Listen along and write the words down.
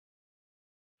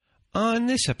On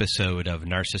this episode of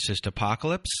Narcissist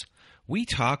Apocalypse, we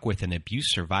talk with an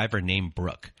abuse survivor named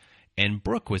Brooke. And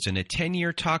Brooke was in a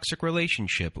 10-year toxic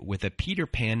relationship with a Peter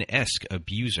Pan-esque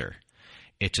abuser.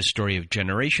 It's a story of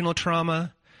generational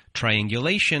trauma,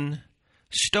 triangulation,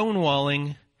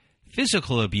 stonewalling,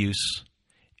 physical abuse,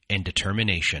 and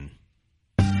determination.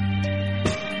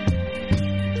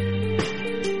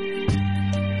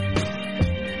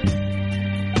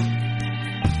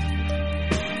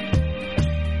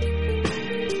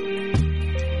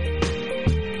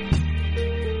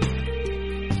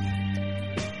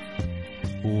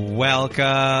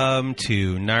 Welcome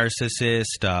to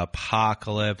Narcissist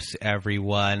Apocalypse,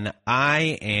 everyone.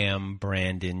 I am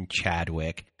Brandon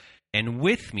Chadwick, and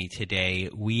with me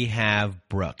today we have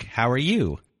Brooke. How are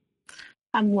you?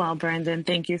 I'm well, Brandon.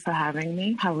 Thank you for having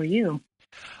me. How are you?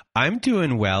 I'm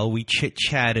doing well. We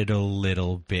chit-chatted a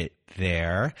little bit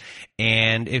there.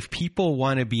 And if people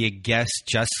want to be a guest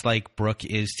just like Brooke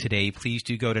is today, please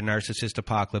do go to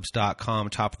narcissistapocalypse.com.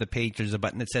 Top of the page, there's a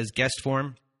button that says guest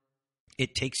form.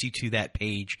 It takes you to that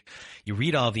page. You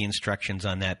read all the instructions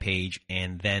on that page,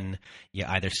 and then you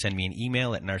either send me an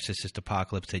email at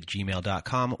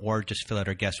narcissistapocalypse@gmail.com or just fill out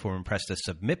our guest form and press the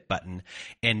submit button.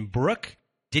 And Brooke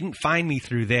didn't find me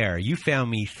through there. You found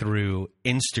me through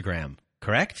Instagram,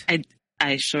 correct?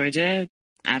 I sure did.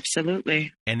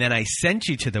 Absolutely. And then I sent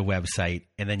you to the website,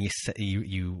 and then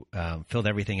you filled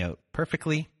everything out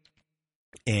perfectly.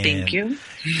 Thank you.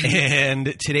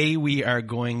 And today we are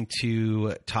going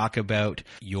to talk about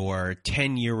your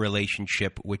 10-year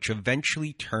relationship, which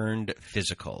eventually turned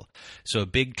physical. So a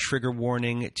big trigger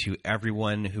warning to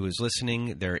everyone who is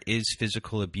listening. There is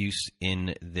physical abuse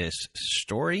in this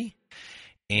story.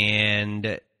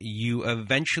 And you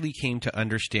eventually came to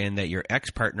understand that your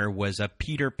ex-partner was a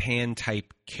Peter Pan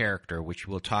type character, which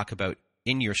we'll talk about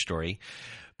in your story.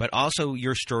 But also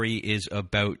your story is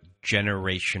about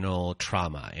generational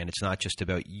trauma. And it's not just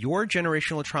about your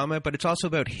generational trauma, but it's also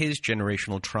about his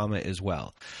generational trauma as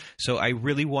well. So I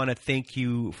really want to thank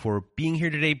you for being here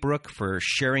today, Brooke, for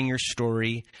sharing your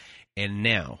story. And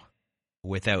now,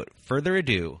 without further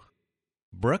ado,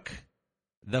 Brooke,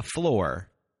 the floor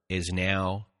is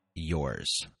now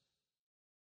yours.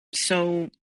 So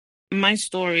my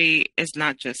story is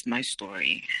not just my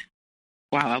story.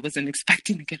 Wow, I wasn't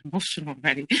expecting to get emotional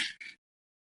already.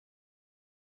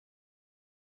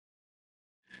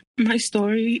 My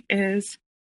story is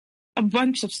a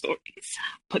bunch of stories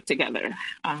put together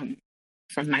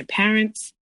from my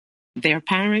parents, their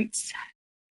parents,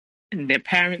 and their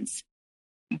parents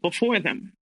before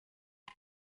them.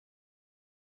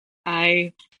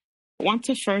 I want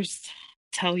to first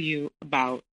tell you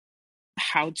about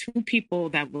how two people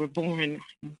that were born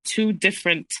in two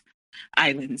different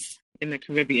islands in the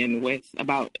Caribbean with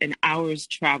about an hour's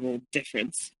travel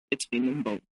difference between them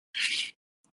both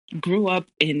grew up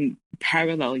in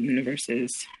parallel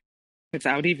universes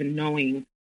without even knowing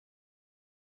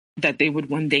that they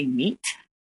would one day meet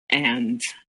and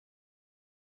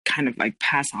kind of like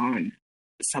pass on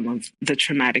some of the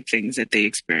traumatic things that they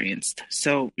experienced.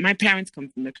 So my parents come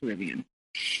from the Caribbean,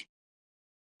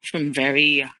 from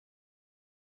very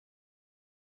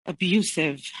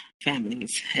abusive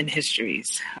families and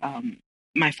histories.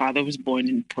 My father was born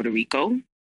in Puerto Rico.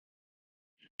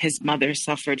 His mother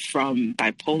suffered from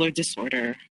bipolar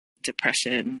disorder,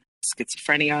 depression,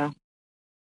 schizophrenia.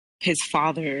 His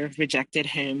father rejected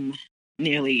him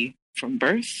nearly from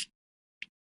birth.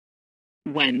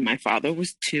 When my father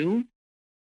was 2,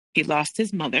 he lost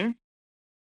his mother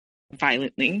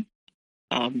violently.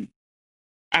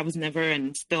 I was never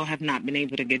and still have not been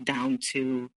able to get down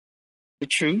to the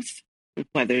truth,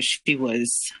 whether she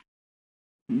was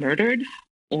murdered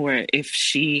or if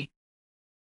she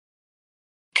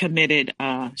committed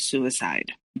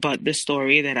suicide. But the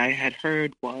story that I had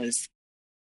heard was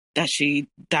that she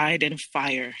died in a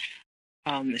fire.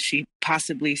 She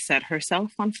possibly set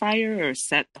herself on fire or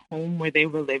set the home where they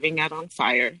were living at on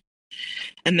fire.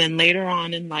 And then later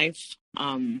on in life,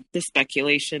 the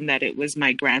speculation that it was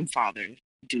my grandfather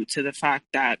due to the fact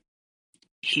that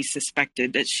he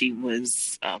suspected that she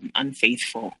was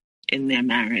unfaithful in their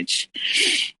marriage.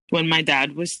 When my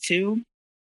dad was 2,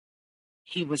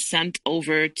 he was sent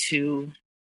over to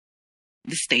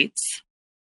the States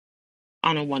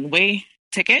on a one-way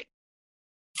ticket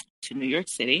to New York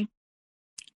City,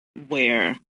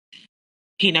 where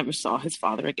he never saw his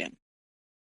father again.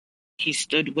 He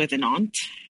stood with an aunt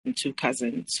and 2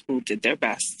 cousins who did their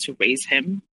best to raise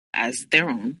him as their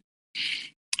own.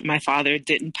 My father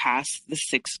didn't pass the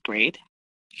 6th grade.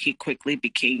 He quickly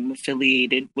became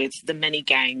affiliated with the many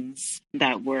gangs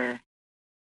that were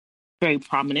very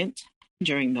prominent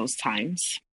during those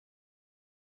times.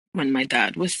 When my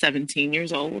dad was 17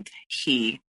 years old,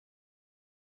 he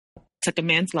took a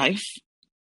man's life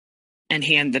and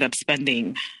he ended up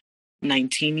spending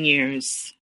 19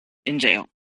 years in jail.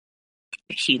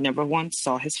 He never once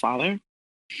saw his father.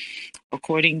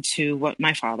 According to what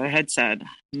my father had said,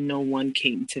 no one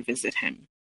came to visit him.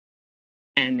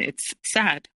 And it's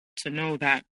sad to know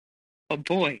that a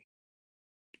boy,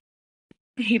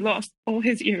 he lost all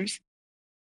his years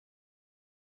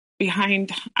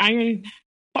behind iron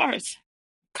bars,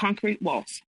 concrete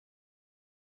walls.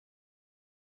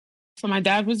 So my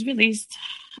dad was released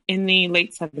in the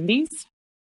late 70s,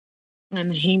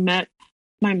 and he met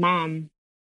my mom,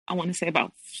 I want to say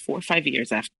about 4 or 5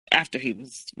 years after he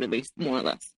was released, more or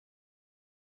less.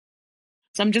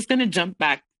 So I'm just going to jump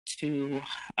back to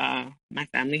my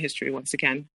family history once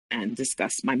again and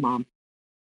discuss my mom.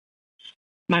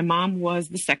 My mom was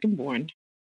the second born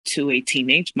to a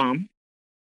teenage mom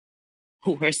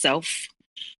who herself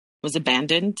was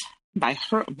abandoned by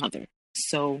her mother.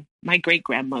 So my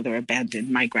great-grandmother abandoned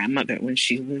my grandmother when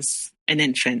she was an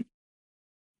infant.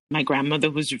 My grandmother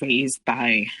was raised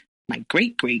by my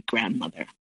great-great-grandmother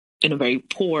in a very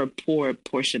poor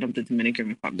portion of the Dominican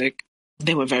Republic.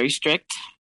 They were very strict.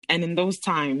 And in those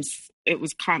times, it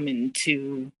was common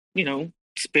to,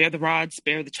 spare the rod,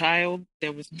 spare the child.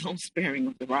 There was no sparing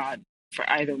of the rod for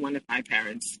either one of my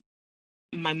parents.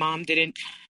 My mom didn't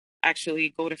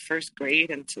actually go to first grade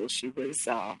until she was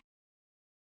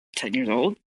 10 years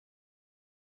old.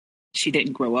 She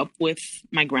didn't grow up with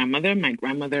my grandmother. My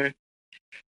grandmother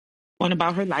went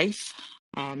about her life.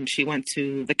 She went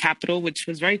to the capital, which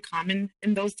was very common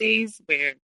in those days,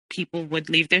 where people would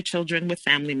leave their children with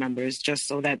family members just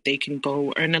so that they can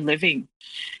go earn a living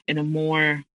in a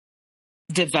more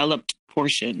developed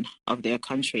portion of their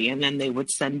country. And then they would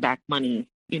send back money,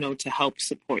 to help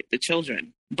support the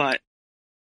children. But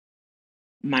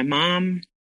my mom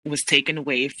was taken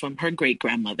away from her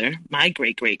great-grandmother, my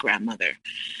great-great-grandmother,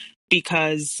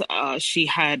 because she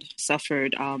had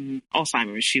suffered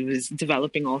Alzheimer's. She was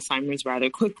developing Alzheimer's rather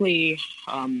quickly,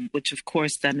 which of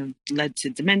course then led to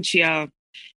dementia,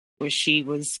 where she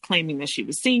was claiming that she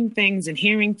was seeing things and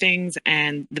hearing things.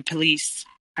 And the police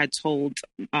had told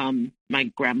my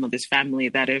grandmother's family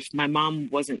that if my mom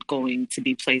wasn't going to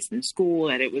be placed in school,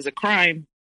 that it was a crime,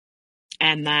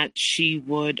 and that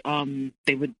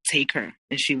they would take her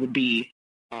and she would be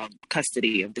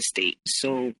custody of the state.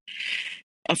 So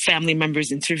family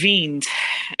members intervened.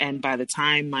 And by the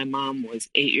time my mom was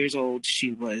 8 years old,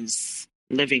 she was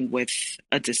living with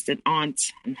a distant aunt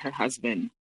and her husband.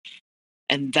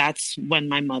 And that's when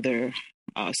my mother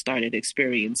started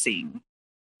experiencing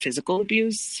physical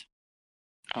abuse,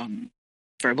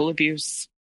 verbal abuse,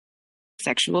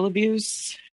 sexual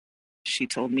abuse. She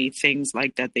told me things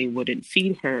like that they wouldn't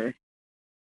feed her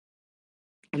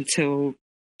until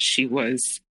she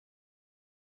was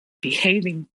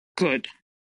behaving good.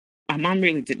 My mom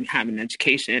really didn't have an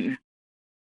education.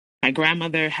 My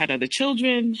grandmother had other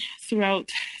children throughout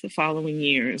the following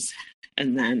years.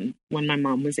 And then when my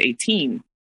mom was 18,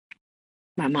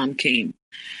 my mom came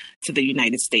to the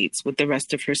United States with the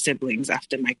rest of her siblings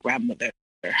after my grandmother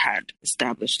had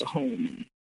established a home and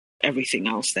everything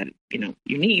else that,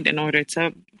 you need in order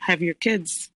to have your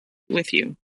kids with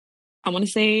you. I want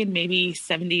to say maybe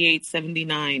 78,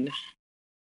 79.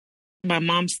 My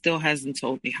mom still hasn't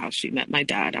told me how she met my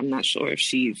dad. I'm not sure if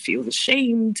she feels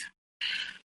ashamed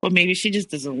or maybe she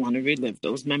just doesn't want to relive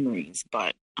those memories.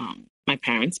 But my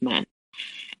parents met,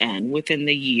 and within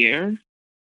the year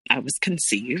I was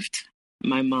conceived,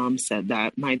 my mom said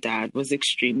that my dad was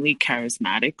extremely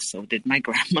charismatic. So did my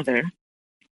grandmother.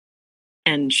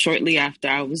 And shortly after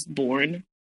I was born,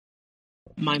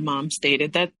 my mom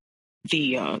stated that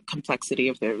the complexity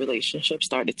of their relationship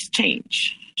started to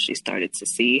change. She started to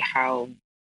see how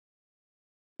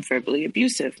verbally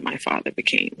abusive my father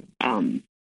became,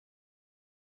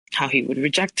 how he would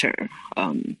reject her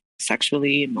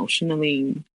sexually,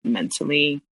 emotionally,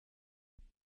 mentally.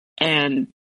 And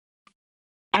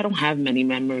I don't have many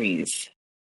memories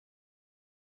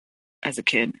as a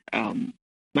kid.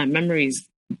 My memories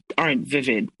aren't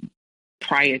vivid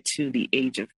prior to the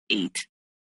age of 8.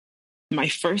 My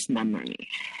first memory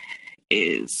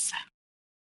is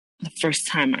the first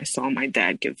time I saw my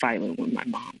dad get violent with my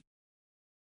mom.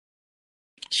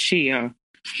 She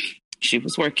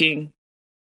was working.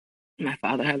 My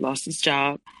father had lost his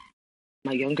job.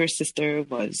 My younger sister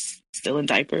was still in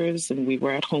diapers, and we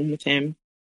were at home with him.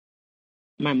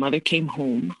 My mother came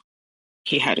home.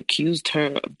 He had accused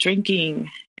her of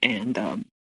drinking and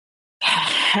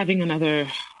having another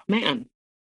man.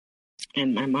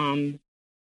 And my mom,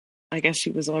 I guess she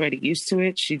was already used to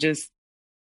it. She just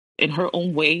in her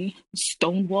own way,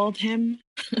 stonewalled him,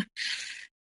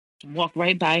 walked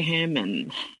right by him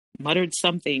and muttered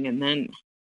something. And then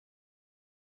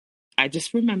I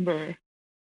just remember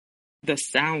the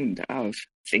sound of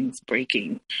things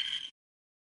breaking,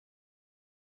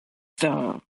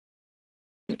 the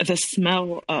the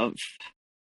smell of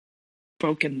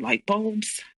broken light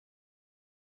bulbs.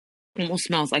 Almost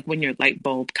smells like when your light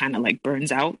bulb kind of like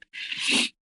burns out.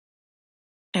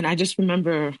 And I just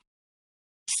remember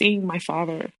seeing my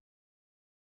father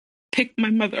pick my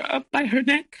mother up by her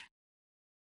neck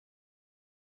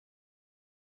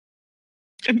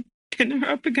and pin her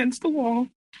up against the wall.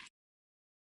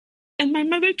 And my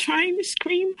mother trying to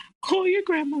scream, "Call your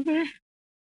grandmother."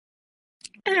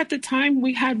 And at the time,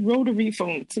 we had rotary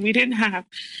phones. We didn't have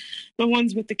the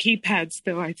ones with the keypad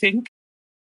still, I think.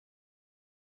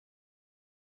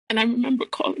 And I remember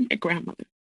calling my grandmother.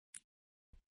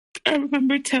 I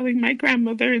remember telling my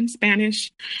grandmother in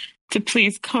Spanish to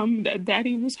please come, that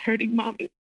daddy was hurting mommy.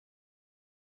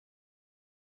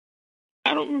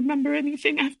 I don't remember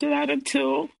anything after that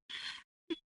until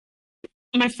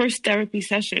my first therapy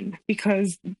session,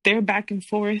 because their back and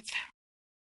forth,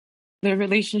 their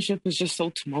relationship was just so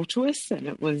tumultuous, and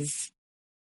it was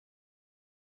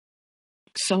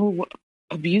so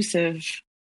abusive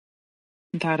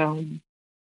that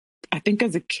I think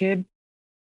as a kid,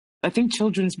 I think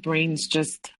children's brains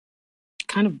just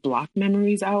kind of block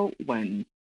memories out when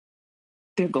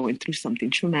they're going through something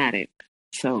traumatic.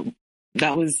 So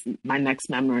that was my next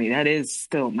memory. That is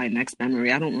still my next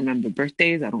memory. I don't remember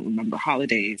birthdays. I don't remember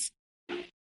holidays.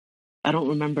 I don't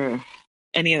remember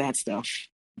any of that stuff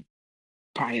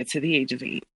prior to the age of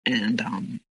 8.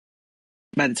 And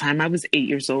by the time I was 8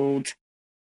 years old,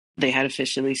 they had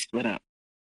officially split up.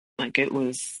 Like, it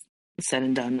was said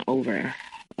and done, over.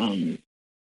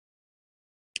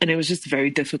 And it was just a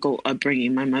very difficult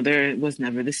upbringing. My mother was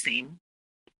never the same.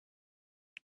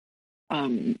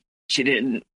 She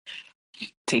didn't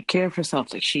take care of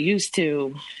herself like she used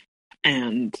to.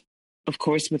 And of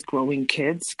course, with growing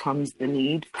kids comes the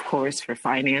need, of course, for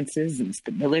finances and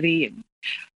stability. And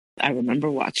I remember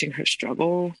watching her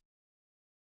struggle.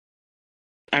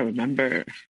 I remember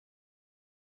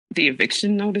the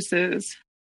eviction notices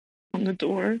on the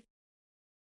door.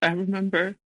 I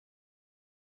remember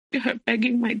her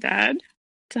begging my dad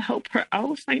to help her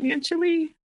out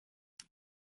financially.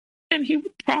 And he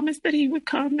would promise that he would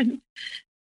come. And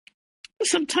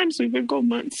sometimes we would go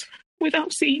months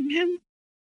without seeing him.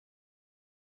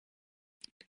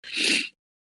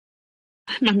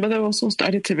 My mother also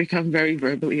started to become very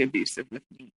verbally abusive with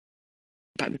me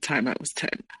by the time I was 10.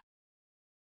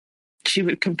 She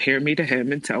would compare me to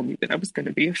him and tell me that I was going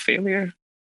to be a failure,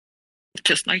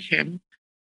 just like him.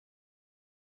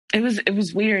 It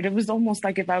was weird. It was almost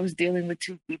like if I was dealing with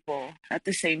two people at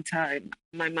the same time.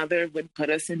 My mother would put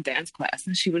us in dance class,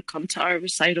 and she would come to our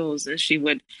recitals, and she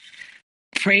would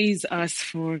praise us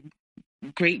for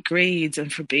great grades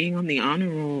and for being on the honor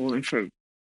roll and for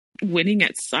winning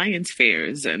at science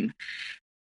fairs. And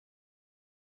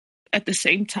at the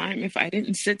same time, if I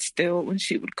didn't sit still when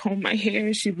she would comb my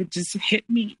hair, she would just hit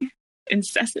me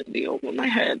incessantly over my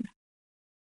head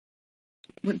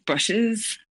with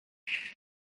brushes.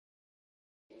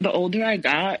 The older I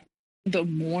got, the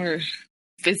more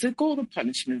physical the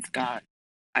punishments got,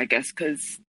 I guess,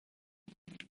 because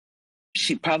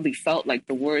she probably felt like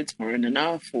the words weren't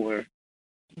enough.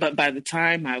 But by the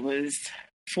time I was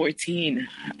 14,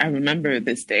 I remember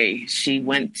this day, she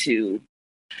went to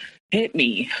hit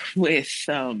me with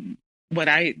what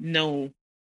I know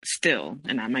still,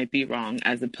 and I might be wrong,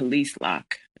 as a police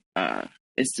lock.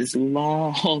 It's this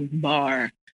long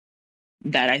bar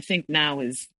that I think now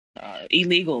is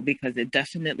illegal, because it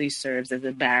definitely serves as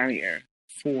a barrier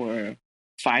for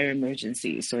fire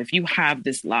emergencies. So if you have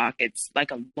this lock, it's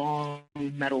like a long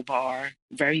metal bar,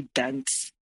 very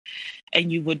dense,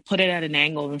 and you would put it at an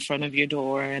angle in front of your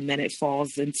door, and then it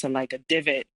falls into like a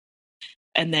divot,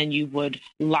 and then you would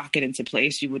lock it into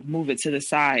place. You would move it to the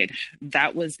side.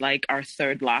 That was like our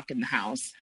third lock in the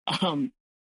house. I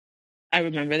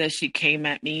remember that she came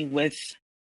at me with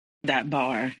that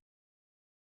bar.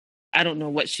 I don't know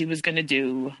what she was going to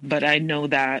do, but I know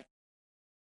that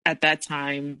at that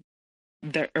time,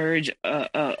 the urge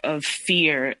of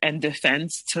fear and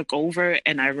defense took over.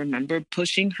 And I remember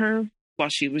pushing her while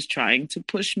she was trying to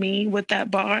push me with that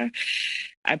bar.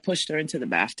 I pushed her into the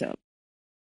bathtub.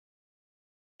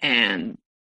 And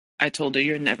I told her,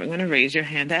 "You're never going to raise your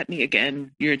hand at me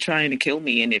again. You're trying to kill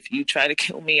me. And if you try to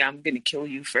kill me, I'm going to kill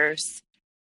you first."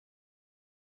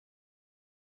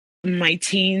 My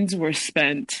teens were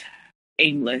spent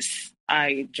aimless.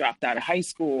 I dropped out of high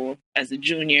school as a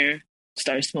junior.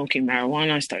 Started smoking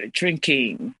marijuana. I started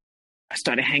drinking. I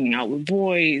started hanging out with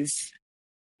boys.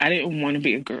 I didn't want to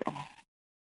be a girl.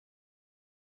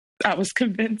 I was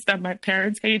convinced that my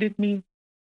parents hated me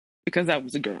because I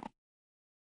was a girl.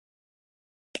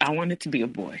 I wanted to be a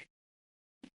boy.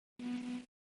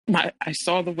 I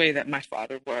saw the way that my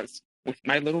father was with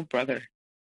my little brother,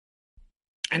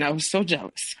 and I was so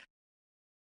jealous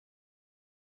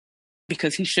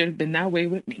because he should have been that way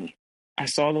with me. I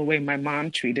saw the way my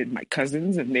mom treated my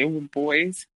cousins, and they were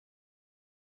boys.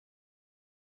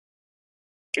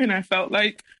 And I felt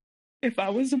like if I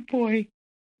was a boy,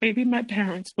 maybe my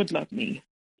parents would love me.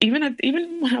 Even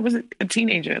when I was a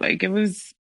teenager, like I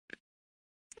was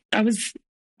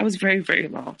very, very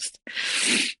lost.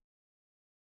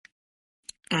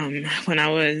 When I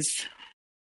was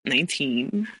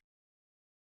 19,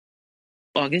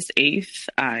 August 8th,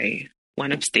 I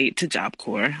went upstate to Job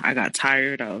Corps. I got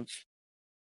tired of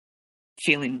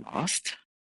feeling lost.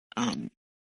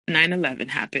 9/11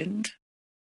 happened.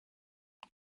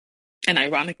 And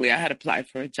ironically, I had applied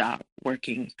for a job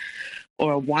working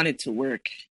or wanted to work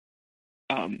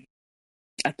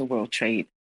at the World Trade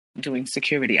doing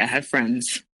security. I had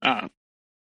friends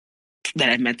that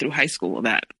I met through high school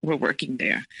that were working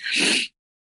there.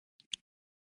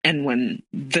 And when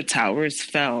the towers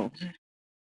fell,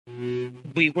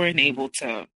 we weren't able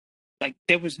to, like,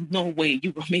 there was no way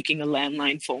you were making a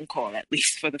landline phone call, at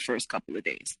least for the first couple of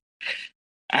days.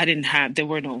 There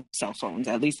were no cell phones.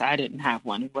 At least I didn't have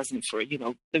one. It wasn't for,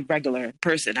 the regular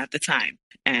person at the time.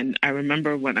 And I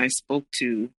remember when I spoke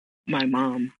to my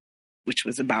mom, which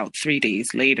was about 3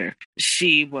 days later,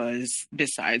 she was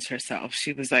besides herself.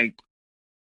 She was like,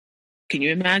 can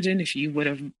you imagine if you would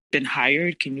have been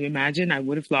hired? Can you imagine? I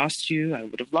would have lost you. I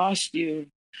would have lost you.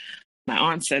 My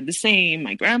aunt said the same.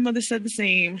 My grandmother said the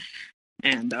same.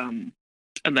 And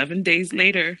 11 days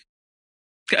later,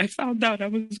 I found out I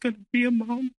was going to be a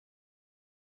mom.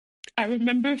 I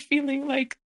remember feeling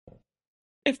like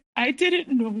if I didn't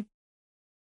know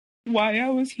why I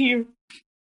was here,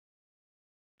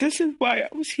 this is why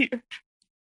I was here.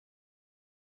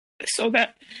 So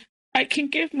that I can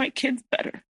give my kids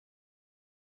better.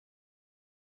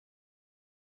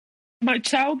 My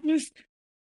child was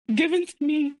given to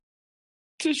me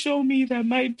to show me that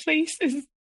my place is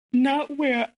not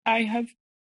where I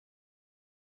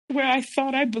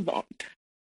thought I belonged.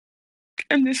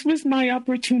 And this was my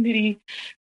opportunity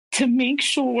to make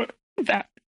sure that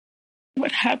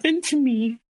what happened to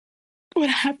me, what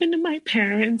happened to my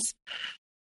parents,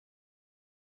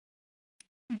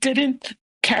 didn't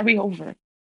carry over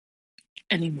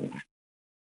anymore.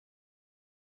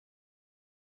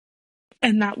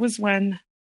 And that was when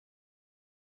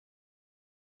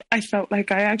I felt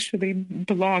like I actually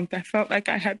belonged. I felt like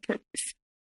I had purpose.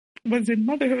 Was in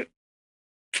motherhood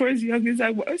for as young as I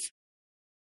was.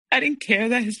 I didn't care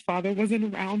that his father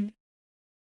wasn't around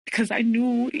because I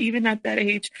knew even at that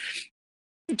age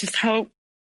just how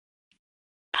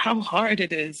hard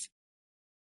it is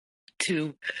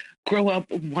to grow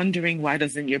up wondering, why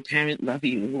doesn't your parent love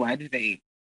you? Why do they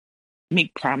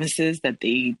make promises that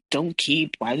they don't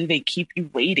keep? Why do they keep you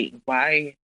waiting?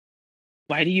 Why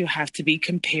do you have to be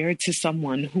compared to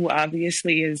someone who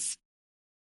obviously is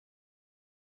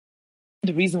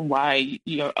the reason why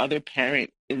your other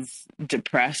parent is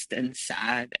depressed and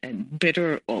sad and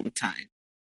bitter all the time?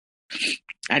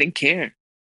 I didn't care.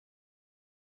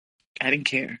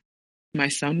 My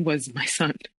son was my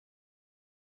son.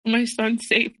 My son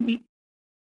saved me.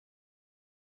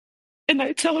 And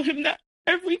I tell him that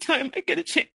every time I get a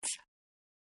chance.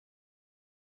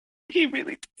 He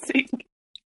really did save me.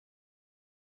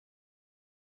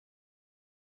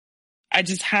 I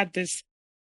just had this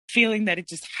feeling that it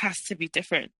just has to be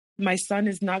different. My son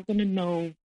is not going to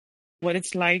know what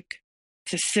it's like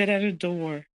to sit at a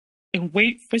door and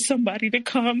wait for somebody to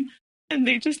come and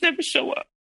they just never show up.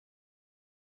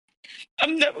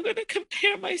 I'm never going to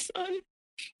compare my son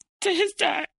to his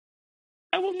dad.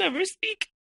 I will never speak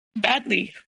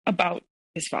badly about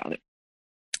his father.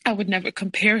 I would never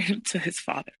compare him to his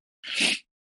father.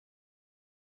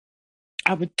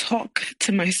 I would talk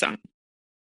to my son.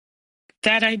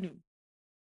 That I knew.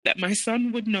 That my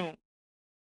son would know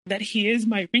that he is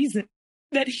my reason.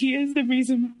 That he is the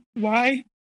reason why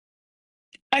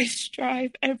I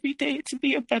strive every day to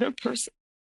be a better person.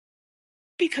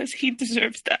 Because he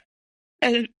deserves that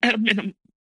at a minimum.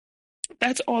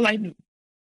 That's all I knew.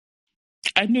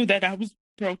 I knew that I was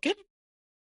broken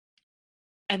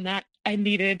and that I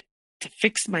needed to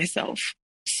fix myself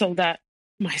so that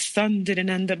my son didn't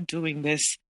end up doing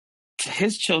this to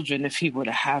his children if he were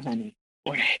to have any,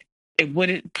 or it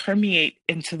wouldn't permeate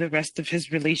into the rest of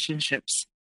his relationships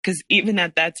Because even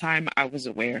at that time, I was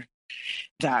aware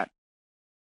that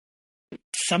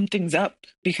something's up,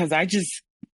 because I just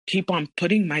keep on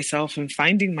putting myself and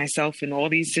finding myself in all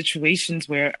these situations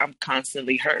where I'm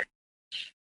constantly hurt.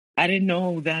 I didn't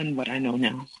know then what I know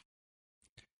now.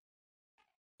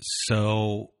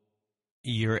 So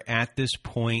you're at this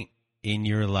point in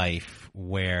your life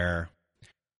where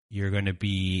you're going to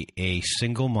be a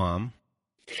single mom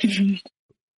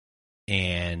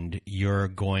and you're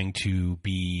going to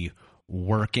be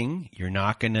working. You're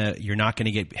not going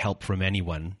to get help from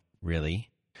anyone, really.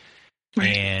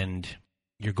 Right. And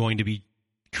you're going to be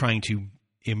trying to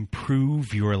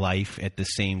improve your life at the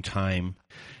same time,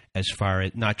 as far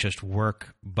as not just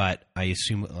work, but I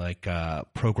assume like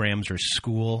programs or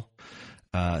school,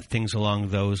 things along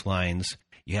those lines.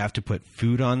 You have to put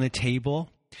food on the table.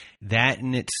 That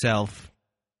in itself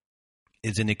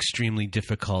is an extremely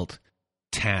difficult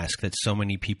task that so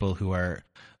many people who are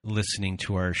listening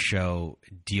to our show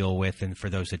deal with. And for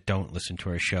those that don't listen to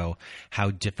our show,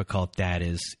 how difficult that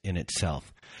is in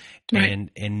itself. Right.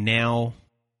 And now,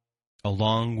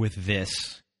 along with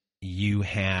this, you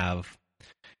have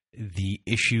the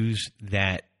issues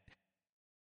that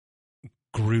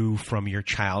grew from your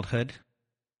childhood,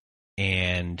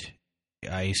 and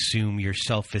I assume your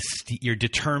self-esteem, you're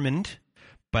determined,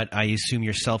 but I assume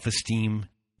your self-esteem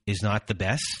is not the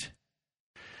best,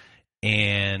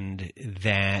 and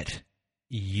that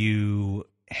you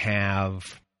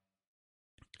have,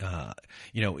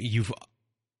 you've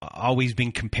always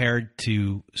been compared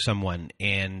to someone,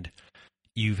 and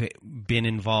you've been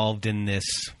involved in this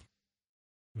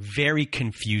very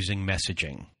confusing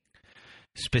messaging,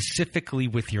 specifically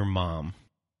with your mom,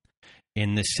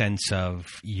 in the sense of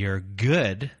you're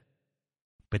good,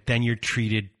 but then you're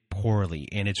treated poorly.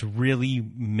 And it's really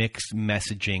mixed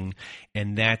messaging,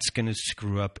 and that's going to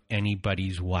screw up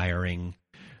anybody's wiring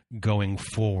going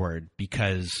forward,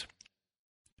 because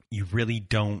you really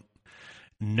don't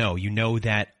know. You know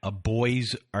that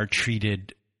boys are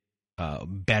treated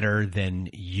better than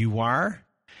you are,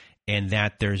 and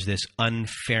that there's this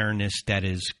unfairness that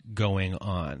is going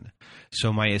on.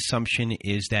 So my assumption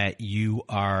is that you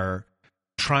are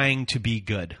trying to be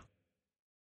good,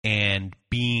 and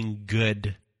being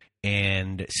good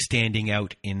and standing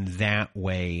out in that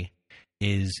way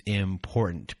is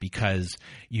important, because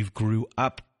you've grew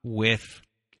up with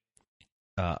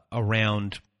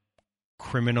around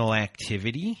criminal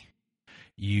activity.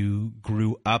 You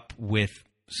grew up with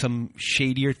some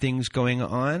shadier things going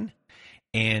on,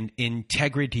 and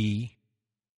integrity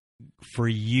for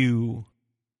you,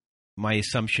 my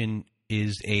assumption,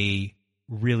 is a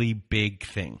really big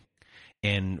thing.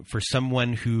 And for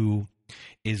someone who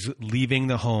is leaving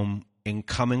the home and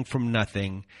coming from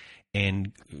nothing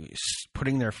and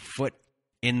putting their foot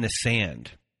in the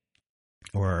sand,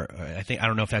 or I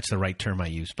don't know if that's the right term I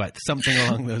use, but something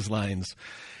along those lines,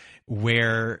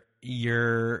 where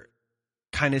you're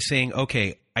kind of saying,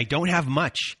 okay, I don't have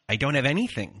much. I don't have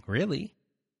anything, really.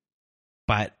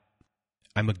 But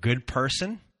I'm a good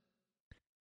person.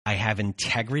 I have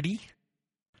integrity.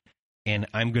 And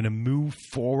I'm going to move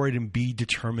forward and be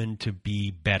determined to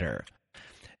be better.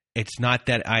 It's not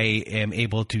that I am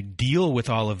able to deal with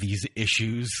all of these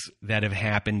issues that have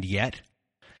happened yet.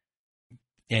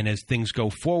 And as things go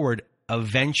forward,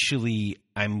 eventually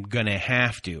I'm going to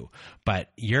have to. But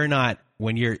you're not,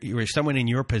 when you're someone in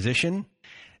your position,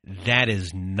 that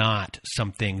is not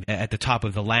something at the top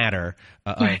of the ladder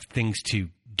of things to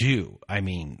do. I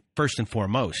mean, first and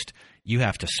foremost, you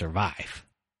have to survive.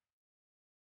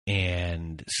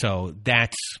 And so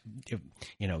that's a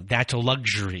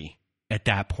luxury at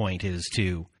that point, is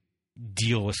to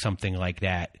deal with something like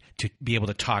that, to be able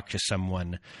to talk to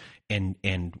someone and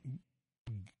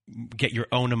get your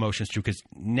own emotions through, because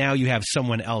now you have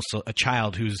someone else, a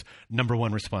child, whose number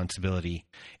one responsibility.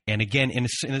 And again, in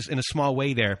a small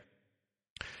way there,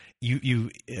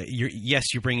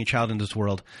 yes, you bring a child into this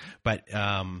world, but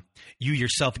you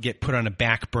yourself get put on a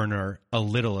back burner a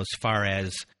little, as far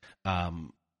as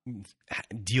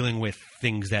dealing with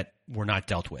things that were not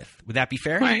dealt with. Would that be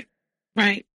fair?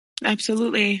 Right.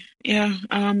 Absolutely. Yeah.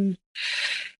 How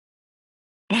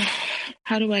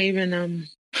do I even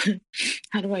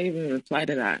reply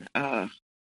to that?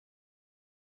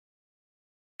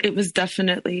 It was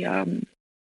definitely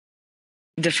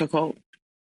difficult.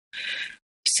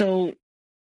 So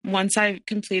once I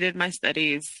completed my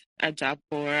studies at Job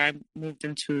Corps, I moved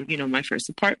into, my first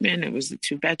apartment. It was a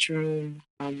 2-bedroom.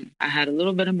 I had a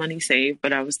little bit of money saved,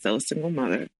 but I was still a single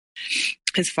mother.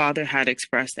 His father had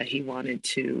expressed that he wanted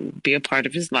to be a part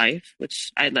of his life,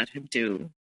 which I let him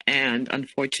do. And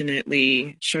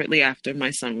unfortunately, shortly after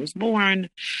my son was born,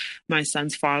 my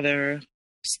son's father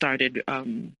started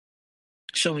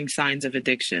showing signs of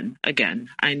addiction again.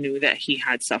 I knew that he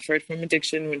had suffered from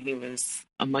addiction when he was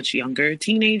a much younger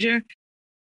teenager,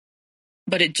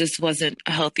 but it just wasn't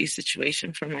a healthy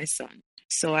situation for my son.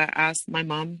 So I asked my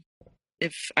mom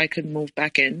if I could move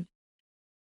back in.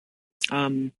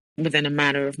 Within a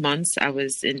matter of months, I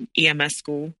was in EMS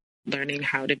school learning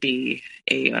how to be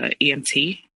a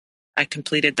EMT. I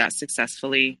completed that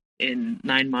successfully in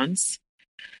 9 months.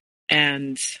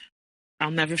 And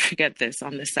I'll never forget this.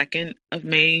 On the 2nd of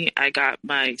May, I got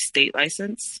my state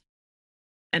license.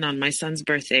 And on my son's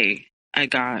birthday, I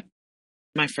got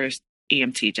my first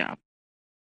EMT job.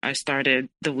 I started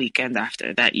the weekend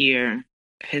after that year.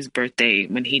 His birthday,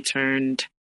 when he turned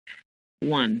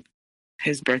 1,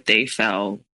 his birthday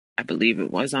fell, I believe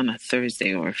it was on a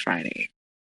Thursday or a Friday.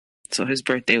 So his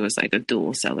birthday was like a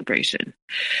dual celebration.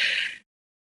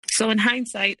 So in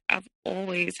hindsight, I've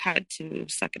always had to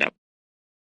suck it up.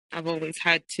 I've always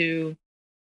had to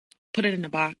put it in a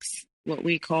box, what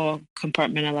we call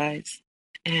compartmentalize,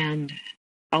 and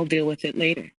I'll deal with it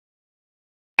later.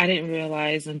 I didn't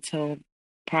realize until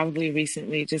probably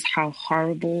recently just how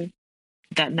horrible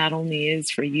that not only is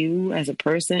for you as a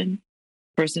person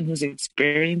who's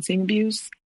experiencing abuse,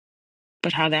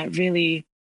 but how that really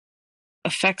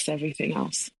affects everything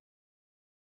else.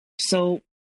 So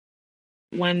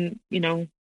when,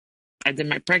 I did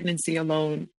my pregnancy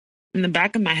alone, in the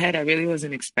back of my head, I really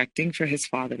wasn't expecting for his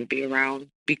father to be around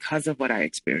because of what I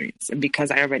experienced and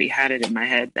because I already had it in my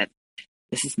head that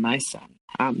this is my son.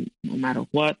 No matter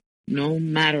what,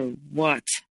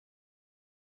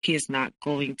 he is not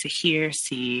going to hear,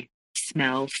 see,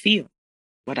 smell, feel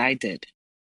what I did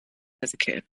as a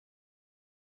kid.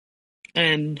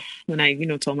 And when I,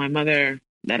 told my mother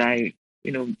that I,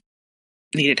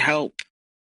 needed help,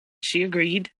 she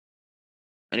agreed,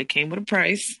 but it came with a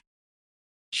price.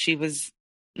 She was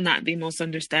not the most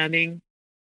understanding.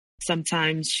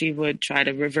 Sometimes she would try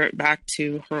to revert back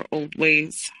to her old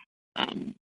ways.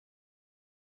 I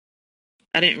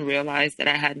didn't realize that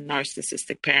I had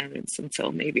narcissistic parents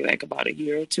until maybe like about a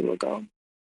year or two ago,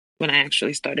 when I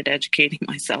actually started educating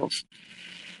myself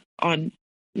on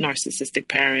narcissistic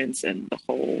parents and the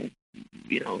whole,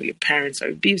 your parents are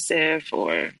abusive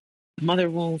or mother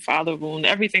wound, father wound,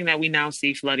 everything that we now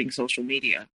see flooding social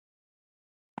media.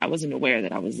 I wasn't aware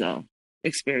that I was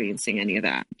experiencing any of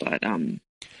that, but and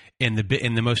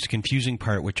the most confusing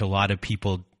part, which a lot of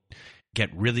people get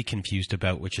really confused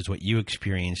about, which is what you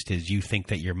experienced, is you think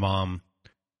that your mom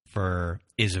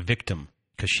is a victim,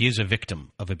 because she is a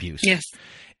victim of abuse. Yes.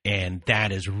 And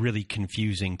that is really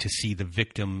confusing to see the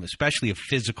victim, especially of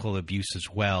physical abuse as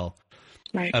well,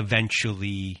 right,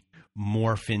 eventually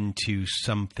morph into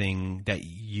something that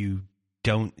you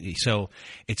don't. So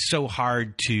it's so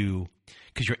hard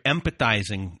because you're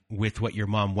empathizing with what your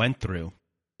mom went through.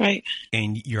 Right.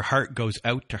 And your heart goes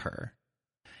out to her.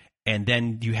 And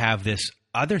then you have this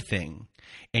other thing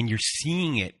and you're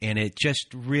seeing it and it just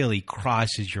really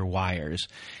crosses your wires.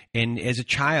 And as a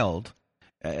child,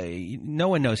 no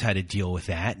one knows how to deal with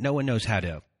that. No one knows how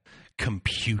to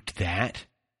compute that.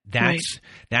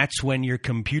 That's when you're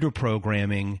computer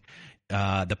programming,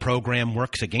 the program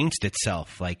works against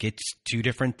itself. Like it's two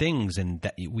different things. And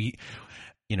that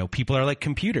people are like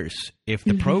computers. If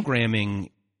the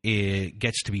programming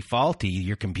gets to be faulty,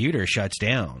 your computer shuts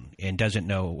down and doesn't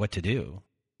know what to do.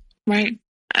 Right.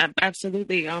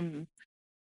 Absolutely.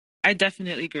 I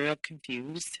definitely grew up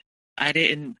confused. I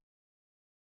didn't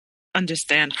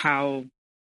understand how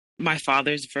my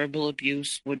father's verbal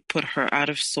abuse would put her out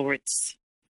of sorts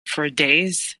for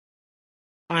days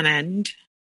on end.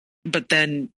 But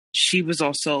then she was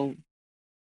also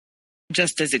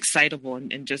just as excitable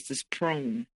and just as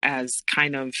prone as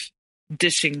kind of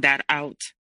dishing that out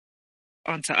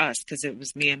onto us, because it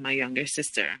was me and my younger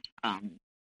sister.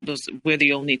 We're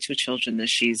the only 2 children that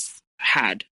she's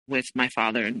had with my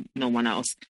father and no one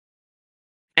else.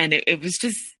 And it was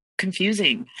just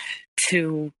confusing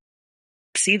to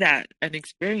see that and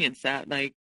experience that.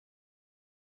 Like,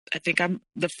 I think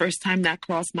the first time that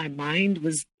crossed my mind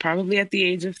was probably at the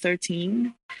age of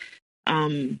 13.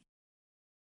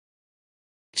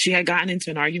 She had gotten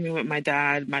into an argument with my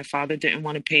dad. My father didn't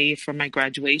want to pay for my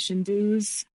graduation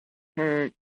dues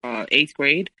for 8th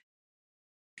grade.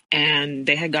 And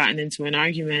they had gotten into an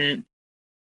argument.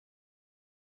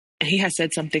 And he had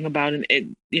said something about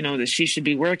that she should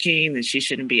be working, that she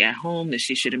shouldn't be at home, that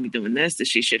she shouldn't be doing this, that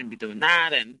she shouldn't be doing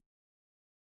that. And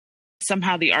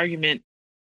somehow the argument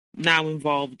now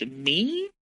involved me.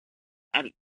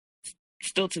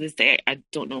 Still to this day, I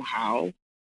don't know how.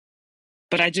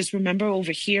 But I just remember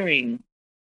overhearing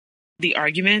the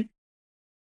argument.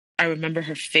 I remember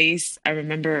her face. I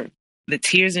remember the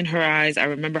tears in her eyes. I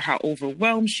remember how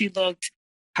overwhelmed she looked,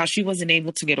 how she wasn't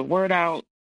able to get a word out.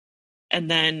 And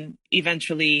then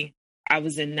eventually I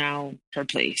was in now her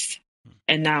place.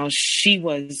 And now she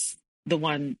was the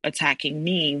one attacking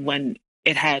me when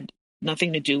it had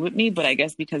nothing to do with me. But I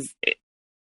guess because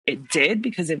it did,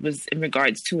 because it was in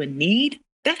regards to a need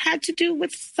that had to do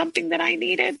with something that I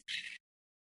needed.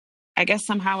 I guess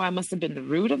somehow I must have been the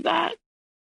root of that.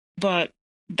 But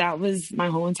that was my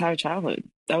whole entire childhood.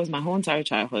 That was my whole entire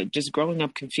childhood, just growing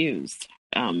up confused.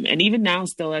 And even now,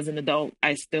 still as an adult,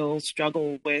 I still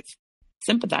struggle with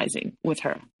sympathizing with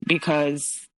her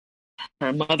because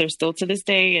her mother still to this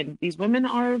day, and these women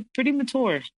are pretty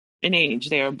mature in age.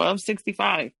 They are above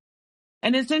 65.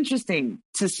 And it's interesting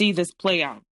to see this play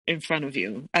out in front of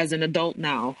you as an adult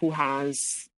now who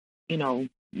has, you know,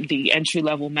 the entry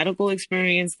level medical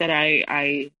experience that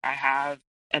I have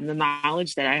and the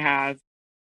knowledge that I have,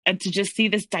 and to just see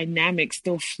this dynamic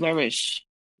still flourish,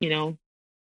 you know,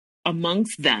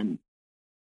 amongst them.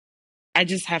 I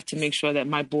just have to make sure that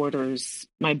my borders,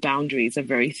 my boundaries are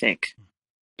very thick,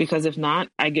 because if not,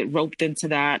 I get roped into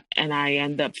that and I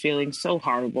end up feeling so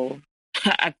horrible.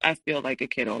 I feel like a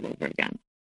kid all over again.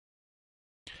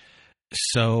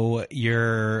 So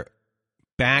you're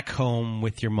back home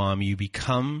with your mom. You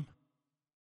become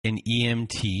an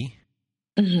EMT.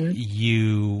 Mm-hmm.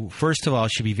 You, first of all,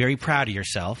 should be very proud of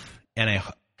yourself. And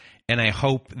I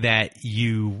hope that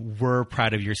you were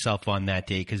proud of yourself on that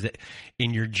day, because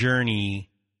in your journey,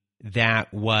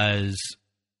 that was,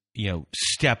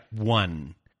 step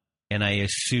one. And I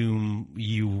assume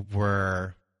you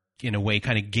were, in a way,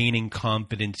 kind of gaining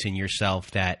confidence in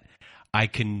yourself that I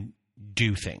can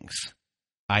do things.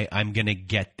 I'm going to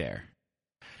get there.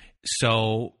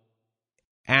 So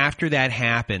after that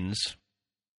happens,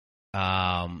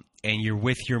 and you're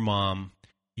with your mom,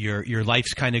 your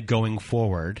life's kind of going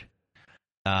forward.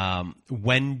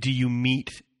 When do you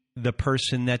meet the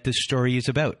person that this story is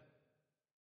about?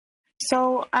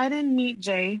 So I didn't meet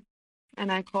Jay,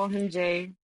 and I call him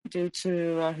Jay due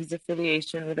to his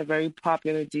affiliation with a very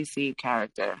popular DC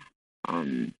character.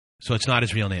 So it's not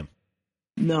his real name?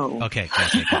 No. Okay.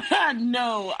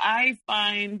 No, I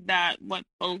find that what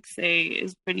folks say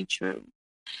is pretty true.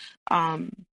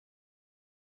 Kind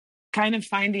of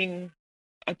finding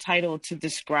a title to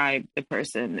describe the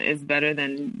person is better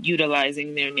than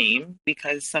utilizing their name,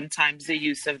 because sometimes the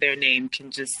use of their name can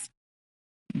just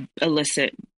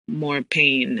elicit more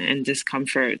pain and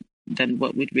discomfort than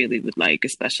what we really would like,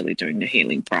 especially during the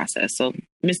healing process. So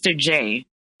Mr. J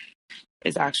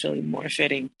is actually more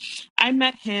fitting. I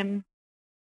met him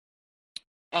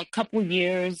a couple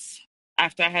years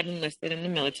after I had enlisted in the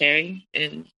military.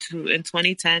 In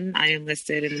 2010, I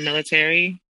enlisted in the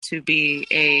military to be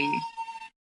a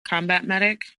combat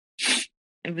medic.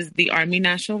 It was the Army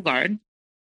National Guard.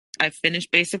 I finished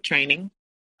basic training,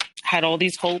 had all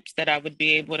these hopes that I would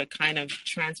be able to kind of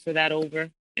transfer that over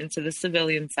into the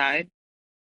civilian side.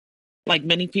 Like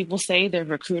many people say, their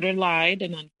recruiter lied,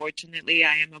 and unfortunately,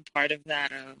 I am a part of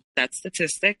that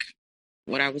statistic.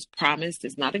 What I was promised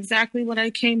is not exactly what I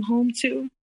came home to,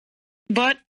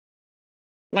 but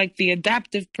like the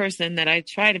adaptive person that I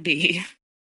try to be,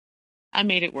 I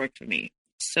made it work for me.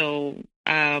 So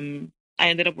I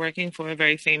ended up working for a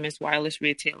very famous wireless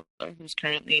retailer who's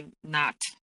currently not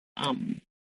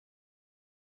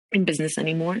in business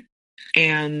anymore.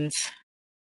 And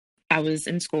I was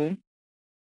in school,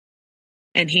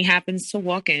 and he happens to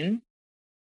walk in.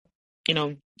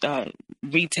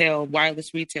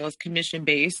 Wireless retail is commission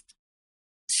based.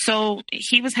 So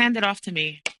he was handed off to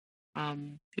me.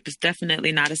 It was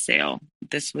definitely not a sale.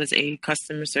 This was a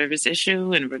customer service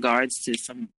issue in regards to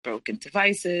some broken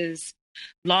devices,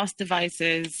 lost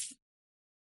devices,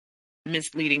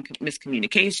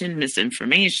 miscommunication,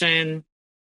 misinformation.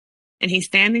 And he's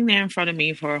standing there in front of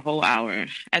me for a whole hour.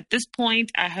 At this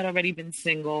point, I had already been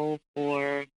single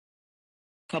for a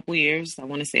couple years. I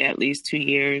want to say at least 2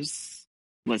 years.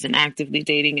 Wasn't actively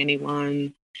dating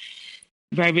anyone.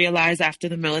 But I realized after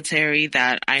the military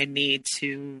that I need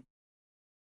to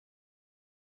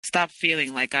stop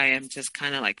feeling like I am just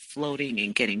kind of like floating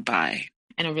and getting by.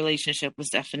 And a relationship was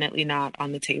definitely not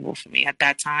on the table for me. At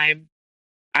that time,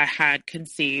 I had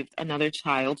conceived another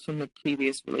child from a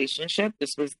previous relationship.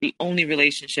 This was the only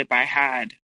relationship I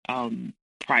had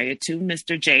prior to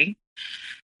Mr. J.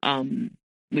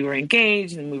 We were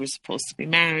engaged and we were supposed to be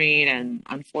married. And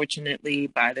unfortunately,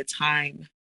 by the time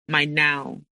my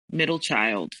now middle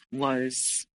child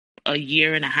was a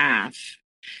year and a half,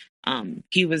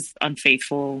 he was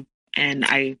unfaithful and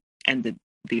I ended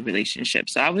the relationship.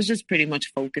 So I was just pretty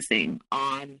much focusing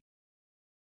on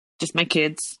just my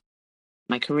kids,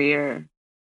 my career,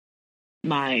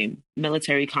 my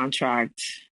military contract.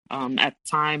 At the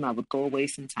time, I would go away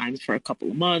sometimes for a couple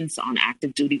of months on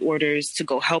active duty orders to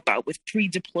go help out with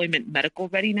pre-deployment medical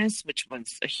readiness, which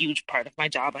was a huge part of my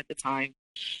job at the time.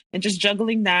 And just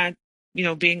juggling that,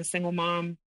 being a single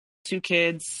mom, 2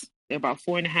 kids, they're about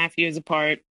 4.5 years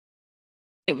apart.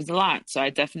 It was a lot. So I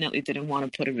definitely didn't want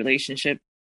to put a relationship,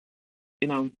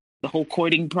 the whole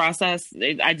courting process.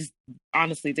 I just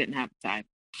honestly didn't have the time.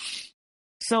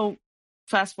 So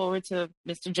fast forward to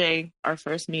Mr. J, our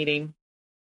first meeting.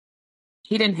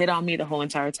 He didn't hit on me the whole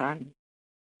entire time.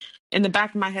 In the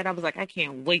back of my head, I was like, I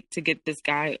can't wait to get this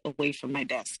guy away from my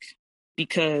desk,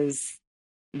 because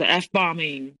the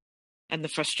F-bombing and the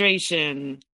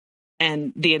frustration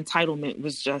and the entitlement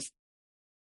was just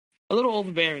a little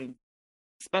overbearing,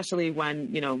 especially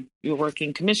when, you're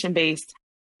working commission-based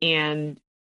and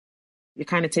you're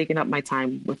kind of taking up my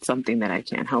time with something that I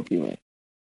can't help you with.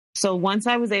 So once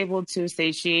I was able to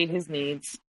satiate his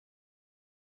needs,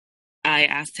 I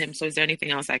asked him, so is there anything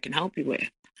else I can help you with?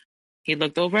 He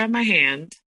looked over at my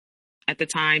hand. At the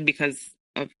time, because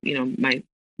of, my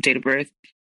date of birth,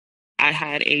 I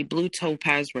had a blue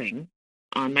topaz ring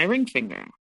on my ring finger.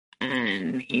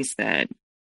 And he said,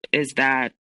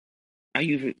 are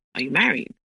you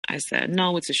married? I said,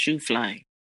 no, it's a shoe fly.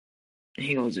 And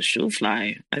he goes, a shoe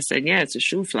fly? I said, yeah, it's a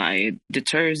shoe fly. It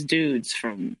deters dudes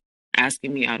from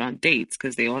asking me out on dates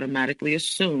because they automatically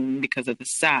assume, because of the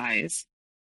size,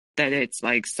 that it's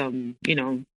like some,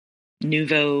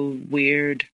 nouveau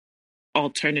weird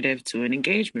alternative to an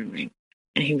engagement ring.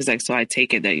 And he was like, so I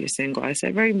take it that you're single? I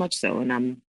said, very much so. And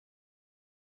I'm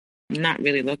not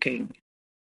really looking.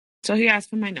 So he asked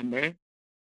for my number.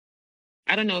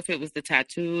 I don't know if it was the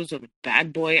tattoos or the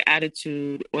bad boy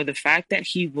attitude or the fact that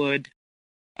he would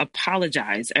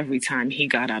apologize every time he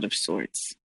got out of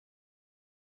sorts.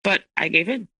 But I gave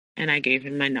in, and I gave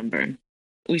him my number.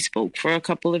 We spoke for a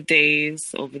couple of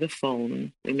days over the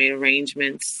phone. We made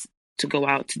arrangements to go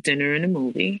out to dinner and a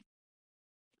movie.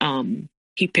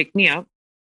 He picked me up,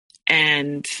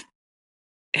 and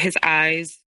his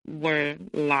eyes were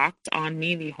locked on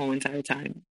me the whole entire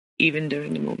time, even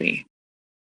during the movie.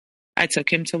 I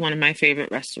took him to one of my favorite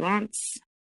restaurants.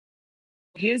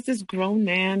 Here's this grown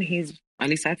man. At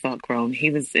least I thought grown.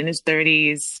 He was in his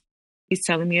 30s. He's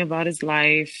telling me about his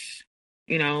life.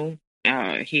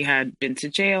 He had been to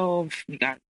jail. He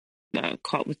got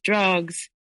caught with drugs.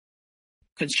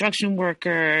 Construction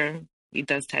worker. He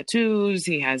does tattoos.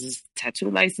 He has his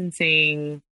tattoo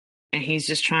licensing. And he's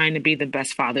just trying to be the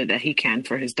best father that he can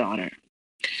for his daughter.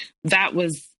 That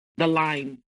was the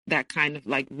line that kind of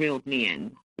like reeled me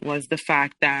in, was the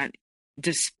fact that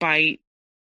despite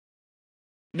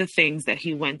the things that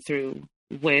he went through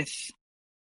with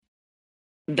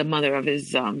the mother of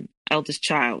his eldest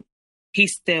child, he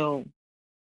still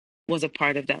was a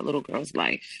part of that little girl's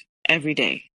life every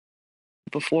day.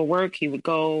 Before work, he would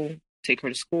go, take her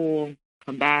to school,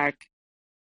 come back,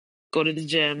 go to the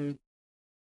gym,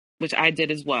 which I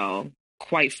did as well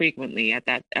quite frequently at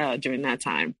that during that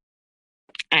time.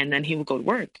 And then he would go to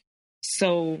work.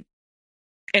 So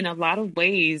in a lot of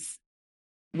ways,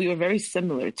 we were very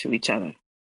similar to each other.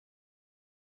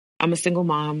 I'm a single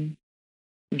mom.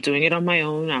 I'm doing it on my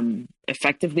own. I'm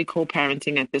effectively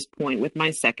co-parenting at this point with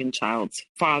my second child's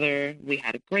father. We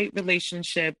had a great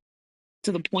relationship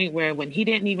to the point where when he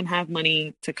didn't even have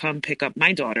money to come pick up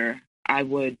my daughter, I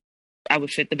would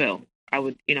fit the bill.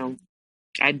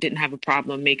 I didn't have a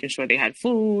problem making sure they had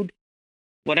food,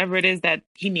 whatever it is that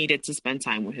he needed to spend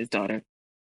time with his daughter.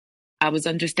 I was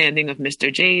understanding of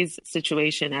Mr. J's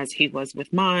situation as he was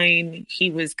with mine.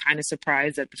 He was kind of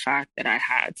surprised at the fact that I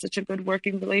had such a good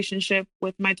working relationship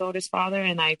with my daughter's father.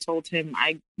 And I told him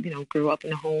I, grew up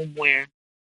in a home where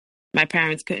my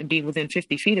parents couldn't be within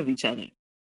 50 feet of each other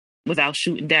without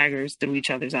shooting daggers through each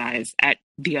other's eyes at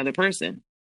the other person.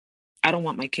 I don't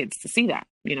want my kids to see that.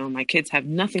 My kids have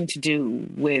nothing to do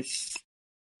with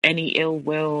any ill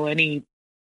will, any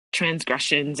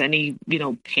transgressions, any,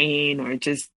 pain, or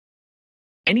just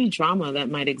any drama that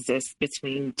might exist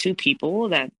between two people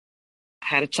that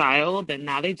had a child and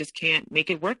now they just can't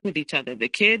make it work with each other. The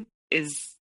kid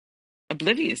is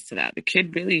oblivious to that. The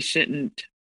kid really shouldn't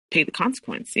pay the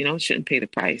consequence, shouldn't pay the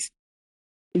price.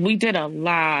 We did a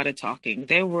lot of talking.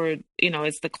 There were,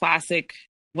 it's the classic,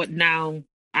 what now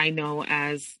I know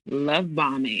as love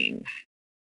bombing.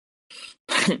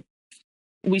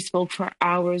 We spoke for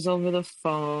hours over the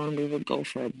phone. We would go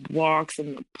for walks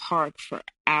in the park for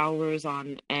hours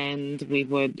on end. We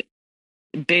would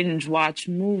binge watch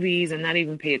movies and not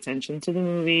even pay attention to the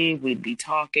movie. We'd be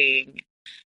talking,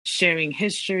 sharing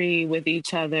history with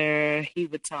each other. He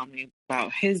would tell me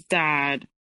about his dad.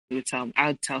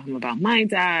 I'd tell him about my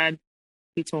dad.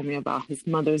 He told me about his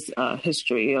mother's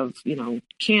history of,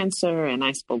 cancer. And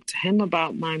I spoke to him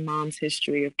about my mom's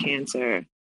history of cancer.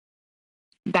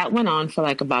 That went on for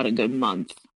like about a good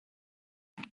month.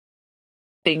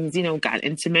 Things, got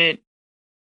intimate,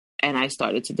 and I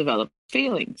started to develop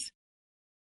feelings.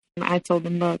 And I told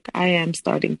him, look, I am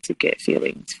starting to get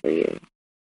feelings for you.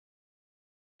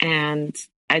 And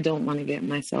I don't want to get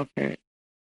myself hurt.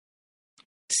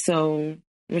 So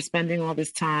we're spending all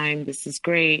this time. This is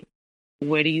great.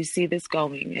 Where do you see this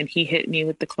going? And he hit me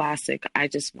with the classic, I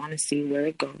just want to see where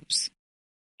it goes.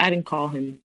 I didn't call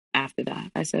him after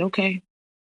that. I said, okay.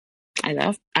 I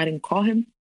left. I didn't call him.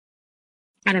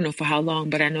 I don't know for how long,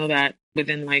 but I know that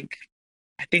within I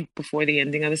think before the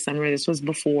ending of the summer, this was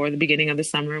before the beginning of the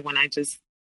summer, when I just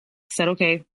said,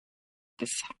 okay,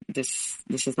 this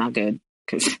is not good,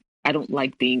 because I don't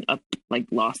like being up,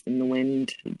 lost in the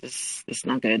wind. This is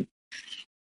not good.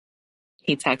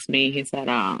 He texted me. He said,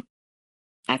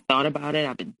 I thought about it.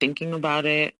 I've been thinking about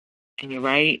it. And you're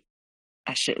right.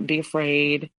 I shouldn't be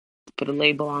afraid to put a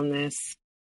label on this.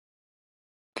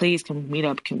 Please, can we meet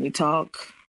up? Can we talk?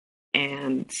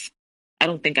 And I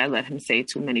don't think I let him say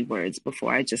too many words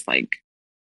before I just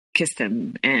kissed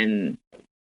him. And,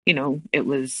 it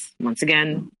was, once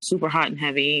again, super hot and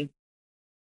heavy.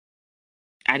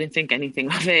 I didn't think anything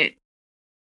of it.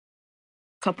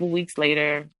 A couple weeks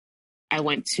later, I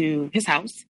went to his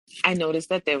house. I noticed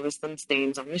that there were some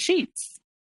stains on the sheets.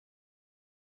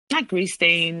 Not grease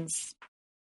stains,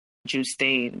 juice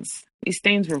stains. These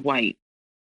stains were white.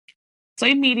 So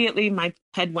immediately my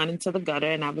head went into the gutter,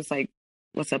 and I was like,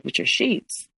 what's up with your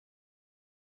sheets?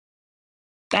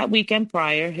 That weekend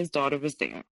prior, his daughter was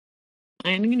there.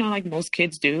 And, like most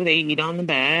kids do, they eat on the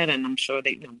bed, and I'm sure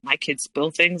my kids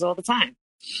spill things all the time.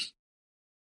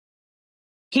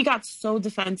 He got so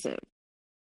defensive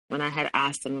when I had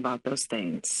asked him about those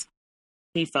things.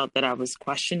 He felt that I was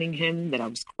questioning him, that I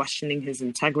was questioning his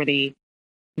integrity,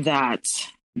 that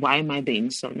why am I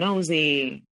being so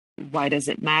nosy? Why does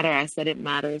it matter? I said it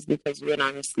matters because you and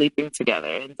I are sleeping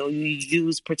together. And though you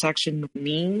use protection with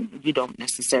me, you don't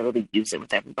necessarily use it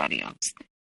with everybody else.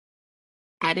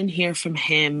 I didn't hear from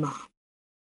him,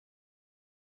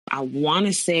 I want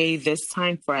to say this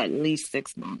time, for at least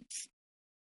 6 months.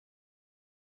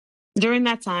 During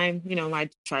that time, I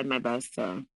tried my best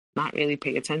to not really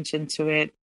pay attention to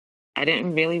it. I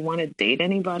didn't really want to date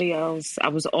anybody else. I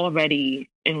was already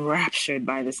enraptured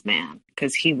by this man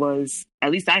because he was,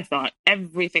 at least I thought,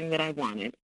 everything that I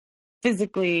wanted.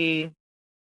 Physically,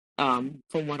 from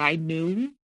what I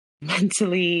knew,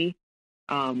 mentally,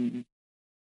 the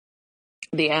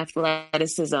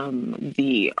athleticism,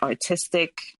 the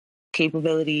artistic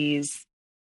capabilities,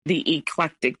 the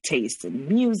eclectic taste in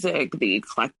music, the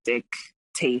eclectic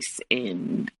taste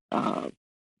in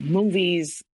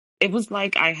movies. It was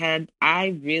like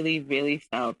I really, really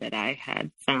felt that I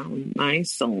had found my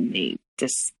soulmate,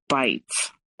 despite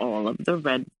all of the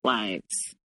red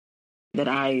flags that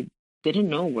I didn't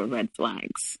know were red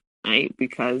flags, right?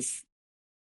 Because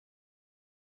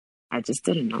I just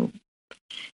didn't know.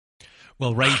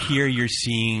 Well, right here you're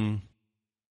seeing,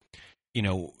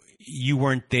 you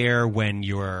weren't there when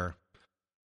your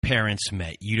parents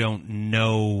met. You don't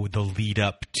know the lead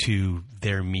up to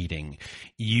their meeting.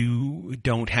 You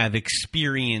don't have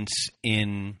experience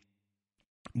in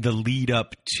the lead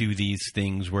up to these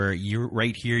things, where you're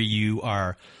right here, you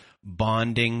are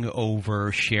bonding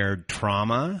over shared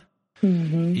trauma.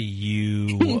 Mm-hmm.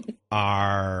 You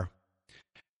are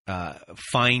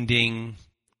finding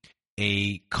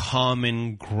a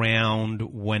common ground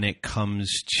when it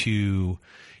comes to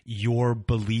your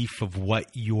belief of what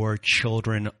your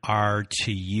children are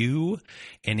to you,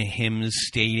 and him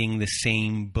stating the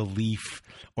same belief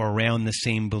or around the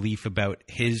same belief about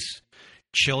his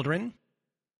children.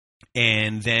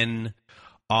 And then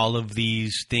all of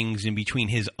these things in between,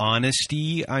 his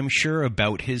honesty, I'm sure,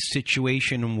 about his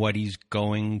situation and what he's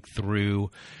going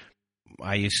through,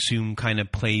 I assume kind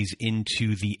of plays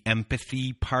into the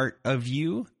empathy part of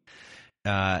you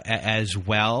as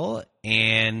well.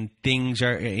 And things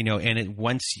are, and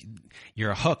once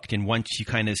you're hooked, and once you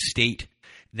kind of state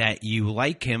that you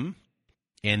like him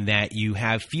and that you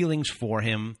have feelings for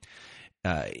him,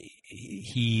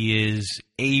 he is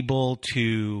able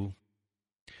to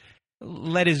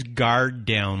let his guard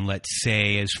down, let's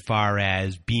say, as far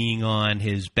as being on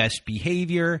his best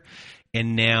behavior.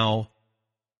 And now,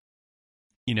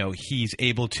 he's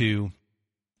able to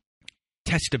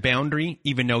test a boundary,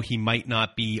 even though he might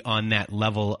not be on that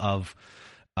level of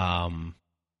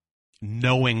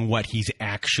knowing what he's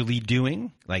actually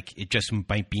doing. Like, it just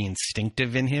might be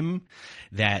instinctive in him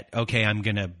that, okay, I'm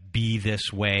going to be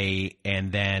this way.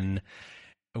 And then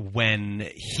when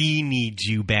he needs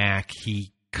you back,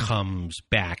 he comes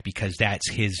back because that's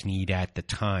his need at the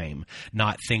time,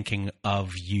 not thinking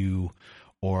of you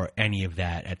or any of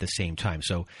that at the same time.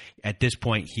 So at this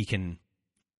point,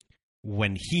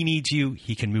 when he needs you,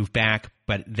 he can move back.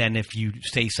 But then if you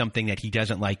say something that he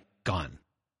doesn't like, gone.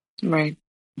 Right.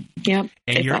 Yep.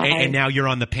 And now you're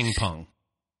on the ping pong.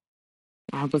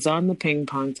 I was on the ping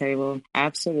pong table.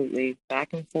 Absolutely.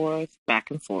 Back and forth,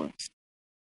 back and forth.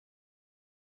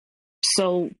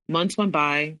 So months went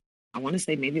by. I want to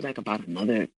say maybe like about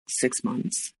another 6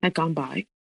 months had gone by.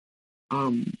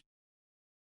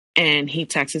 And he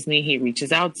texts me. He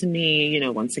reaches out to me,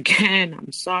 once again,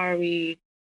 I'm sorry.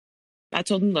 I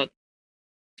told him, look,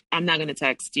 I'm not going to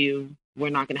text you.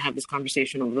 We're not going to have this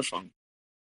conversation over the phone.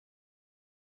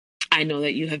 I know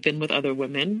that you have been with other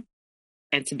women.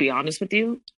 And to be honest with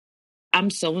you, I'm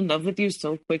so in love with you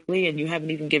so quickly, and you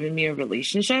haven't even given me a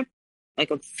relationship,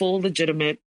 like a full,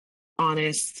 legitimate,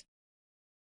 honest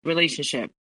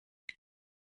relationship.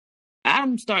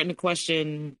 I'm starting to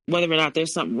question whether or not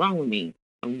there's something wrong with me.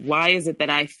 And why is it that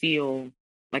I feel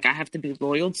like I have to be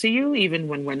loyal to you even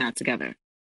when we're not together?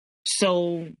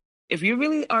 So if you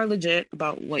really are legit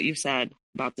about what you said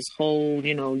about this whole,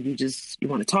 you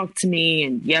want to talk to me,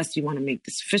 and yes, you want to make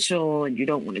this official, and you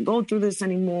don't want to go through this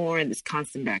anymore and this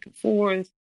constant back and forth,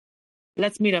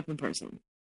 let's meet up in person.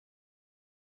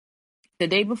 The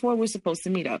day before we're supposed to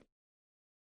meet up,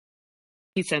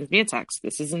 he sends me a text.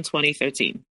 This is in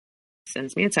 2013.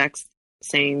 Sends me a text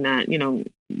saying that,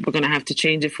 we're going to have to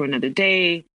change it for another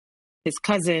day. His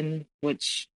cousin,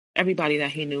 which everybody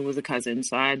that he knew was a cousin.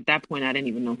 So at that point, I didn't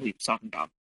even know who he was talking about.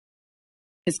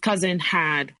 His cousin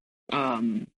had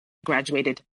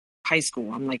graduated high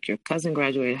school. I'm like, your cousin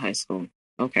graduated high school.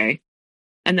 Okay.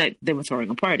 And that they were throwing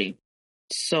a party.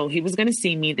 So he was going to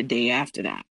see me the day after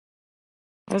that.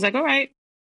 I was like, all right.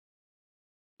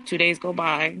 2 days go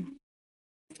by.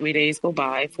 3 days go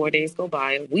by. 4 days go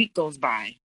by. A week goes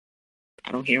by.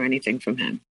 I don't hear anything from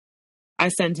him. I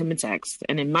send him a text.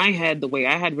 And in my head, the way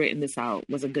I had written this out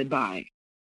was a goodbye.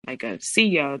 Like a see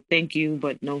ya, thank you,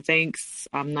 but no thanks.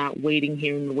 I'm not waiting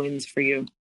here in the winds for you.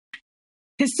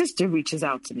 His sister reaches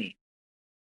out to me.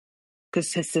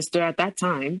 Because his sister at that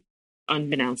time,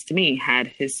 unbeknownst to me, had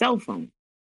his cell phone.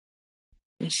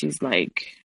 And she's like,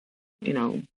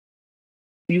 you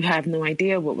have no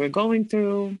idea what we're going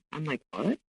through. I'm like,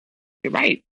 what? You're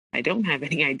right. I don't have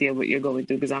any idea what you're going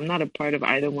through because I'm not a part of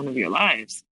either one of your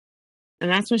lives. And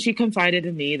that's when she confided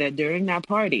in me that during that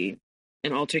party,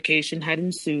 an altercation had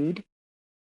ensued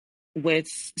with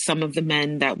some of the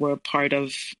men that were part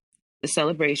of the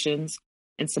celebrations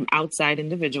and some outside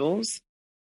individuals.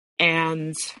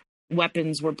 And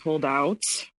weapons were pulled out.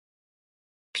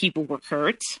 People were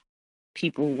hurt.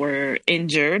 People were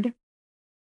injured.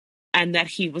 And that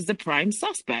he was the prime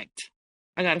suspect.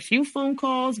 I got a few phone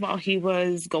calls while he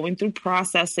was going through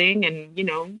processing. And,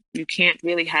 you can't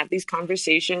really have these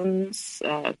conversations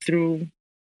through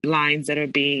lines that are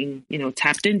being,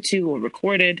 tapped into or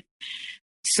recorded.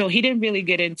 So he didn't really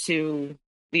get into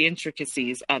the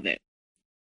intricacies of it.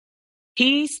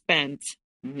 He spent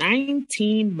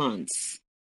 19 months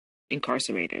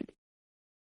incarcerated,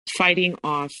 fighting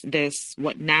off this,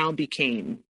 what now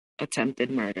became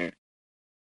attempted murder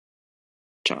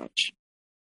charge.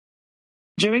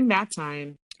 During that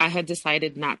time, I had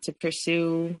decided not to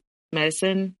pursue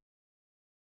medicine.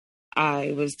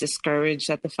 I was discouraged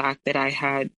at the fact that I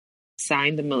had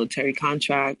signed the military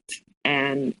contract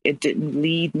and it didn't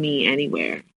lead me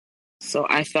anywhere. So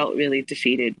I felt really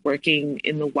defeated. Working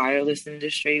in the wireless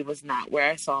industry was not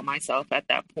where I saw myself at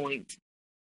that point.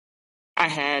 I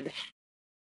had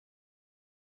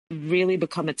really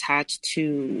become attached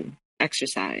to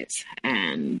exercise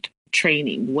and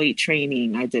training, weight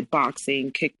training. I did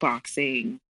boxing,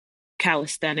 kickboxing,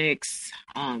 calisthenics.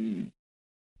 And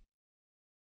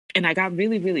I got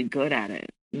really, really good at it.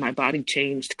 My body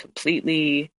changed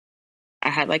completely. I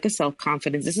had like a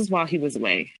self-confidence. This is while he was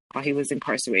away, while he was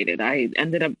incarcerated. I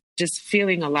ended up just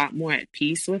feeling a lot more at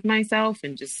peace with myself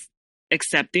and just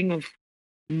accepting of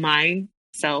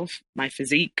myself, my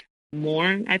physique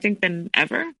more, I think, than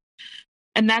ever.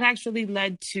 And that actually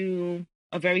led to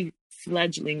a very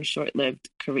fledgling, short-lived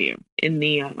career in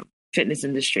the fitness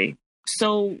industry.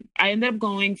 So I ended up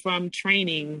going from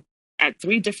training at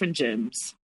 3 different gyms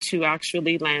to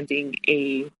actually landing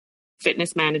a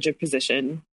fitness manager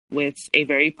position with a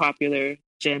very popular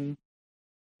gym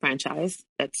franchise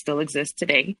that still exists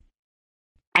today.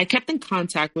 I kept in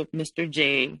contact with Mr.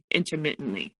 J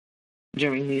intermittently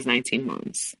during these 19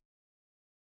 months.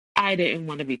 I didn't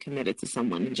want to be committed to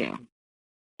someone in jail.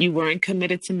 You weren't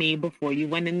committed to me before you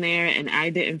went in there, and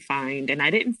I didn't find, and I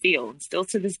didn't feel, and still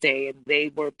to this day, and there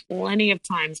were plenty of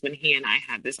times when he and I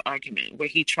had this argument where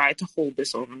he tried to hold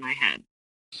this over my head.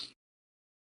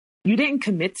 You didn't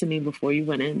commit to me before you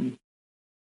went in.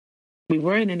 We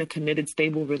weren't in a committed,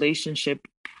 stable relationship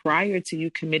prior to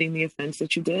you committing the offense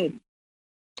that you did.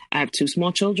 I have 2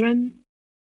 small children.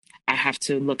 I have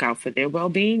to look out for their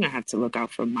well-being. I have to look out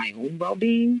for my own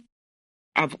well-being.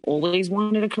 I've always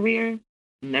wanted a career.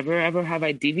 Never, ever have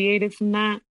I deviated from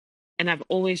that. And I've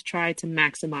always tried to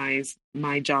maximize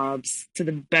my jobs to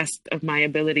the best of my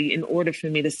ability in order for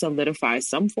me to solidify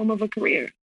some form of a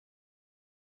career.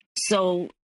 So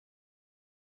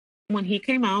when he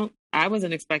came out, I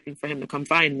wasn't expecting for him to come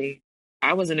find me.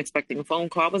 I wasn't expecting a phone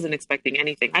call. I wasn't expecting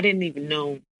anything. I didn't even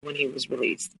know when he was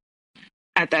released.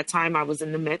 At that time, I was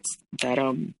in the midst of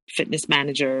that fitness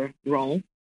manager role.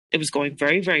 It was going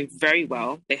very, very, very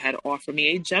well. They had offered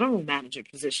me a general manager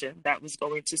position that was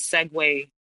going to segue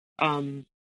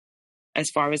as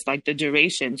far as like the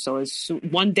duration. So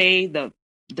one day, the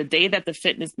day that the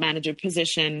fitness manager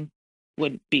position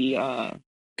would be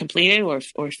completed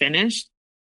or finished,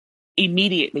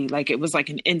 immediately, like it was like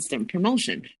an instant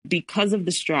promotion because of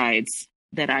the strides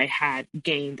that I had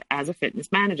gained as a fitness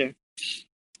manager.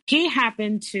 He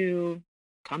happened to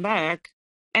come back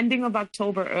ending of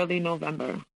October, early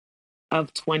November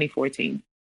of 2014.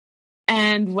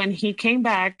 And when he came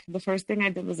back, the first thing I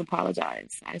did was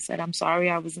apologize. I said, I'm sorry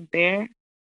I wasn't there,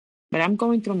 but I'm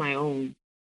going through my own.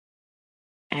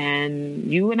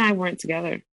 And you and I weren't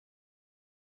together.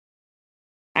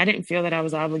 I didn't feel that I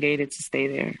was obligated to stay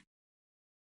there.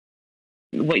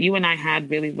 What you and I had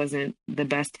really wasn't the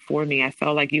best for me. I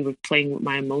felt like you were playing with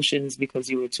my emotions because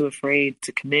you were too afraid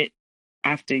to commit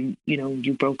after,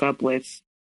 you broke up with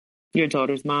your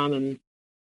daughter's mom. And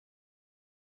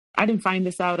I didn't find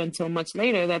this out until much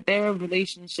later that their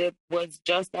relationship was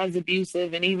just as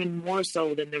abusive and even more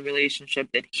so than the relationship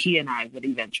that he and I would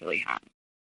eventually have.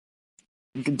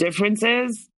 The difference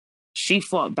is she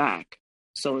fought back.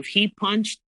 So if he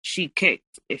punched, she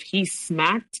kicked. If he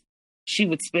smacked, she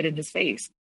would spit in his face.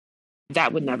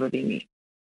 That would never be me.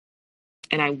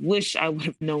 And I wish I would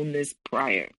have known this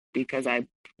prior because this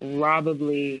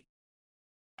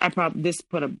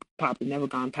would have probably never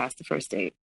gone past the first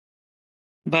date.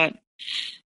 But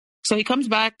so he comes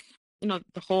back, the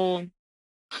whole,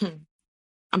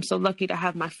 I'm so lucky to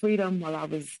have my freedom while I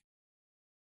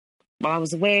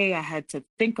was away. I had to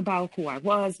think about who I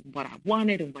was, what I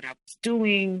wanted and what I was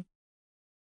doing.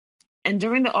 And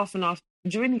during the off and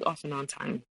on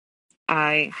time,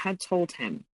 I had told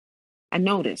him, I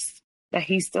noticed that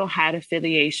he still had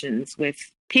affiliations with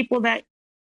people that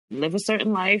live a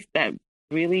certain life that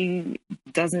really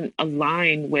doesn't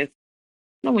align with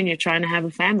when you're trying to have a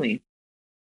family.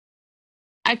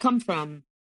 I come from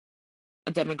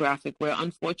a demographic where,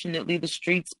 unfortunately, the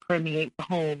streets permeate the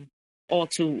home all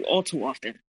too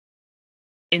often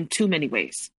in too many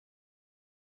ways.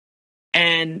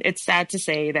 And it's sad to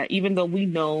say that even though we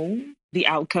know the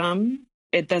outcome,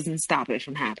 it doesn't stop it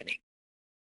from happening.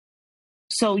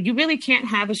 So you really can't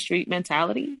have a street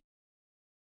mentality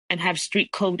and have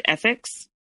street code ethics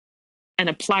and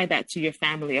apply that to your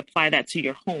family, apply that to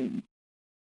your home.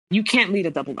 You can't lead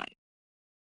a double life.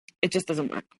 It just doesn't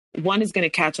work. One is going to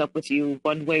catch up with you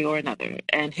one way or another.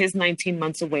 And his 19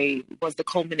 months away was the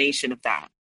culmination of that.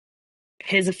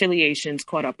 His affiliations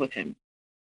caught up with him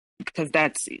because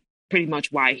that's pretty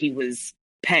much why he was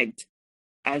pegged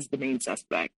as the main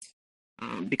suspect.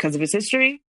 Because of his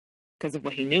history, because of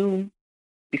what he knew,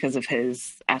 because of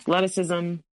his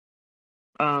athleticism,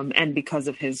 and because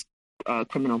of his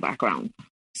criminal background.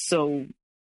 So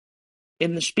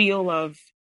in the spiel of,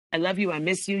 I love you, I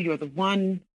miss you, you're the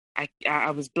one,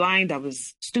 I was blind, I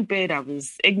was stupid, I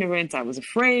was ignorant, I was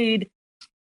afraid.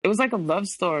 It was like a love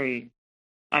story.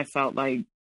 I felt like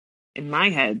in my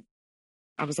head,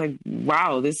 I was like,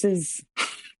 wow, this is,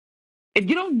 if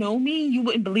you don't know me, you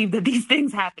wouldn't believe that these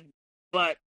things happen.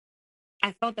 But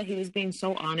I felt that he was being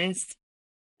so honest,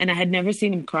 and I had never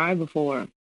seen him cry before.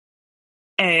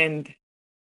 And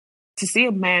to see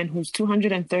a man who's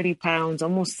 230 pounds,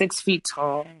 almost 6 feet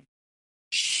tall,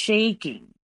 shaking,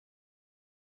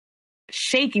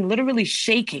 literally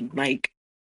shaking, like,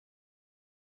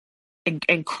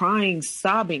 and crying,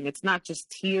 sobbing. It's not just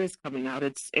tears coming out.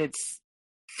 It's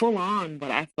full on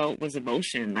what I felt was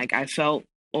emotion. Like, I felt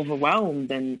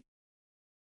overwhelmed, and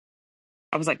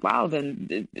I was like, wow,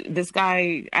 then this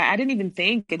guy, I didn't even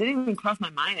think, it didn't even cross my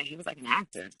mind that he was like an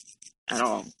actor at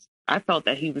all. I felt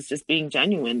that he was just being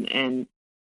genuine. And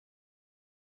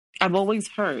I've always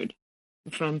heard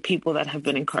from people that have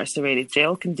been incarcerated,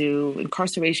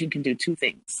 incarceration can do 2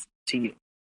 things to you.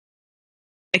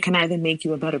 It can either make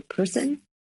you a better person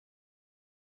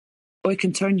or it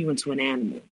can turn you into an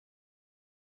animal.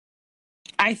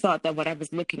 I thought that what I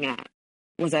was looking at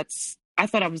I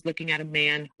thought I was looking at a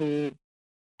man who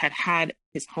had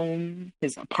his home,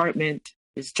 his apartment,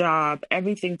 his job,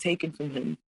 everything taken from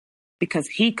him because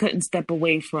he couldn't step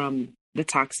away from the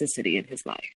toxicity in his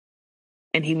life.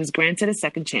 And he was granted a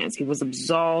second chance. He was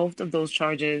absolved of those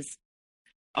charges.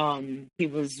 He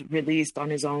was released on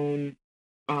his own.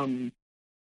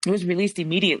 He was released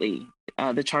immediately.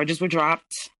 The charges were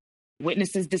dropped.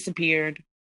 Witnesses disappeared.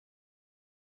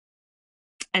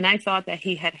 And I thought that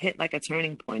he had hit like a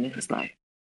turning point in his life.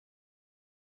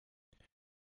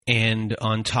 And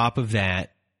on top of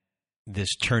that,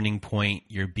 this turning point,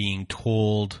 you're being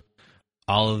told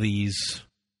all of these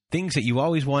things that you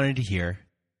always wanted to hear.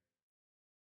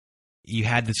 You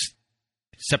had this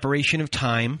separation of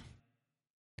time.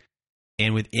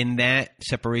 And within that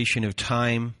separation of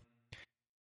time,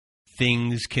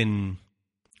 things can,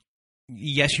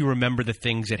 yes, you remember the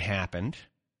things that happened,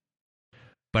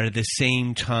 but at the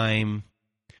same time,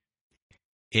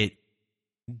 it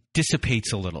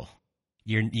dissipates a little.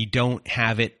 You don't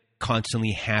have it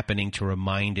constantly happening to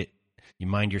remind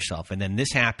yourself. And then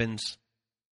this happens,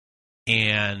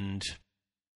 and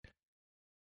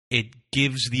it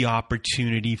gives the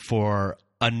opportunity for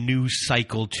a new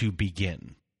cycle to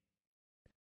begin.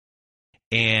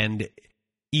 And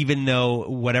even though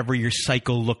whatever your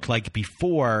cycle looked like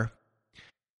before,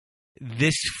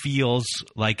 this feels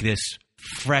like this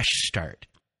fresh start.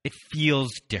 It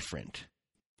feels different.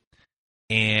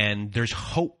 And there's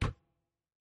hope.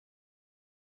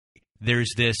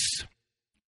 There's this,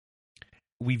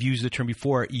 we've used the term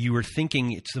before, you were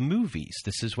thinking it's the movies.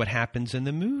 This is what happens in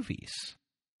the movies.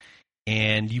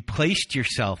 And you placed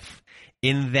yourself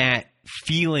in that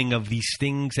feeling of these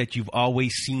things that you've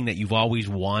always seen, that you've always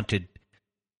wanted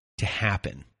to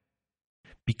happen.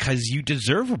 Because you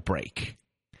deserve a break.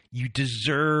 You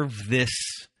deserve this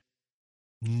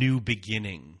new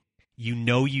beginning. You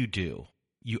know you do.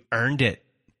 You earned it.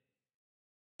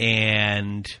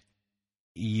 And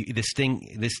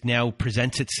this now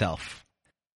presents itself.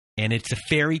 And it's a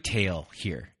fairy tale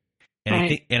here. And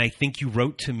right. I think you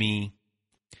wrote to me,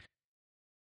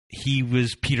 he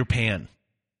was Peter Pan.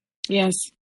 Yes.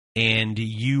 And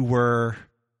you were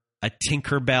a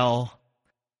Tinkerbell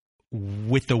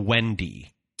with a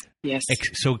Wendy. Yes.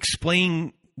 So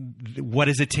explain, what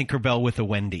is a Tinkerbell with a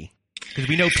Wendy? Because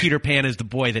we know Peter Pan is the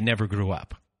boy that never grew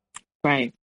up.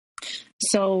 Right.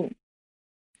 So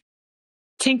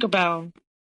Tinkerbell,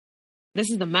 this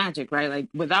is the magic, right? Like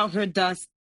without her dust,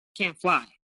 can't fly.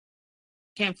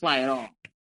 Can't fly at all.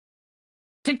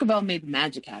 Tinkerbell made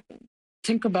magic happen.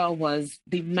 Tinkerbell was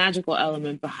the magical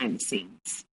element behind the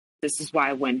scenes. This is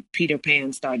why when Peter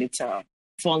Pan started to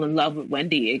fall in love with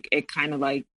Wendy, it kind of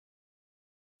like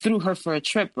threw her for a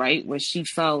trip, right? Where she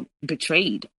felt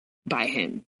betrayed by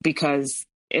him because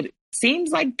it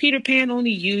seems like Peter Pan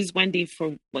only used Wendy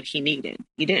for what he needed.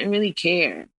 He didn't really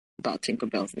care about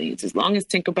Tinkerbell's needs. As long as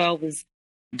Tinkerbell was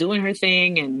doing her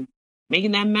thing and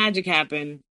making that magic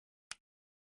happen,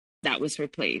 that was her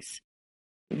place.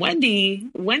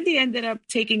 Wendy ended up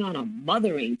taking on a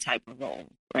mothering type of role,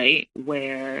 right?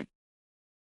 Where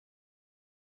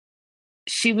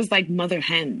she was like mother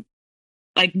hen,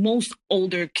 like most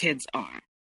older kids are.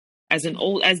 As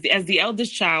the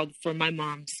eldest child for my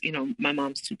mom's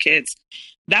two kids,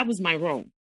 that was my role.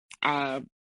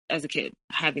 As a kid,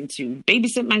 having to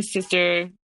babysit my sister,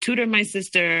 tutor my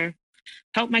sister,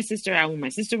 help my sister out. When my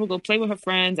sister would go play with her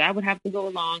friends, I would have to go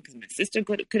along because my sister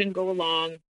couldn't go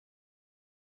along.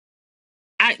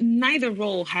 Neither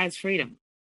role has freedom.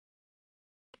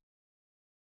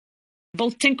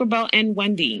 Both Tinkerbell and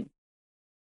Wendy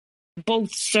both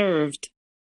served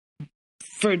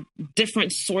for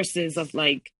different sources of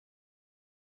like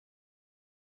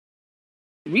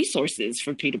resources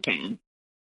for Peter Pan.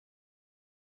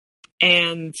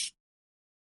 And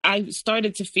I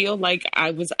started to feel like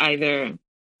I was either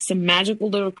some magical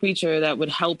little creature that would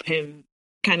help him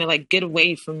kind of like get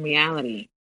away from reality,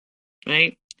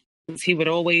 right? Because he would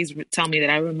always tell me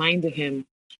that I reminded him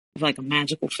of like a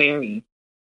magical fairy,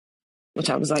 which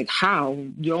I was like, how?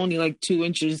 You're only like 2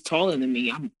 inches taller than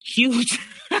me. I'm huge.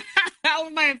 How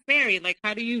am I a fairy? Like,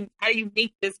 how do you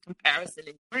make this comparison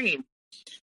in frame?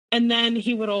 And then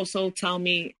he would also tell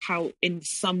me how in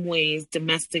some ways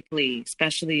domestically,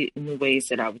 especially in the ways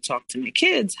that I would talk to my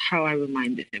kids, how I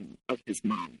reminded him of his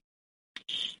mom.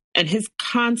 And his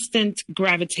constant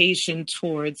gravitation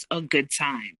towards a good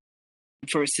time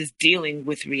versus dealing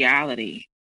with reality.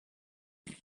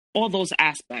 All those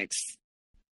aspects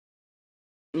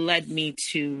led me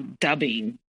to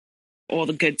dubbing all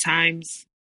the good times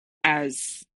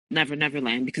as Never Never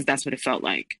Land, because that's what it felt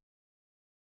like.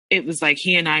 It was like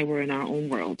he and I were in our own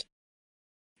world.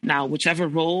 Now, whichever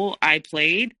role I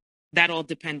played, that all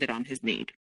depended on his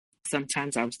need.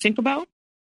 Sometimes I was Tinkerbell,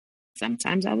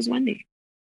 sometimes I was Wendy.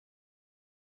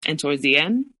 And towards the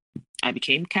end, I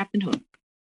became Captain Hook.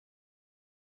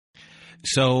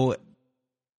 So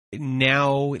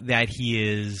now that he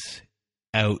is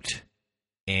out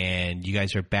and you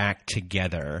guys are back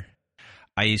together,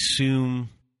 I assume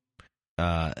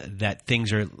that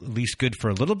things are at least good for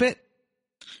a little bit?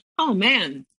 Oh,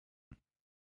 man.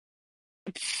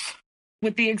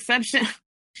 With the exception...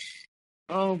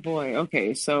 Oh, boy.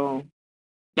 Okay, so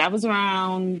that was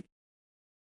around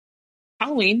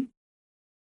Halloween.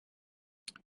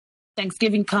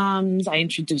 Thanksgiving comes. I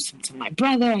introduce him to my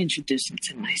brother. I introduce him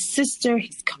to my sister.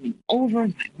 He's coming over.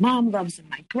 My mom loves him.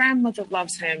 My grandmother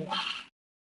loves him.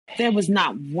 There was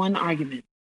not one argument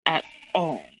at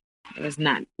all. There was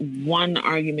not one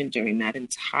argument during that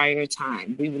entire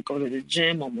time. We would go to the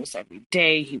gym almost every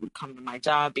day. He would come to my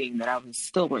job, being that I was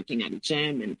still working at a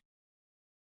gym. And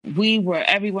we were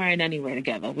everywhere and anywhere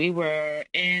together. We were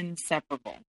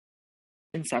inseparable.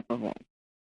 Inseparable.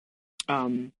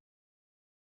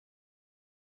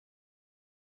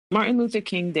 Martin Luther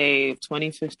King Day of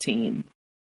 2015,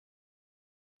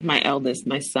 my eldest,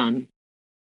 my son,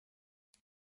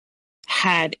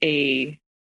 had a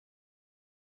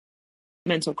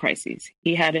mental crisis.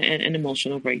 He had an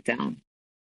emotional breakdown.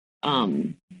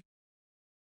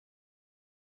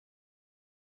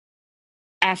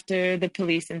 After the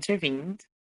police intervened,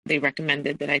 they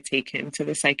recommended that I take him to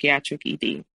the psychiatric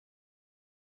ED.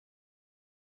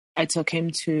 I took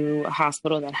him to a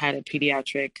hospital that had a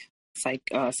pediatric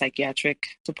psychiatric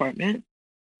department,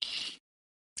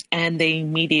 and they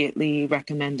immediately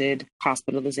recommended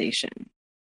hospitalization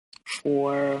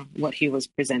for what he was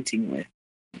presenting with.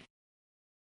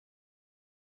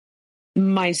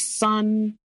 My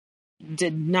son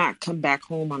did not come back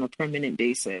home on a permanent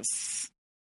basis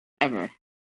ever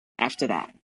after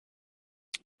that.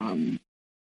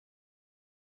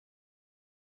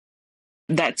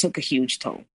 That took a huge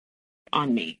toll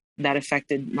on me. That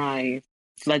affected my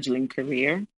fledgling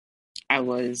career. I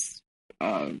was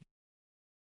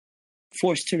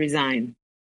forced to resign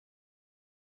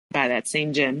by that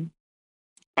same gym,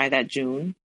 by that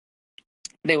June.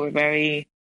 They were very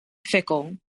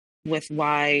fickle with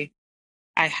why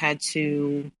I had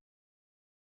to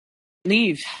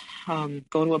leave,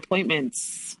 go to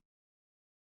appointments.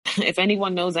 If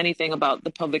anyone knows anything about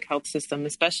the public health system,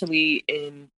 especially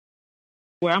in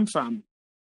where I'm from,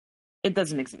 it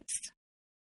doesn't exist.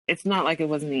 It's not like it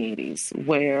was in the 80s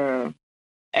where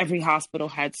every hospital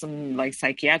had some like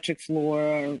psychiatric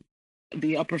floor.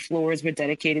 The upper floors were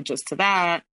dedicated just to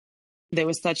that. There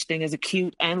was such thing as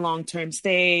acute and long-term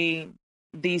stay.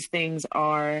 These things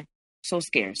are so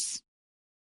scarce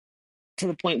to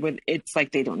the point where it's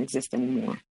like they don't exist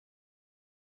anymore.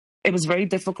 It was very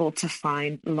difficult to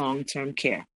find long-term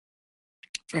care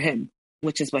for him,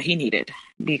 which is what he needed,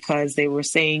 because they were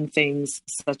saying things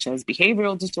such as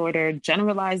behavioral disorder,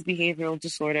 generalized behavioral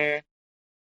disorder,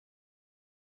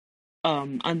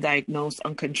 undiagnosed,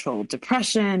 uncontrolled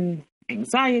depression,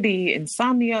 anxiety,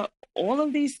 insomnia, all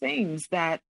of these things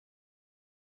that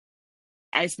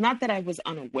it's not that I was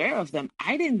unaware of them.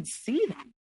 I didn't see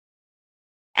them.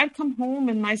 I'd come home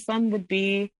and my son would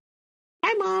be,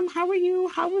 "Hi, Mom, how are you?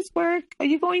 How was work? Are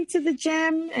you going to the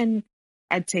gym?" And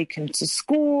I'd take him to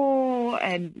school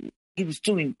and he was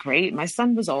doing great. My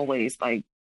son was always like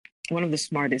one of the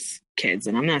smartest kids.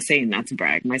 And I'm not saying that to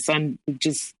brag. My son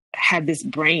just had this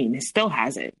brain, he still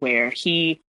has it, where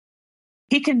he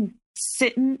can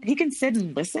sit and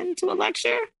listen to a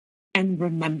lecture and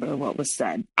remember what was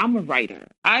said. I'm a writer.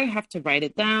 I have to write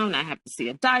it down. I have to see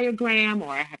a diagram or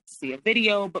I have to see a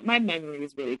video, but my memory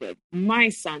is really good. My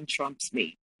son trumps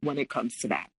me when it comes to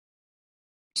that.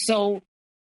 So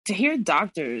to hear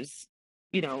doctors,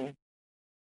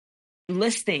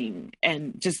 listing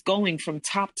and just going from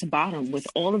top to bottom with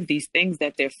all of these things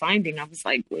that they're finding, I was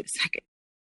like, wait a second.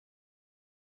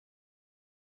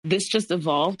 This just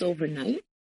evolved overnight.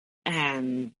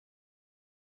 And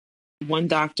one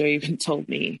doctor even told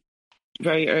me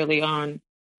very early on,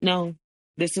 no,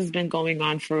 this has been going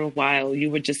on for a while.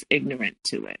 You were just ignorant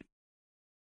to it.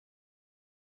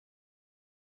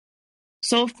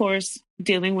 So, of course,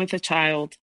 dealing with a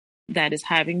child that is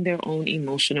having their own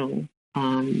emotional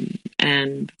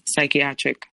and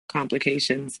psychiatric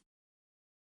complications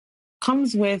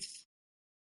comes with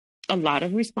a lot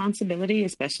of responsibility,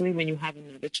 especially when you have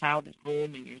another child at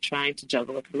home and you're trying to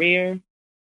juggle a career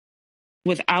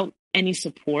without any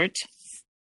support.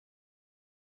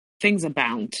 things are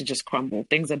bound to just crumble.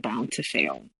 Things are bound to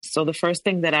fail. So the first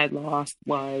thing that I lost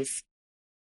was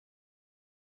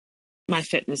my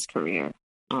fitness career.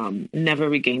 Never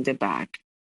regained it back.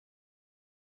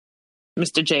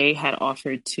 Mr. J had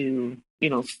offered to,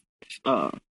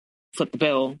 foot the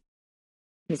bill.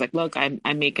 He was like, look,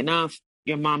 I make enough.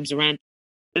 Your mom's rent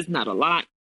is not a lot.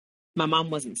 My mom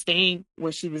wasn't staying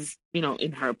where she was,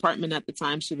 in her apartment at the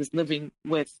time. She was living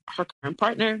with her current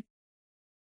partner.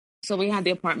 So we had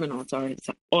the apartment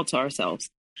all to ourselves.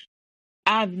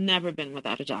 I've never been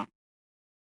without a job.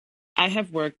 I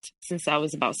have worked since I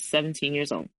was about 17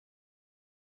 years old.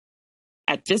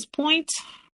 At this point,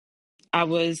 I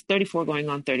was 34 going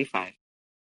on 35.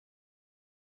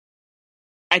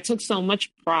 I took so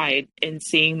much pride in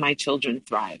seeing my children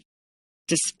thrive,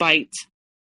 despite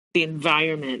the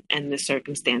environment and the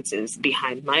circumstances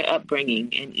behind my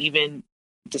upbringing, and even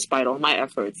despite all my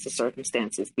efforts, the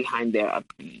circumstances behind their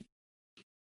upbringing.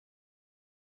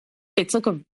 It took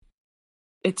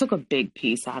a big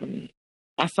piece out of me.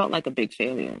 I felt like a big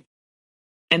failure.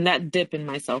 And that dip in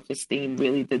my self-esteem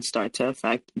really did start to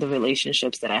affect the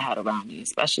relationships that I had around me,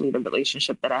 especially the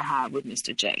relationship that I had with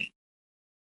Mr. J.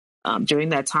 During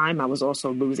that time, I was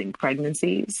also losing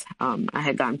pregnancies. I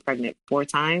had gotten pregnant 4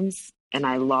 times, and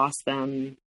I lost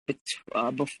them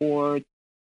before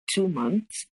 2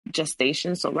 months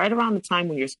gestation. So right around the time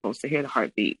when you're supposed to hear the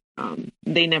heartbeat,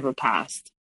 they never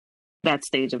passed that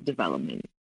stage of development.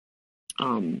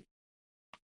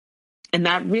 And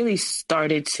that really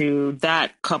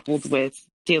that coupled with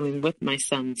dealing with my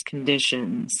son's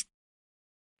conditions,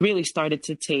 really started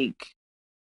to take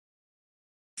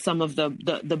some of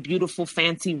the beautiful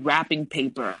fancy wrapping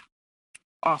paper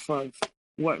off of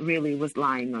what really was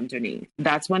lying underneath.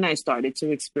 That's when I started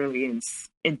to experience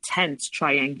intense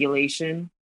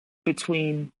triangulation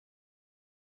between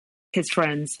his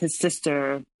friends, his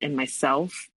sister, and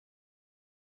myself.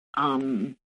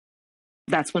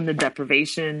 That's when the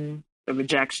deprivation, the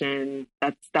rejection,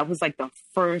 that was like the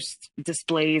first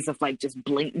displays of like just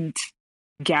blatant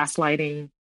gaslighting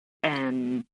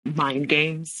and mind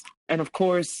games. And of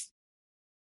course,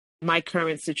 my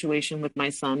current situation with my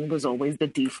son was always the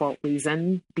default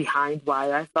reason behind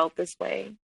why I felt this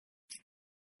way.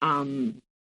 And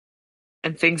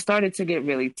things started to get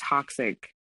really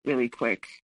toxic really quick.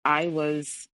 I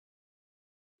was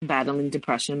battling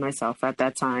depression myself at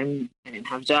that time. I didn't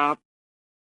have a job.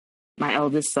 My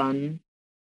eldest son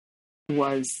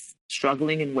was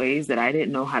struggling in ways that I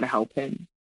didn't know how to help him.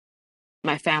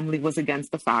 My family was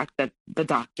against the fact that the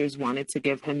doctors wanted to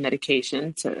give him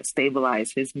medication to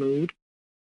stabilize his mood.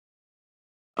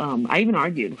 I even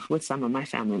argued with some of my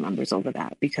family members over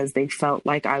that because they felt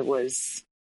like I was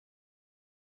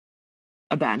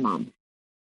a bad mom.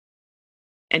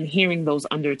 And hearing those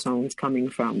undertones coming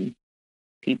from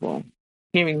people,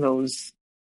 hearing those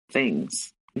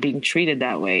things, being treated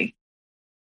that way,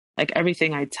 like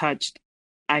everything I touched,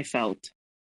 I felt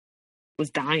was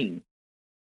dying.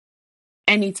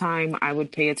 Anytime I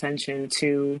would pay attention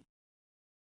to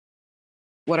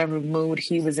whatever mood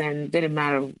he was in, didn't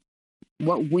matter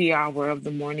what wee hour of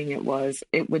the morning it was,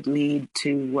 it would lead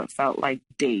to what felt like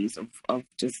days of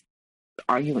just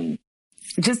arguing.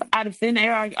 Just out of thin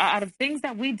air, out of things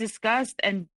that we discussed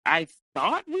and I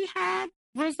thought we had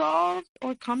resolved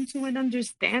or come to an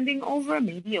understanding over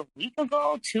maybe a week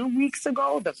ago, 2 weeks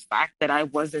ago. The fact that I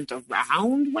wasn't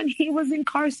around when he was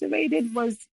incarcerated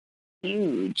was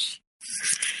huge.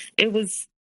 It was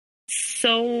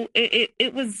so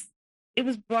it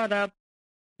was brought up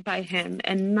by him,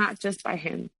 and not just by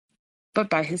him, but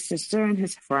by his sister and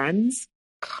his friends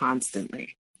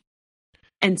constantly.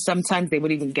 And sometimes they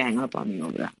would even gang up on me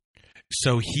over that.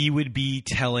 So he would be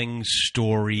telling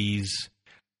stories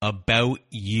about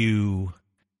you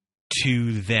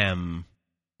to them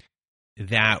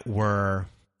that were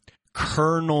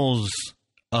kernels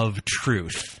of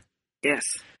truth. Yes.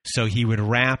 So he would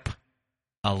wrap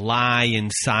a lie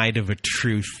inside of a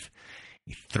truth,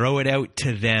 throw it out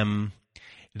to them.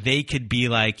 They could be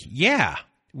like, yeah,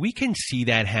 we can see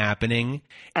that happening.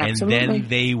 Absolutely. And then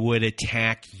they would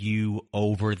attack you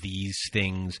over these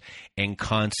things and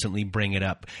constantly bring it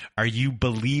up. Are you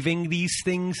believing these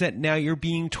things that now you're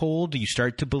being told? Do you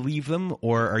start to believe them,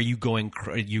 or are you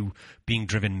being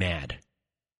driven mad?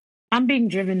 I'm being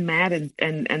driven mad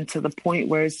and to the point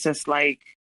where it's just like,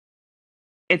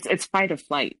 it's fight or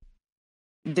flight.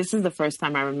 This is the first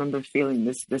time I remember feeling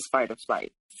this fight or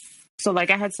flight. So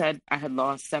like I had said, I had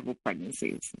lost several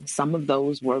pregnancies. Some of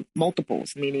those were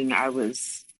multiples, meaning I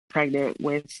was pregnant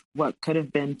with what could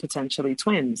have been potentially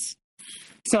twins.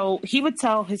 So he would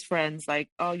tell his friends like,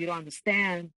 oh, you don't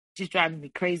understand. She's driving me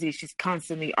crazy. She's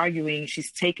constantly arguing.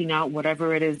 She's taking out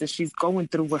whatever it is that she's going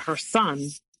through with her son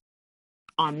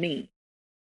on me.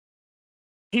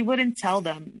 He wouldn't tell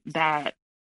them that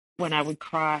when I would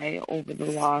cry over the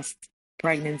lost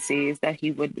pregnancies, that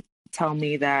he would tell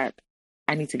me that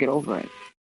I need to get over it.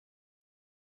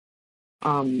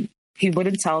 He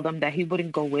wouldn't tell them that he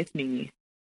wouldn't go with me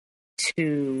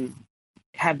to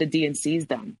have the D&Cs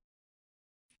done.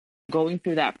 Going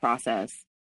through that process,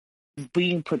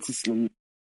 being put to sleep,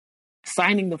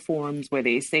 signing the forms where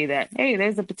they say that, hey,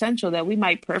 there's a potential that we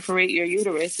might perforate your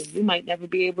uterus and you might never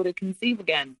be able to conceive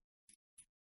again.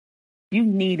 You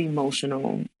need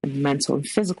emotional and mental and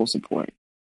physical support,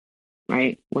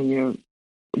 right?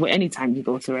 Anytime you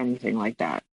go through anything like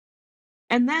that.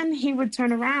 And then he would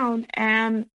turn around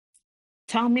and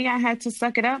tell me I had to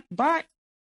suck it up, but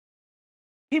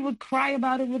he would cry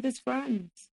about it with his friends.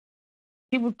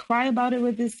 He would cry about it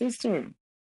with his sister.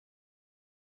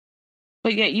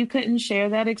 But yet you couldn't share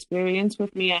that experience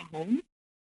with me at home.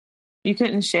 You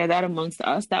couldn't share that amongst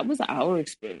us. That was our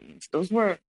experience. Those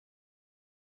were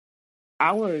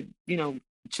our,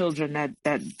 children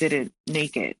that didn't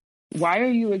make it. Why are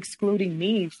you excluding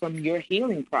me from your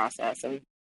healing process? And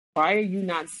why are you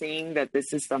not seeing that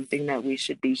this is something that we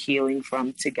should be healing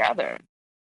from together?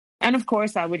 And of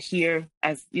course, I would hear,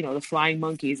 as the flying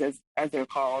monkeys, as they're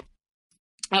called,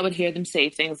 I would hear them say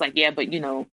things like, yeah, but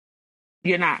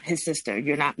you're not his sister,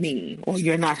 you're not me, or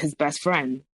you're not his best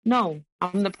friend. No,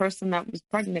 I'm the person that was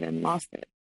pregnant and lost it.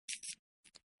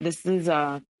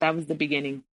 That was the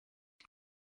beginning.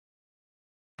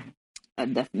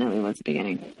 That definitely was the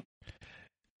beginning.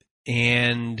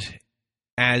 And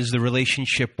as the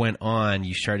relationship went on,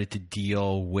 you started to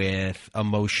deal with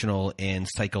emotional and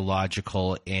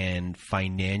psychological and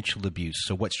financial abuse.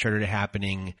 So what started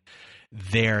happening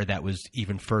there that was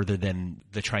even further than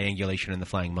the triangulation and the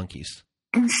flying monkeys?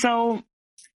 So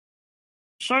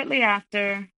shortly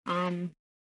after, I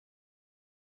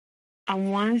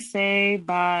want to say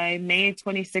by May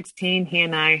 2016, he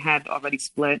and I had already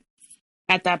split.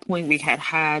 At that point, we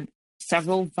had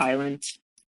several violent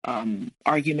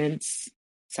arguments,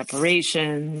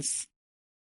 separations,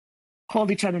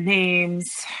 called each other names.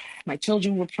 My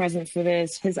children were present for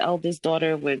this. His eldest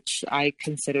daughter, which I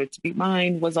considered to be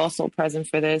mine, was also present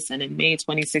for this. And in May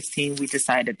 2016, we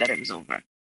decided that it was over.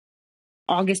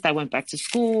 August, I went back to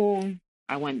school.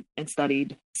 I went and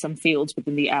studied some fields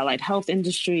within the allied health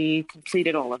industry,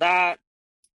 completed all of that.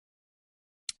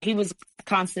 He was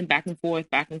constant back and forth,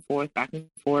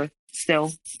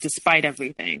 still, despite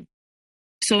everything.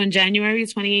 So in January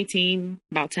 2018,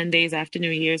 about 10 days after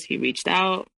New Year's, he reached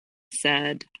out,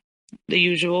 said the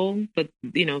usual, but,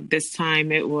 this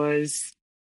time it was,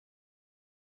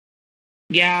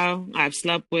 yeah, I've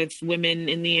slept with women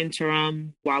in the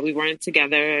interim while we weren't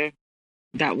together.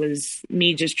 That was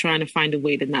me just trying to find a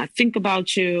way to not think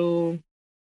about you.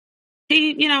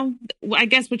 He, I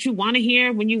guess what you want to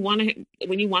hear when you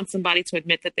want somebody to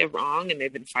admit that they're wrong and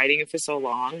they've been fighting it for so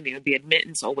long, the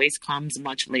admittance always comes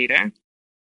much later.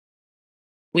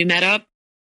 We met up,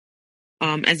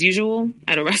 as usual,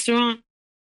 at a restaurant.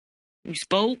 We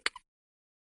spoke.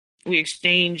 We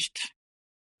exchanged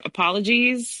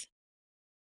apologies.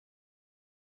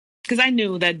 Because I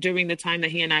knew that during the time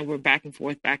that he and I were back and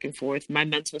forth, my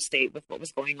mental state with what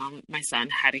was going on with my son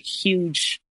had a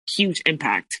huge, huge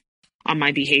impact on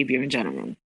my behavior in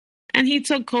general. And he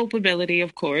took culpability,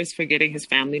 of course, for getting his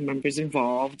family members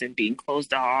involved and being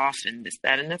closed off and this,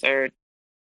 that, and the third.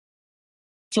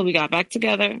 So we got back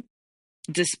together,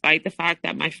 despite the fact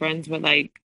that my friends were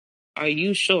like, are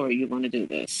you sure you want to do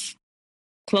this?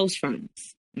 Close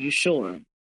friends, are you sure?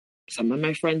 Some of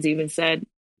my friends even said,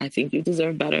 I think you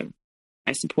deserve better.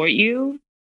 I support you.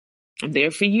 I'm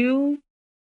there for you.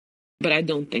 But I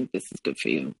don't think this is good for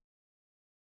you.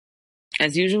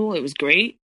 As usual, it was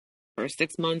great. First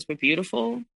 6 months were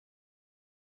beautiful.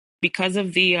 Because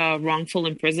of the wrongful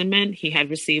imprisonment, he had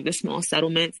received a small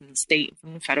settlement from the state and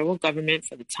from the federal government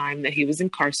for the time that he was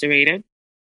incarcerated.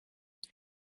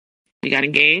 We got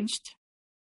engaged.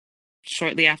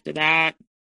 Shortly after that,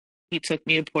 he took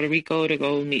me to Puerto Rico to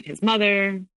go meet his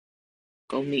mother,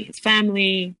 go meet his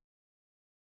family.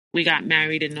 We got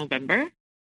married in November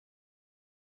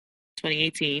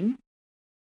 2018.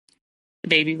 The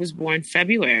baby was born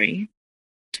February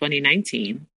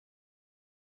 2019.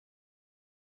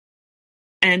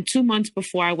 And 2 months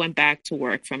before I went back to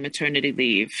work from maternity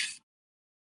leave,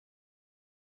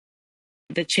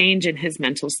 the change in his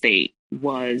mental state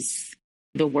was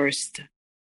the worst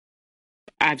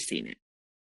I've seen it.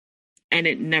 And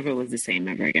it never was the same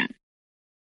ever again.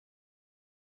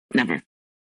 Never.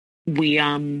 We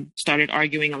started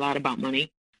arguing a lot about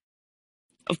money.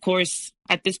 Of course,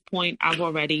 at this point, I've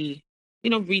already,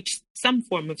 reached some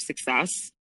form of success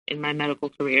in my medical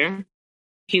career.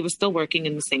 He was still working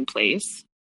in the same place.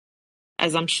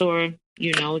 As I'm sure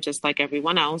you know, just like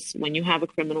everyone else, when you have a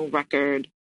criminal record,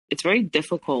 it's very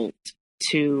difficult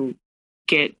to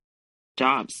get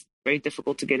jobs, very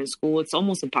difficult to get in school. It's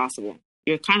almost impossible.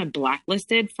 You're kind of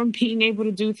blacklisted from being able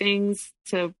to do things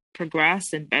to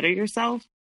progress and better yourself.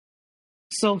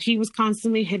 So he was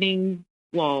constantly hitting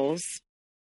walls.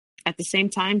 At the same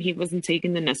time, he wasn't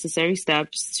taking the necessary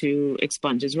steps to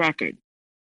expunge his record.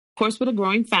 Of course, with a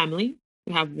growing family,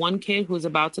 we have one kid who's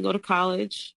about to go to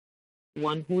college,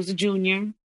 one who's a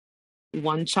junior,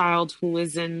 one child who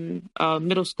is in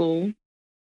middle school,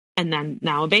 and then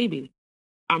now a baby.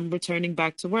 I'm returning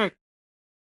back to work.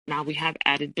 Now we have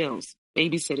added bills,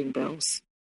 babysitting bills,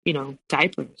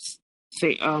 diapers. So,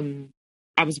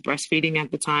 I was breastfeeding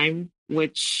at the time,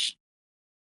 which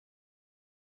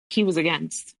he was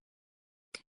against.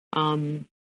 And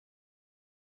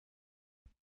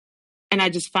I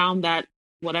just found that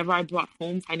whatever I brought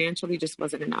home financially just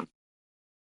wasn't enough.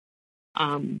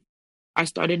 I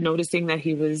started noticing that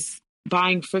he was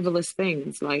buying frivolous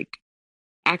things like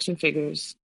action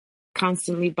figures,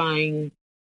 constantly buying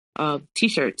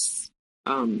t-shirts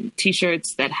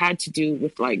that had to do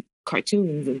with like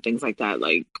cartoons and things like that,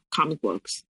 like comic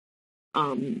books,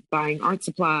 buying art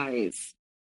supplies.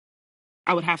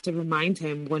 I would have to remind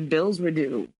him when bills were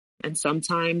due. And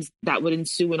sometimes that would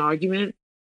ensue an argument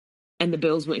and the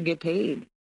bills wouldn't get paid.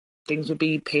 Things would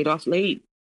be paid off late.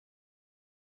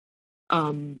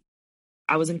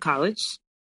 I was in college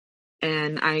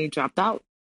and I dropped out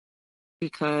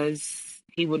because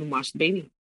he wouldn't watch the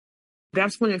baby.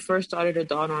 That's when it first started to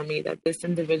dawn on me that this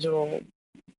individual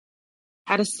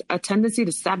had a tendency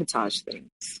to sabotage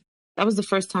things. That was the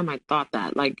first time I thought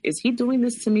that. Like, is he doing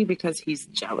this to me because he's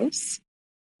jealous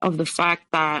of the fact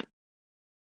that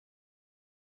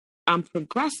I'm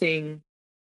progressing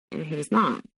and he's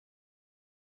not?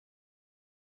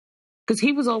 Because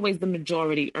he was always the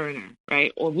majority earner,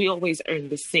 right? Or we always earned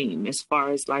the same as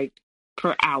far as like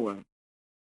per hour.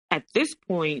 At this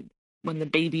point, when the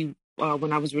baby,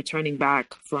 when I was returning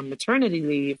back from maternity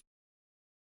leave,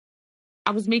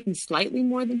 I was making slightly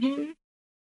more than him.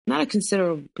 Not a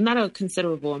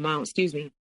considerable amount, excuse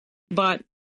me, but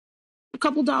a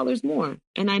couple dollars more.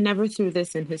 And I never threw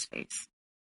this in his face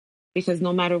because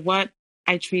no matter what,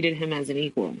 I treated him as an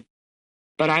equal,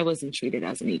 but I wasn't treated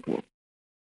as an equal.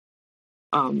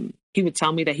 He would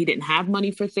tell me that he didn't have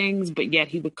money for things, but yet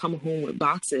he would come home with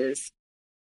boxes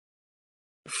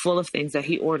full of things that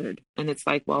he ordered. And it's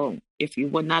like, well, if you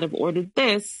would not have ordered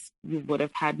this, you would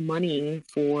have had money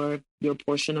for your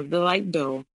portion of the light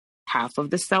bill, half of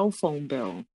the cell phone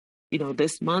bill.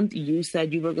 This month you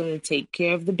said you were going to take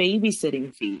care of the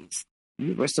babysitting fees.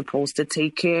 You were supposed to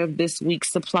take care of this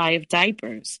week's supply of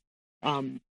diapers.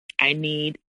 I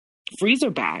need freezer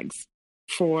bags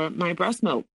for my breast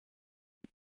milk.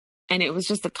 And it was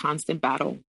just a constant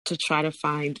battle to try to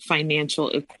find financial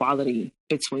equality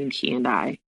between he and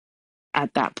I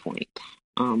at that point.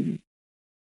 I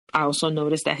also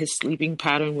noticed that his sleeping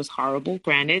pattern was horrible.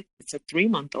 Granted, it's a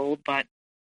 3-month-old, but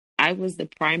I was the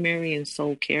primary and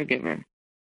sole caregiver.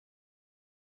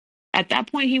 At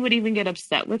that point, he would even get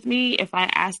upset with me if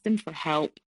I asked him for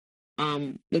help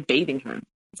with bathing her.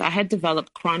 So I had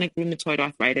developed chronic rheumatoid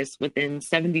arthritis within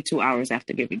 72 hours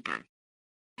after giving birth.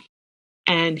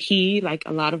 And he, like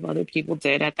a lot of other people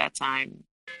did at that time,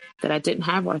 that I didn't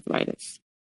have arthritis,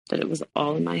 that it was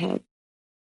all in my head.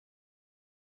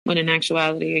 When in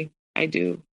actuality, I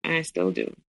do, and I still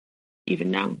do, even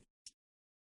now.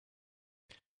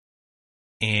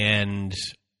 And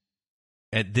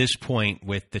at this point,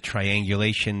 with the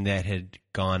triangulation that had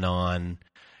gone on,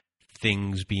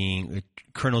 things being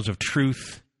kernels of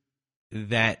truth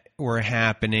that were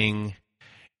happening,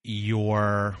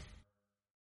 you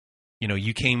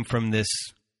came from this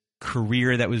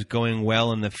career that was going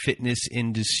well in the fitness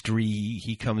industry.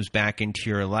 He comes back into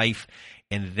your life,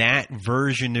 and that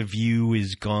version of you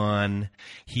is gone.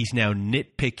 He's now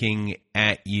nitpicking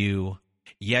at you.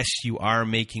 Yes, you are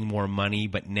making more money,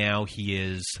 but now he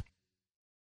is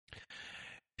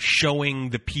showing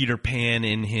the Peter Pan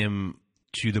in him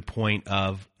to the point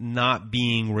of not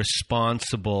being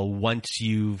responsible once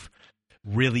you've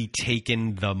really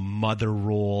taken the mother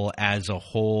role as a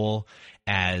whole,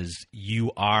 as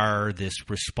you are this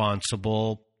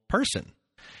responsible person.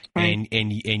 Right.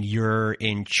 And you're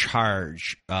in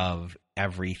charge of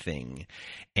everything.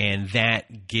 And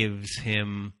that gives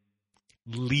him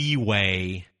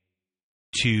leeway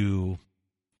to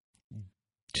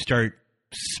start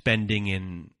spending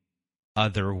in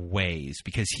other ways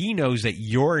because he knows that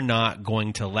you're not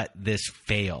going to let this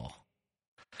fail.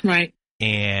 Right.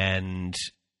 And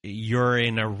you're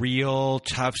in a real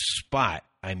tough spot.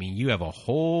 I mean, you have a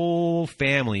whole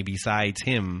family besides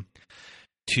him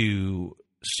to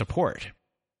support.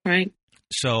 Right.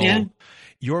 So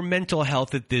your mental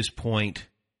health at this point,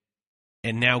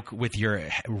 and now with your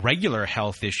regular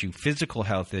health issue, physical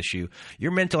health issue,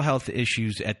 your mental health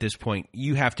issues at this point,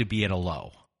 you have to be at a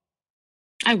low.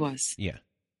 I was. Yeah.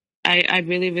 I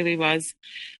really, really was.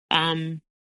 When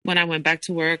I went back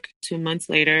to work 2 months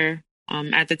later,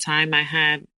 at the time I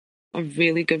had a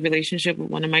really good relationship with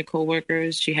one of my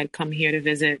coworkers. She had come here to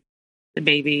visit the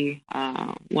baby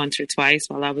once or twice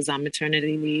while I was on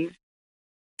maternity leave.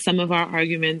 Some of our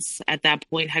arguments at that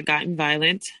point had gotten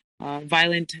violent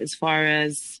as far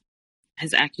as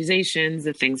his accusations,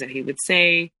 the things that he would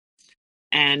say,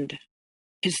 and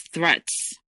his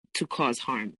threats to cause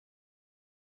harm.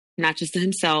 Not just to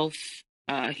himself.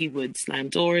 He would slam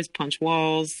doors, punch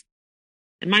walls.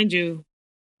 And mind you,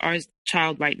 our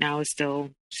child right now is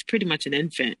she's pretty much an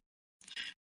infant.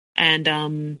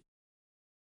 And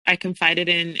I confided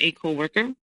in a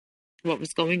coworker what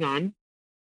was going on.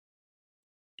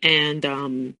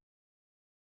 And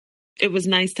it was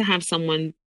nice to have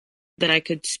someone that I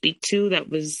could speak to that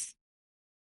was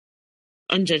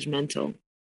unjudgmental,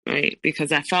 right?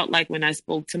 Because I felt like when I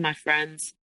spoke to my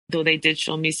friends, though they did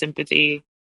show me sympathy,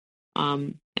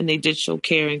 and they did show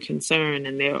care and concern,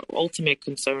 and their ultimate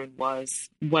concern was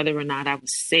whether or not I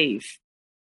was safe,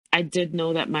 I did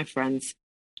know that my friends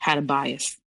had a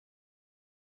bias,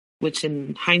 which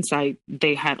in hindsight,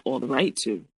 they had all the right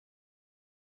to,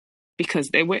 because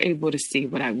they were able to see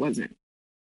what I wasn't.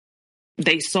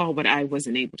 They saw what I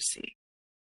wasn't able to see.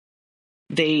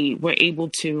 They were able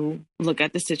to look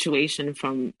at the situation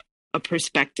from a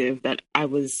perspective that I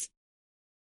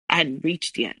hadn't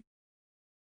reached yet.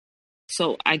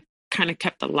 So I kind of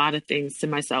kept a lot of things to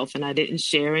myself, and I didn't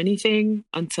share anything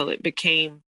until it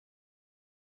became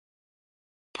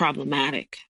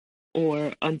problematic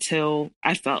or until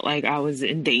I felt like I was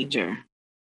in danger.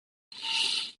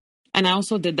 And I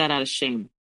also did that out of shame.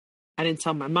 I didn't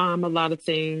tell my mom a lot of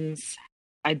things.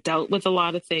 I dealt with a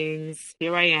lot of things.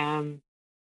 Here I am.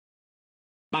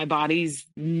 My body's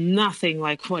nothing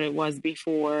like what it was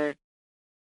before.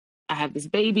 I have this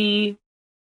baby.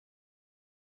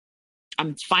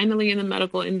 I'm finally in the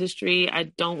medical industry. I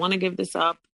don't want to give this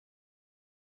up.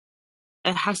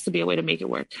 It has to be a way to make it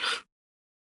work.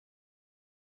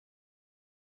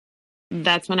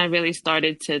 That's when I really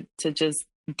started to just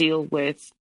deal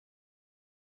with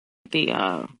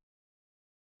the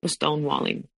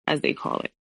stonewalling, as they call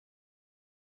it,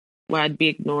 where I'd be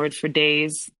ignored for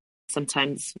days,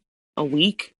 sometimes a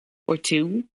week or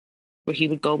two, where he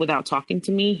would go without talking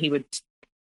to me. He would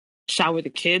shower the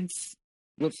kids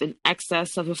with an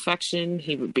excess of affection.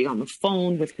 He would be on the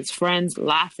phone with his friends,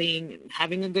 laughing and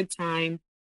having a good time.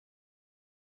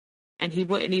 And he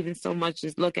wouldn't even so much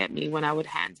as look at me when I would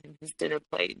hand him his dinner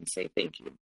plate and say thank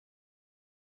you.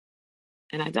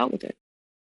 And I dealt with it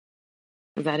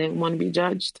because I didn't want to be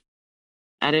judged.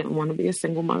 I didn't want to be a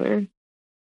single mother.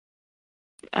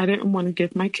 I didn't want to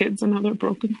give my kids another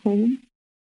broken home.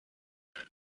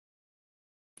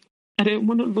 I didn't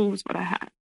want to lose what I had.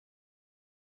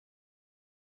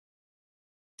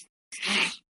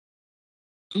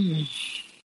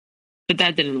 But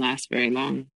that didn't last very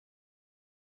long.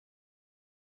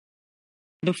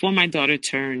 Before my daughter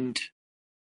turned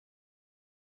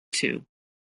 2,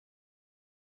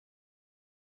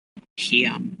 he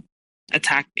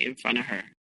attacked me in front of her.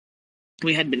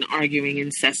 We had been arguing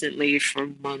incessantly for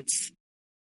months.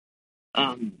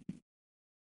 I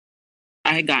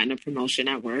had gotten a promotion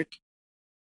at work.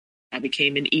 I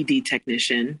became an ED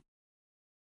technician.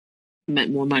 It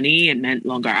meant more money. It meant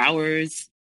longer hours.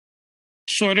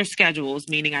 Shorter schedules,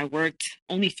 meaning I worked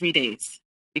only 3 days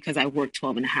because I worked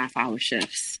 12.5-hour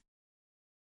shifts.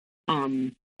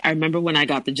 I remember when I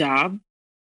got the job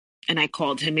and I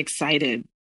called him excited.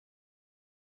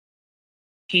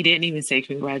 He didn't even say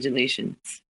congratulations.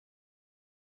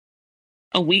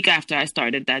 A week after I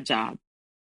started that job,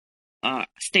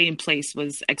 stay in place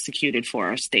was executed for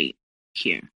our state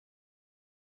here.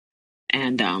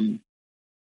 And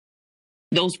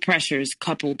those pressures,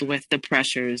 coupled with the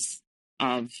pressures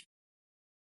of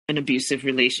an abusive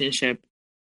relationship,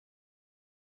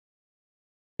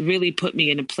 really put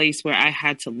me in a place where I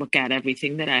had to look at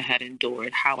everything that I had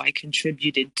endured, how I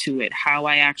contributed to it, how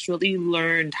I actually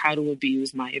learned how to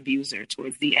abuse my abuser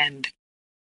towards the end,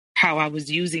 how I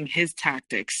was using his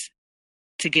tactics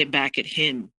to get back at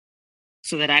him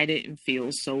so that I didn't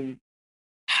feel so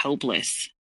helpless.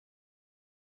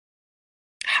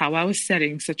 how I was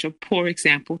setting such a poor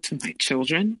example to my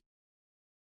children,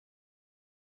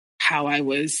 how I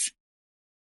was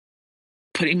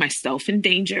putting myself in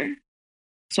danger.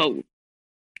 So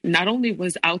not only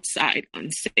was outside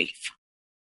unsafe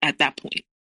at that point,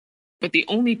 but the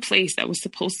only place that was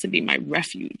supposed to be my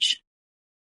refuge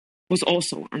was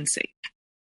also unsafe.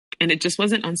 And it just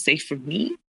wasn't unsafe for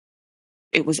me.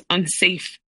 It was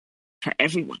unsafe for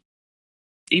everyone,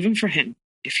 even for him,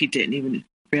 if he didn't even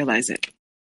realize it.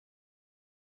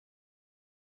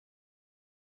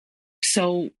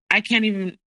 So I can't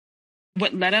even,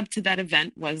 what led up to that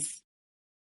event was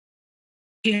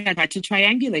he had tried to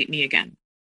triangulate me again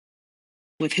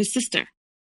with his sister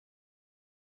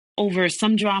over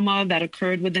some drama that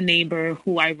occurred with a neighbor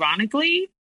who ironically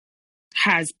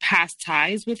has past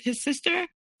ties with his sister.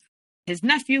 His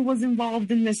nephew was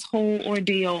involved in this whole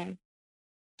ordeal,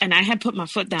 and I had put my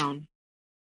foot down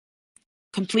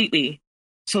completely.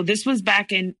 So this was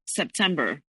back in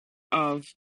September of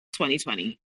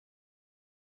 2020.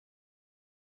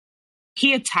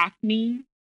 He attacked me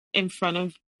in front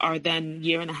of our then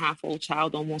 1.5-year-old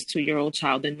child, almost 2-year-old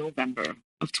child in November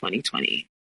of 2020.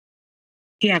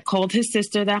 He had called his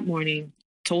sister that morning,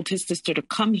 told his sister to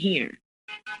come here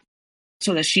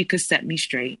so that she could set me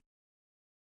straight.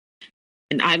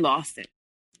 And I lost it.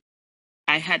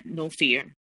 I had no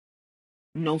fear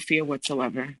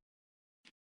whatsoever.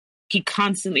 He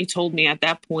constantly told me at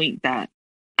that point that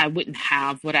I wouldn't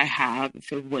have what I have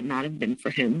if it would not have been for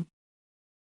him.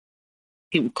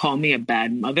 He would call me a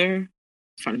bad mother in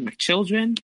front of my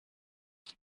children.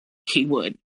 He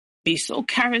would be so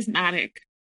charismatic.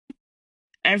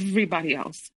 Everybody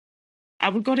else. I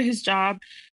would go to his job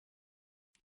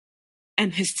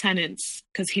and his tenants,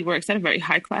 because he works at a very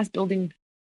high-class building,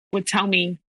 would tell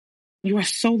me, "You are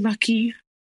so lucky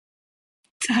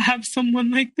to have someone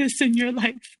like this in your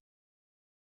life."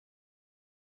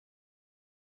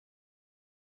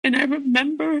 And I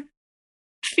remember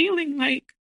feeling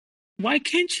like, why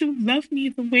can't you love me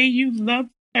the way you love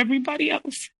everybody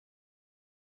else?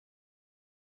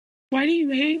 Why do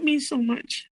you hate me so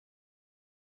much?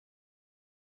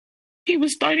 He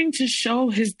was starting to show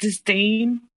his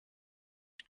disdain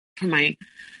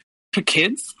for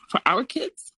kids, for our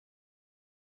kids.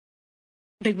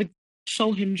 They would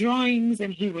show him drawings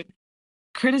and he would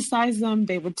criticize them.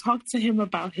 They would talk to him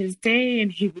about his day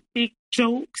and he would make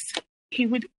jokes. He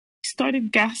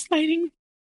started gaslighting.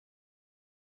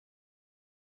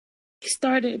 He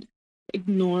started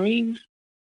ignoring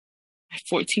my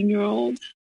 14-year-old.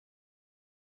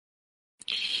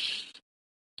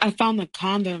 I found a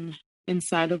condom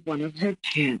inside of one of her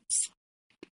pants.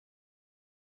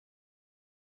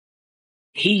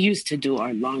 He used to do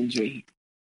our laundry.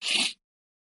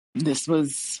 This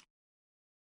was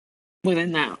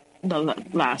within the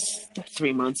last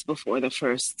 3 months before the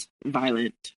first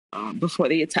before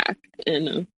the attack.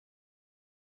 And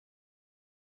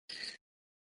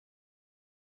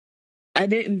I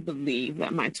didn't believe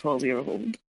that my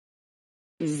 12-year-old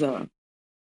was,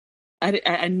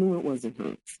 I knew it wasn't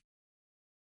her.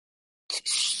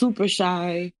 Super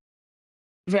shy,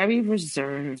 very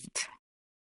reserved,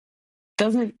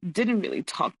 didn't really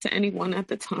talk to anyone at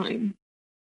the time.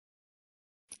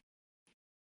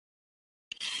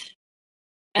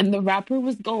 And the wrapper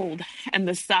was gold, and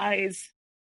the size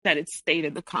that it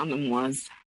stated the condom was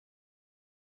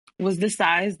the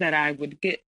size that I would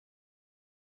get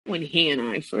when he and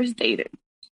I first dated.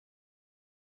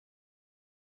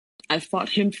 I fought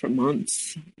him for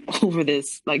months over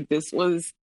this. Like, this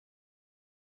was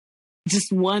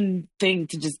just one thing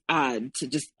to just add to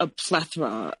just a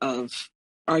plethora of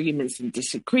arguments and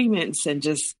disagreements and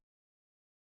just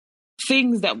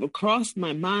things that would cross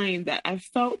my mind that I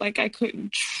felt like I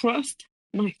couldn't trust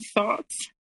my thoughts.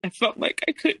 I felt like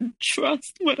I couldn't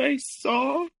trust what I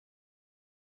saw.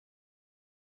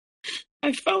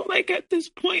 I felt like at this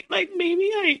point, like maybe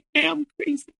I am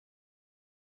crazy.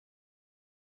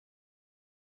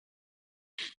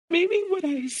 Maybe what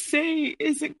I say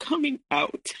isn't coming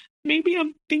out. Maybe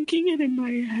I'm thinking it in my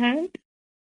head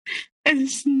and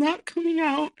it's not coming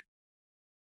out.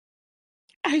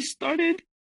 I started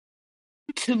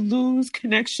to lose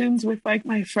connections with like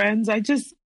my friends. I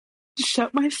just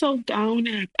shut myself down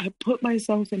and I put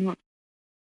myself in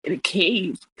a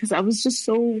cave because I was just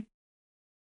so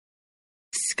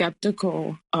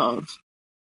skeptical of,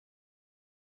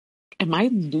 am I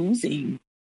losing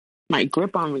my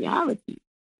grip on reality?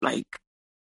 Like,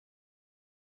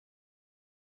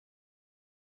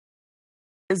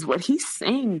 is what he's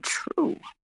saying true?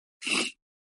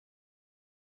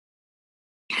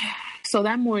 So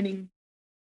that morning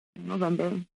in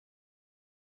November,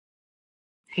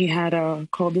 He had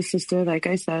called his sister, like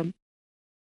I said.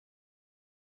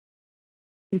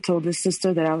 He told his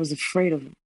sister that I was afraid of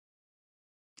him.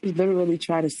 He literally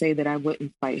tried to say that I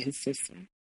wouldn't fight his sister.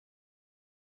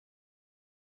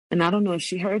 And I don't know if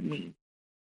she heard me.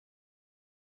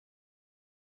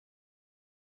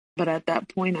 But at that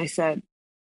point, I said,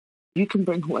 you can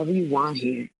bring whoever you want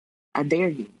here. I dare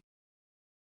you.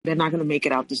 They're not going to make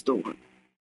it out this door.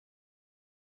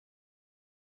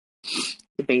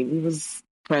 The baby was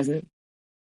present.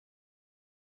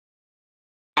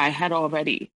 I had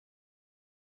already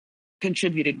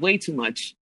contributed way too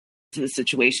much to the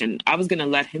situation. I was going to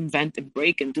let him vent and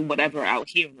break and do whatever out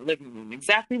here in the living room,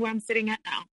 exactly where I'm sitting at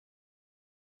now.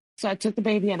 So I took the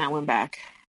baby and I went back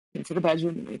into the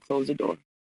bedroom and I closed the door.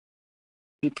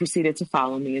 He proceeded to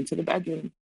follow me into the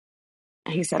bedroom.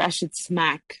 And he said, I should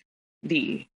smack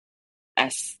the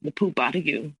poop out of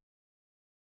you.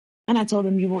 And I told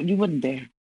him, you wouldn't dare.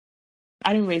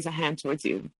 I didn't raise a hand towards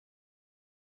you.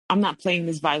 I'm not playing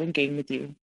this violent game with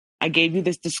you. I gave you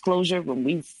this disclosure when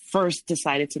we first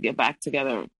decided to get back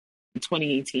together in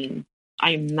 2018.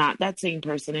 I am not that same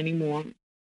person anymore.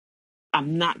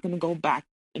 I'm not going to go back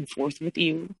and forth with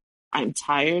you. I'm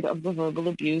tired of the verbal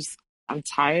abuse. I'm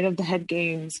tired of the head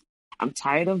games. I'm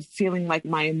tired of feeling like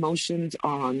my emotions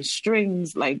are on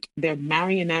strings, like they're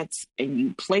marionettes, and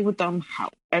you play with them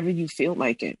however you feel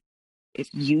like it. If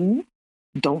you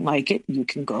don't like it, you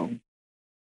can go.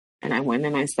 And I went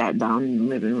and I sat down in the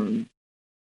living room.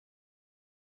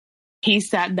 He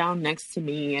sat down next to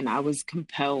me and I was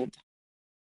compelled.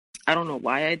 I don't know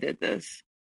why I did this.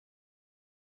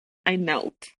 I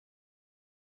knelt.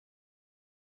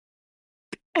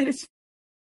 I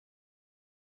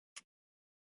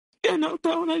knelt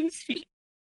down at his feet.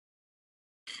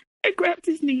 I grabbed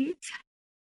his knees.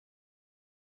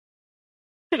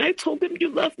 And I told him, you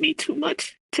love me too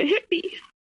much to hit me.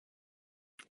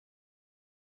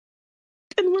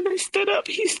 And when I stood up,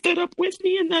 he stood up with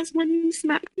me, and that's when he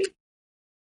smacked me.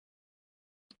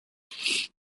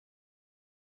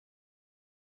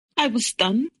 I was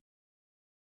stunned.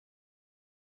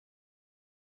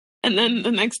 And then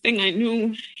the next thing I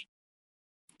knew,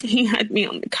 he had me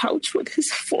on the couch with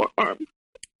his forearm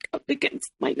up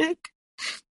against my neck.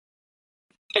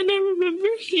 And I remember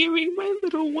hearing my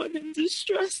little one in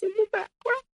distress in the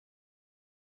background.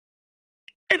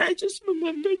 And I just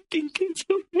remember thinking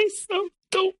to myself,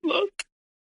 don't look.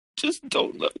 Just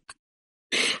don't look.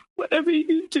 Whatever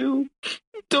you do,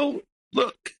 don't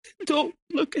look. Don't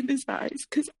look in his eyes.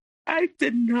 Because I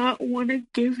did not want to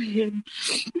give him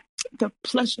the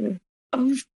pleasure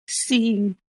of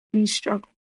seeing me struggle.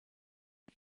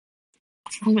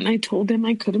 So when I told him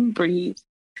I couldn't breathe,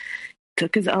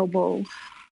 took his elbow,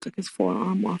 took his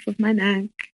forearm off of my neck,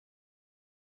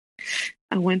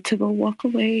 I went to go walk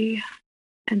away,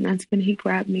 and that's when he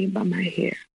grabbed me by my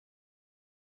hair.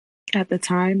 At the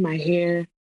time, my hair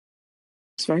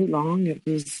was very long. It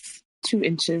was 2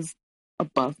 inches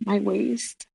above my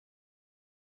waist.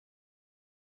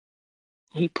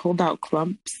 He pulled out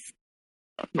clumps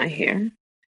of my hair.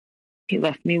 He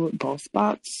left me with bald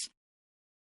spots.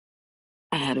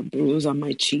 I had a bruise on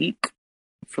my cheek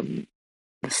from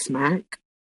the smack.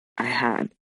 I had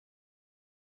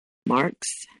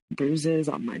marks, bruises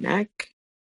on my neck.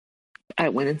 I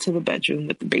went into the bedroom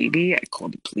with the baby. I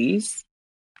called the police.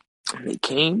 And they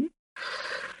came.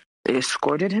 They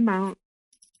escorted him out,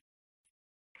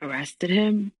 arrested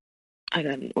him. I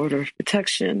got an order of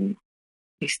protection.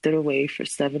 He stood away for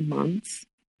 7 months.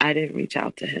 I didn't reach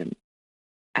out to him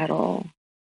at all.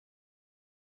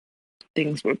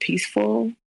 Things were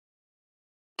peaceful.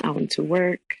 I went to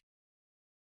work.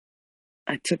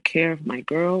 I took care of my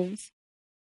girls.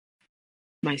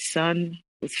 My son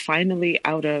was finally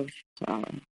out of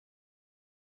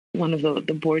one of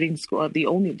the boarding school, the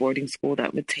only boarding school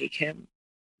that would take him.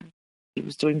 He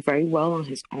was doing very well on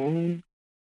his own.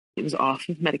 He was off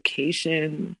of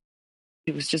medication.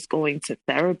 He was just going to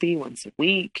therapy once a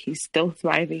week. He's still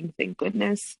thriving, thank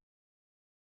goodness.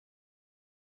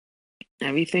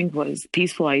 Everything was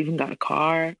peaceful. I even got a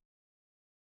car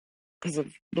because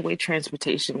of the way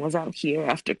transportation was out here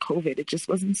after COVID. It just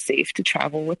wasn't safe to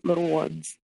travel with little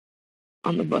ones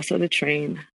on the bus or the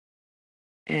train.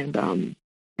 And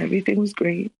everything was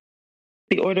great.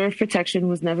 The order of protection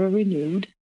was never renewed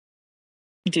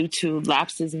due to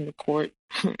lapses in the court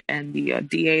and the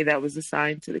DA that was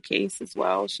assigned to the case as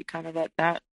well. She kind of let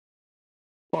that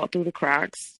fall through the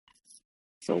cracks.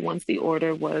 So once the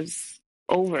order was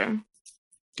over,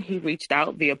 he reached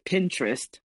out via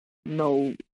Pinterest.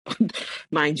 No,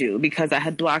 mind you, because I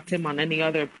had blocked him on any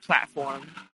other platform.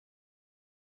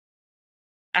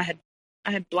 I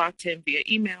had blocked him via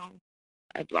email.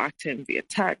 I blocked him via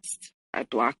text. I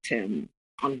blocked him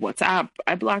on WhatsApp.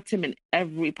 I blocked him in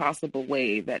every possible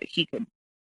way that he could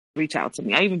reach out to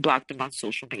me. I even blocked him on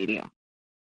social media.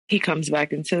 He comes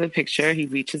back into the picture. He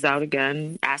reaches out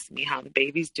again, asks me how the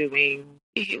baby's doing.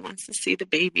 He wants to see the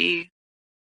baby.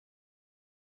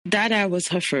 Dada was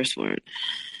her first word.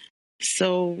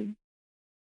 So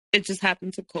it just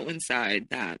happened to coincide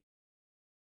that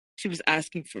she was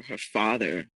asking for her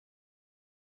father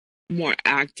more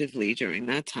actively during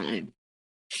that time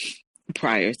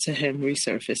prior to him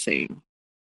resurfacing.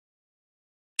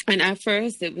 And at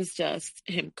first it was just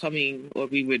him coming, or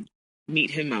we would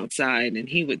meet him outside and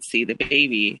he would see the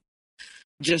baby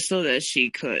just so that she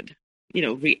could,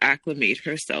 reacclimate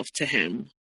herself to him.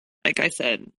 Like I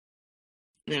said,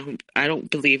 I don't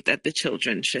believe that the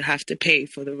children should have to pay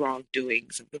for the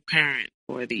wrongdoings of the parent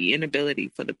or the inability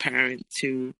for the parent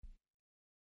to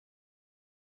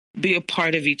be a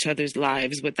part of each other's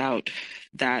lives without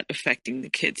that affecting the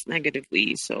kids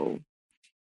negatively. So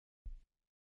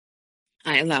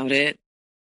I allowed it.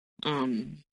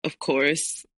 Of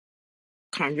course,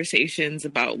 conversations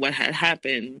about what had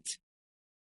happened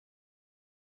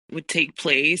would take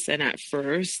place. And at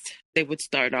first, they would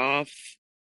start off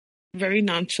very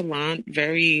nonchalant,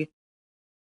 very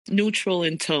neutral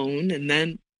in tone. And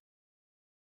then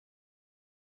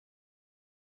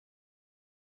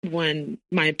when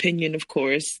my opinion, of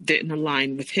course, didn't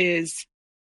align with his,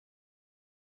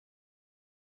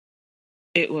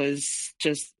 it was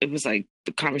like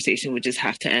the conversation would just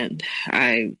have to end.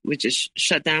 I would just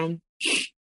shut down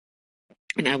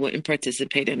and I wouldn't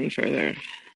participate any further.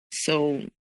 So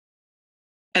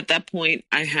at that point,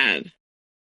 I had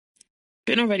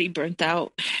been already burnt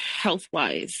out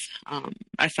health-wise.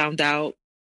 I found out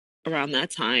around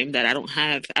that time that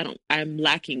I'm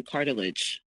lacking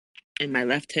cartilage in my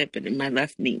left hip and in my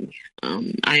left knee.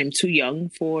 I am too young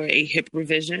for a hip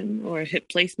revision or a hip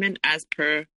placement as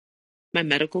per my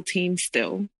medical team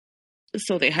still.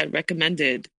 So they had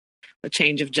recommended a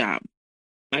change of job.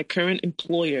 My current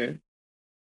employer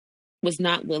was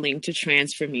not willing to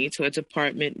transfer me to a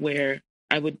department where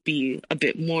I would be a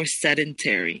bit more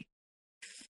sedentary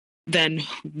than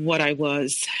what I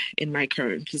was in my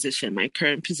current position. My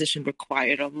current position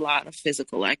required a lot of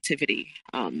physical activity.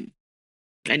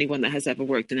 Anyone that has ever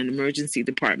worked in an emergency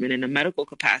department in a medical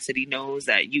capacity knows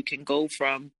that you can go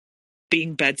from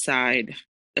being bedside,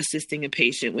 assisting a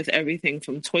patient with everything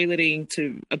from toileting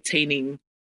to obtaining,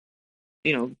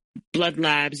 blood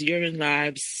labs, urine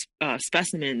labs,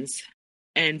 specimens.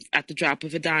 And at the drop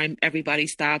of a dime, everybody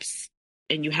stops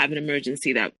and you have an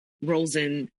emergency that rolls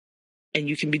in and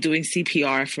you can be doing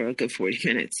CPR for a good 40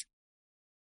 minutes.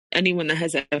 Anyone that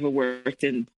has ever worked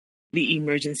in the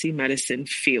emergency medicine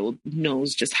field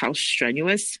knows just how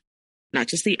strenuous, not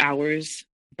just the hours,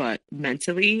 but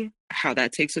mentally, how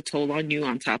that takes a toll on you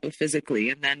on top of physically.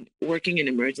 And then working in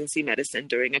emergency medicine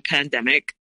during a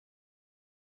pandemic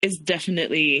is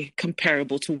definitely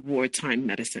comparable to wartime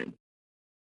medicine.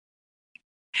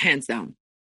 Hands down.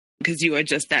 Because you are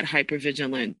just that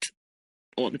hypervigilant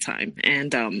all the time.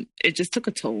 And it just took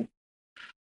a toll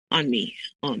on me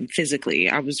physically.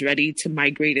 I was ready to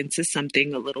migrate into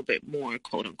something a little bit more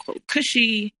quote unquote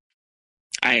cushy.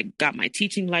 I got my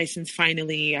teaching license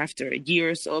finally after a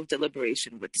year or so of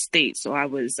deliberation with the state. So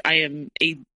I'm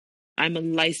a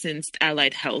licensed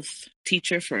allied health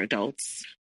teacher for adults.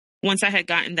 Once I had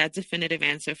gotten that definitive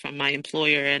answer from my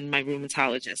employer and my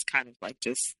rheumatologist, kind of like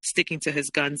just sticking to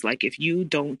his guns, like if you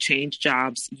don't change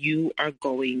jobs, you are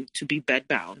going to be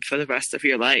bedbound for the rest of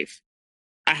your life.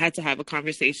 I had to have a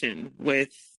conversation with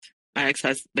my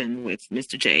ex-husband, with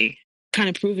Mr. J, kind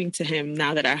of proving to him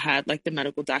now that I had like the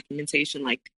medical documentation,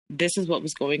 like this is what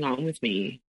was going on with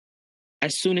me.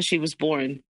 As soon as she was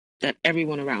born, that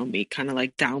everyone around me kind of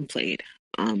like downplayed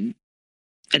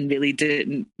and really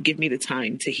didn't give me the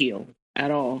time to heal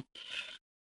at all.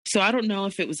 So I don't know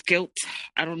if it was guilt.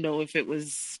 I don't know if it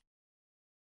was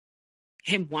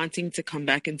him wanting to come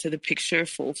back into the picture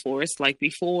full force like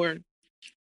before.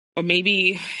 Or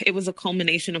maybe it was a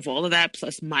culmination of all of that,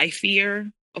 plus my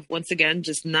fear of, once again,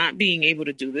 just not being able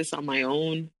to do this on my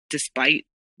own, despite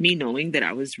me knowing that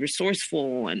I was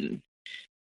resourceful and,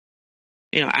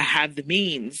 I have the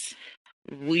means.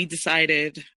 We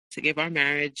decided to give our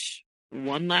marriage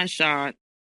one last shot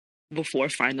before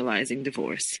finalizing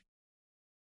divorce.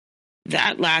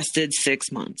 That lasted 6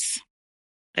 months.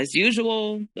 As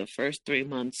usual, the first 3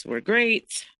 months were great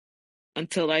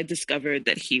until I discovered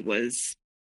that he was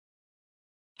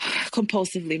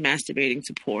compulsively masturbating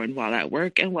to porn while at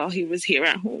work and while he was here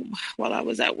at home, while I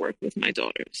was at work with my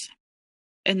daughters.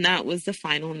 And that was the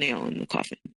final nail in the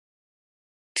coffin.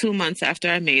 2 months after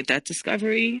I made that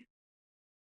discovery,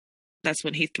 That's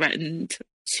when he threatened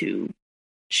to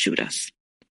shoot us.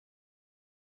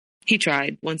 He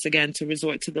tried once again to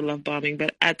resort to the love bombing,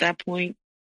 but at that point,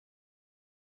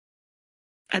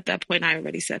 I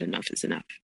already said enough is enough.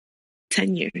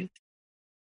 10 years.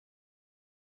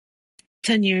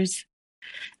 10 years.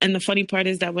 And the funny part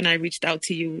is that when I reached out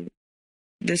to you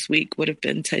this week would have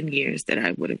been 10 years that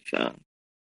I would have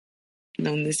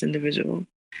known this individual.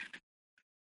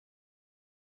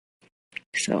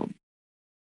 So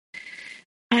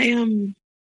my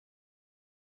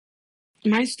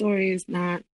story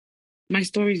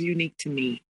is unique to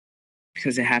me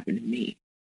because it happened to me.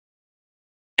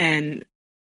 And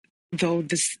though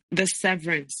the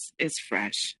severance is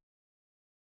fresh,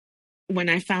 when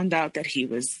I found out that he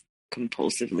was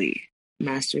compulsively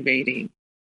masturbating,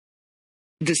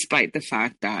 despite the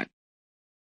fact that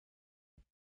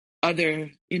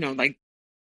there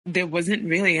wasn't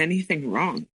really anything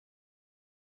wrong.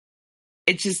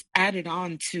 It just added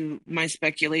on to my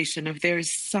speculation of there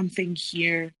is something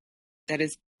here that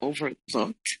is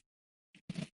overlooked.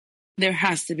 There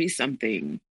has to be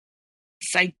something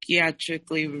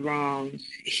psychiatrically wrong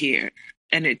here.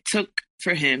 And it took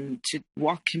for him to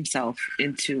walk himself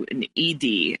into an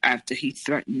ED after he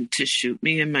threatened to shoot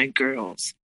me and my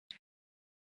girls.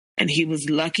 And he was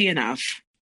lucky enough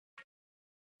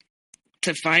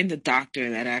to find a doctor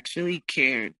that actually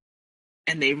cared.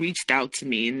 And they reached out to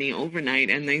me in the overnight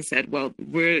and they said, well,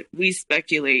 we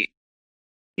speculate,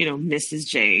 Mrs.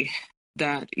 J,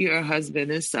 that your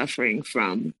husband is suffering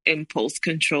from impulse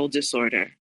control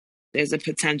disorder. There's a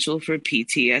potential for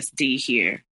PTSD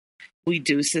here. We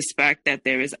do suspect that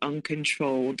there is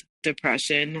uncontrolled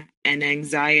depression and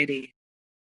anxiety.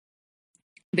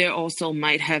 There also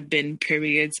might have been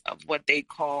periods of what they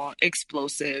call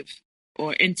explosive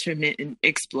or intermittent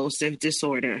explosive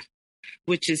disorder,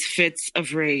 which is fits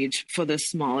of rage for the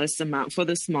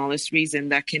smallest reason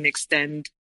that can extend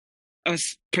a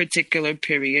particular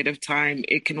period of time.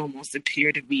 It can almost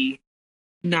appear to be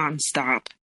nonstop.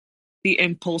 The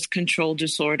impulse control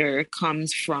disorder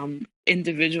comes from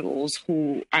individuals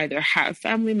who either have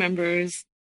family members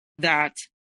that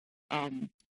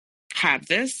have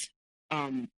this,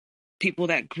 people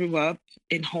that grew up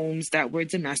in homes that were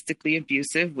domestically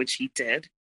abusive, which he did,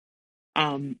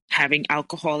 having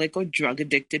alcoholic or drug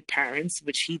addicted parents,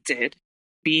 which he did,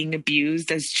 being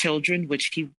abused as children,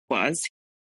 which he was.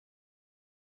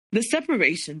 The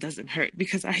separation doesn't hurt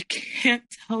because I can't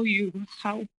tell you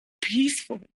how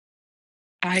peaceful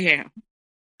I am,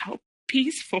 how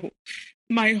peaceful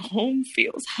my home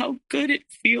feels, how good it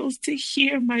feels to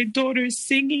hear my daughter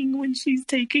singing when she's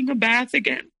taking a bath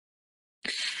again.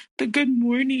 The good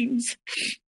mornings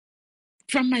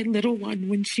from my little one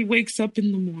when she wakes up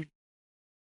in the morning.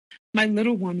 My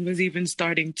little one was even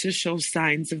starting to show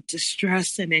signs of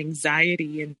distress and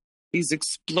anxiety and these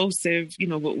explosive,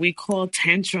 what we call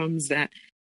tantrums that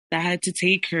I had to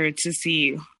take her to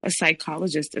see a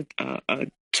psychologist, a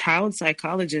child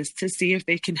psychologist, to see if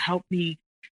they can help me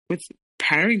with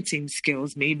parenting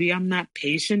skills. Maybe I'm not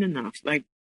patient enough.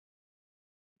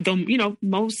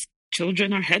 Most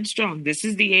children are headstrong. This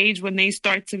is the age when they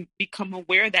start to become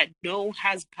aware that no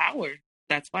has power.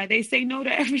 That's why they say no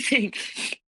to everything.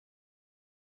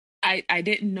 I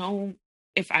didn't know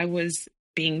if I was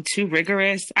being too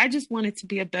rigorous. I just wanted to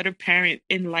be a better parent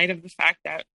in light of the fact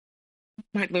that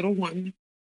my little one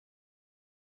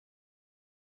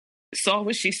saw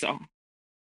what she saw.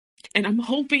 And I'm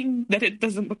hoping that it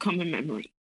doesn't become a memory.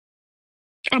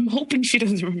 I'm hoping she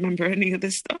doesn't remember any of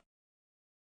this stuff.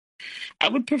 I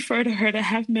would prefer to her to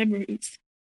have memories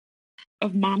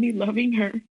of mommy loving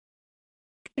her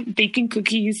and baking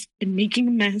cookies and making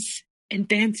a mess and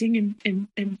dancing and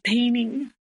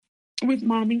painting with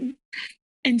mommy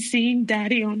and seeing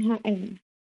daddy on her own.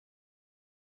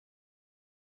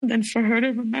 Than for her to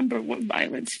remember what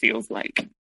violence feels like,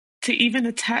 to even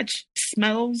attach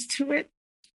smells to it,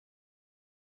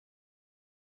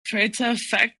 for it to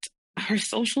affect her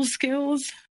social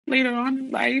skills later on in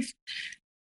life.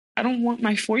 I don't want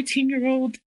my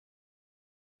 14-year-old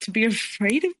to be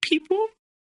afraid of people.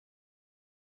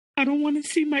 I don't want to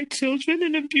see my children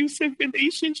in abusive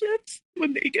relationships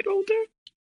when they get older.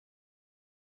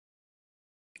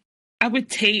 I would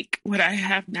take what I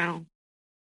have now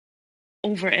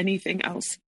over anything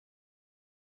else.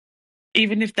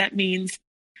 Even if that means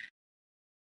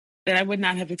that I would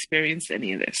not have experienced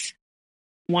any of this.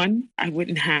 One, I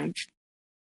wouldn't have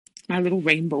my little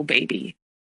rainbow baby,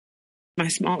 my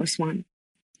smallest one.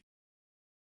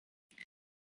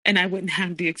 And I wouldn't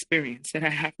have the experience that I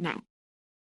have now.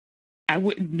 I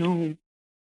wouldn't know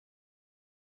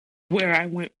where I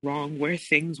went wrong, where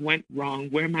things went wrong,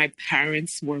 where my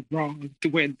parents were wronged,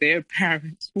 where their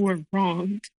parents were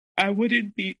wronged, I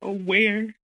wouldn't be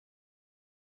aware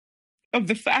of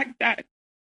the fact that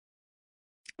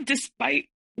despite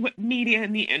what media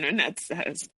and the internet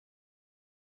says,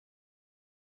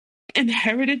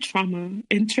 inherited trauma,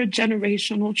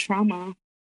 intergenerational trauma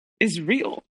is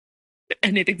real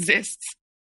and it exists.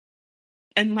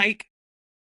 And like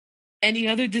any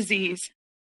other disease,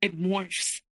 it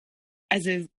morphs as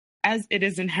it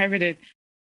is inherited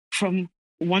from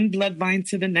one bloodline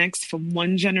to the next, from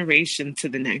one generation to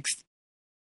the next.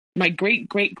 My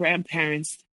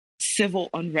great-great-grandparents' civil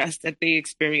unrest that they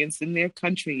experienced in their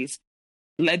countries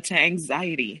led to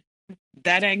anxiety.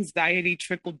 That anxiety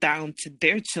trickled down to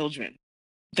their children.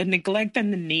 The neglect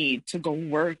and the need to go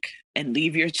work and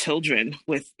leave your children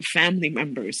with family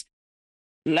members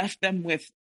left them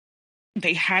with,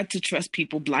 they had to trust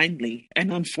people blindly.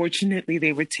 And unfortunately,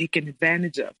 they were taken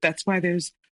advantage of. That's why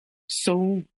there's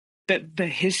the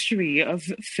history of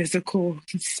physical,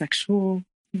 sexual,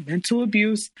 mental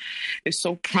abuse is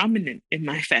so prominent in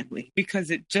my family, because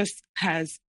it just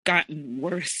has gotten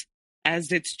worse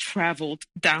as it's traveled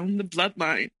down the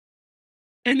bloodline.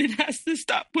 And it has to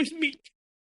stop with me.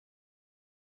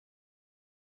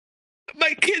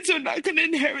 My kids are not going to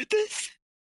inherit this.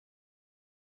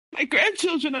 My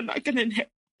grandchildren are not going to inherit.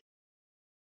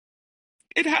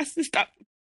 It has to stop.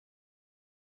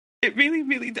 It really,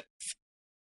 really does.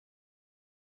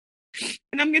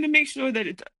 And I'm going to make sure that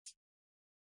it does.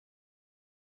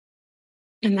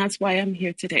 And that's why I'm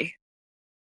here today.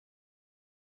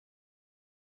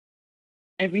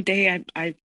 Every day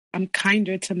I'm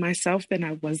kinder to myself than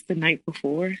I was the night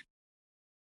before.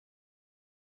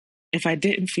 If I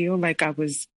didn't feel like I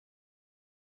was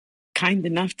kind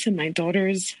enough to my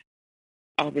daughters,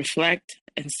 I'll reflect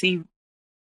and see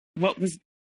what was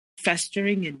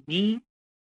festering in me.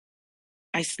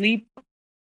 I sleep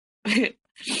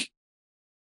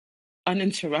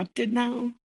uninterrupted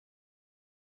now.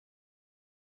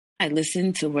 I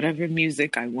listen to whatever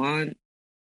music I want,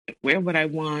 wear what I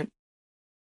want.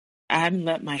 I haven't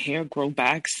let my hair grow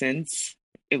back since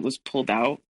it was pulled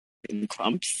out in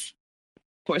clumps.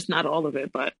 Of course, not all of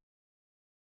it, but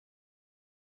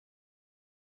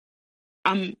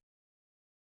I'm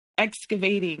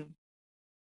excavating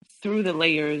through the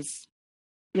layers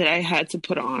that I had to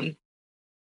put on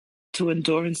to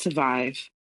endure and survive.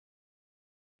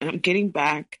 And I'm getting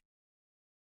back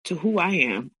to who I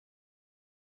am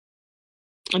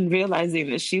and realizing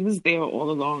that she was there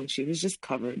all along. She was just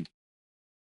covered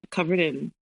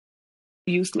in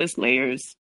useless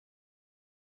layers.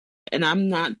 And I'm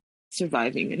not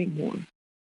surviving anymore.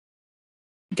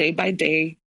 Day by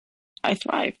day, I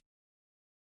thrive.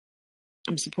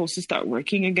 I'm supposed to start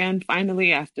working again,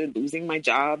 finally, after losing my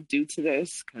job due to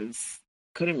this, because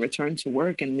I couldn't return to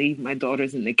work and leave my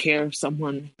daughters in the care of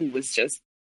someone who was just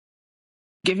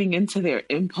giving into their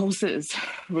impulses,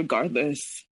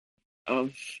 regardless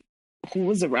of who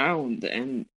was around.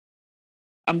 And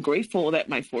I'm grateful that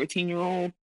my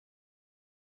 14-year-old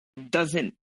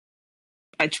doesn't.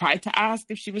 I tried to ask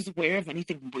if she was aware of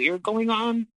anything weird going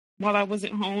on while I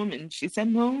wasn't home, and she said,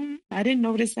 no, I didn't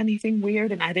notice anything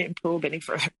weird, and I didn't probe any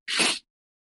further.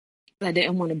 I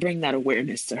didn't want to bring that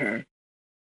awareness to her.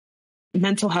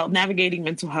 Mental health, navigating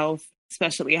mental health,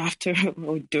 especially after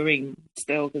or during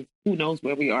still, because who knows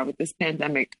where we are with this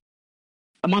pandemic.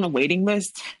 I'm on a waiting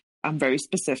list. I'm very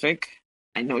specific.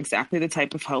 I know exactly the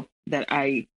type of help that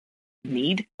I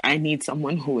need. I need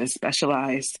someone who is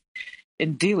specialized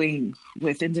in dealing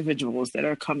with individuals that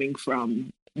are coming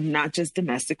from not just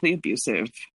domestically abusive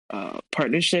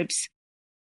partnerships,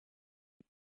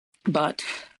 but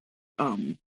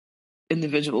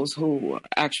individuals who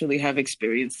actually have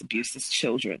experienced abuse as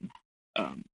children.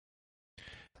 Do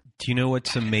you know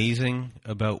what's amazing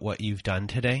about what you've done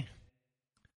today?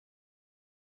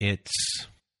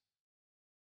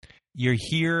 You're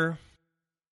here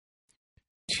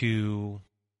to,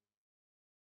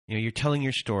 you're telling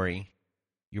your story.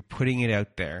 You're putting it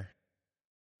out there.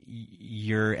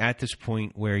 You're at this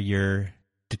point where you're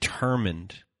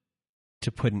determined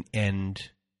to put an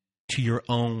end to your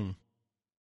own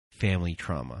family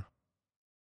trauma.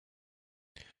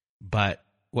 But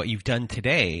what you've done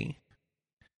today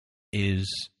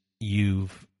is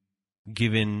you've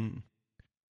given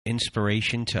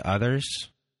inspiration to others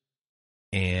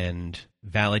and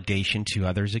validation to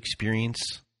others'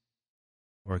 experience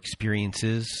or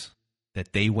experiences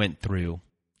that they went through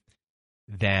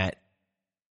that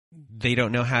they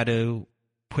don't know how to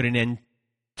put an end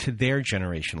to their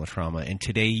generational trauma. And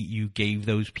today you gave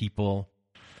those people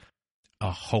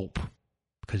a hope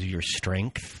because of your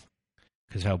strength,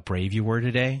 because how brave you were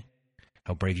today,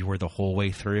 how brave you were the whole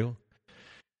way through,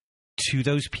 to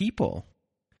those people.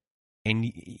 And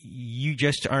you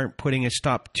just aren't putting a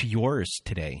stop to yours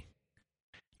today.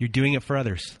 You're doing it for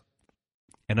others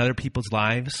and other people's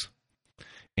lives,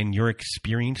 and your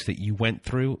experience that you went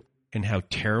through and how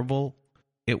terrible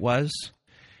it was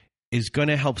is going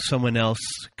to help someone else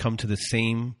come to the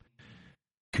same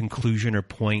conclusion or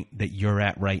point that you're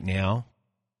at right now.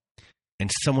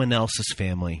 And someone else's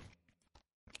family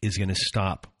is going to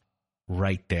stop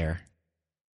right there.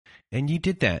 And you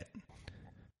did that.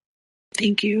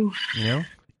 Thank you. You know?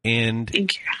 And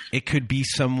Thank you. It could be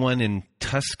someone in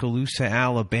Tuscaloosa,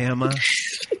 Alabama.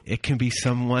 It can be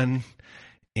someone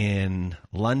in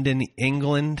London,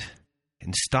 England,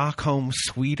 in Stockholm,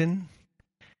 Sweden.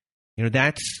 You know,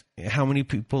 that's how many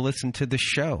people listen to this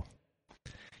show.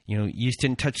 You know, you just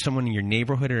didn't touch someone in your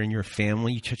neighborhood or in your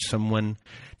family. You touched someone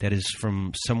that is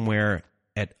from somewhere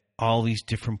at all these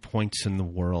different points in the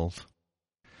world.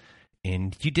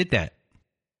 And you did that.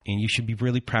 And you should be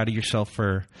really proud of yourself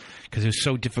because it was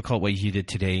so difficult what you did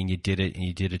today, and you did it, and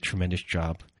you did a tremendous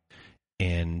job.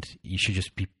 And you should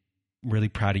just be really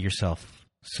proud of yourself.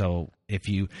 So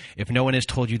if no one has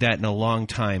told you that in a long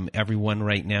time, everyone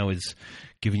right now is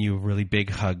giving you a really big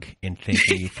hug and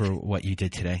thanking you for what you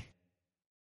did today.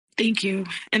 Thank you.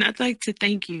 And I'd like to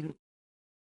thank you,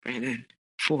 Brandon,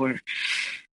 for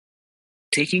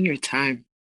taking your time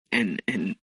and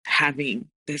having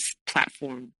this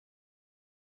platform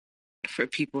for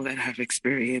people that have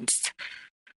experienced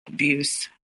abuse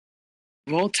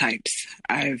of all types.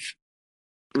 I've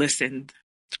listened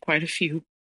to quite a few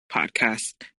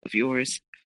podcasts of yours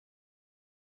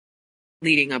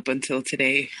leading up until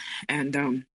today.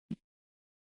 And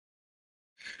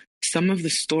some of the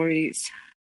stories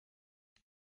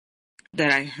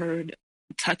that I heard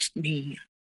touched me,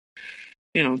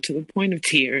 you know, to the point of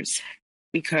tears,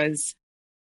 because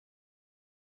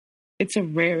it's a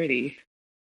rarity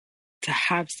to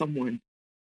have someone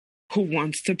who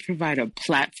wants to provide a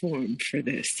platform for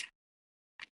this,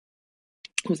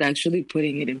 who's actually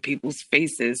putting it in people's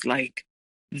faces like,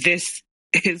 this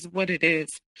is what it is.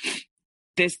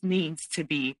 This needs to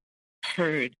be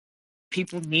heard.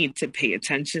 People need to pay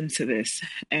attention to this.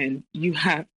 And you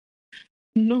have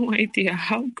no idea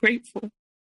how grateful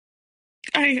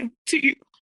I am to you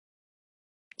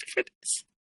for this.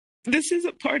 This is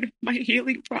a part of my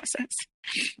healing process.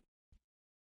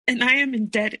 And I am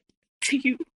indebted to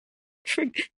you for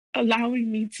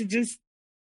allowing me to just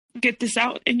get this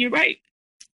out. And you're right.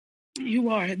 You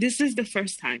are. This is the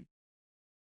first time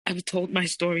I've told my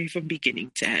story from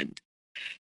beginning to end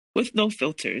with no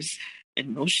filters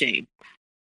and no shame.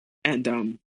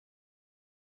 And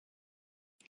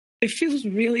it feels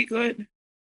really good.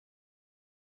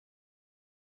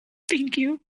 Thank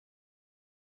you.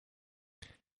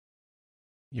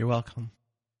 You're welcome.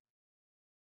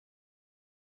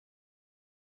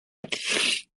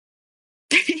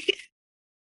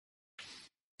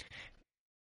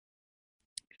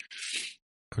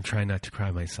 I'm trying not to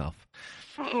cry myself.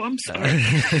 Oh, I'm sorry.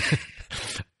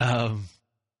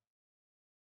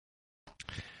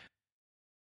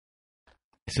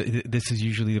 So this is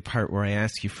usually the part where I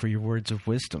ask you for your words of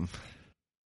wisdom.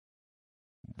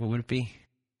 What would it be?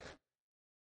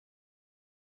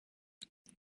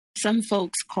 Some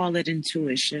folks call it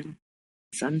intuition.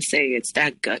 Some say it's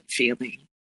that gut feeling.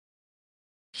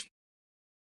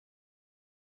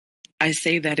 I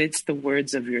say that it's the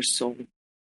words of your soul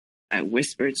that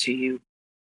whisper to you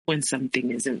when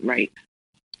something isn't right,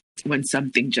 when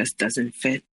something just doesn't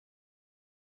fit.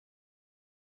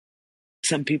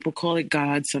 Some people call it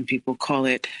God. Some people call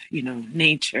it,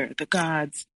 nature, the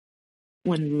gods.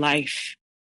 When life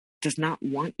does not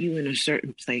want you in a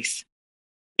certain place,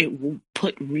 it will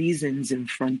put reasons in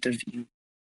front of you.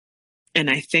 And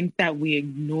I think that we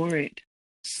ignore it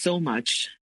so much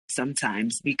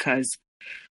sometimes because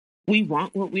we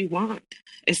want what we want,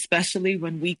 especially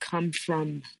when we come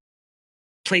from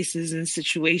places and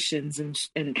situations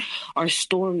and our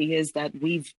story is that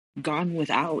we've gone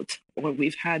without, or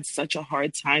we've had such a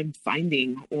hard time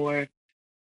finding, or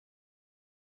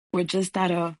we're just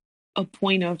at a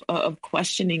point of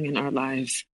questioning in our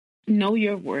lives. Know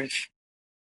your worth,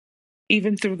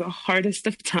 even through the hardest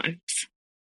of times.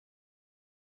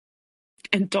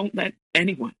 And don't let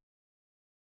anyone,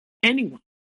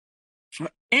 for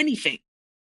anything,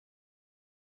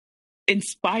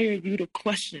 inspire you to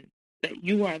question that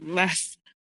you are less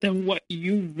than what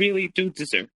you really do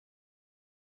deserve.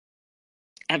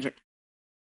 Ever.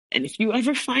 And if you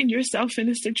ever find yourself in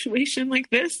a situation like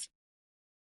this,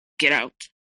 get out.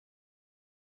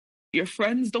 Your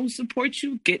friends don't support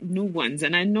you, get new ones.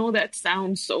 And I know that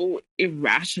sounds so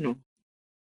irrational,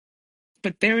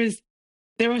 but there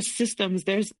are systems,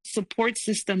 there's support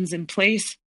systems in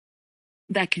place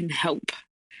that can help,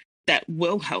 that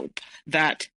will help,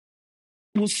 that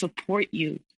will support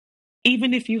you,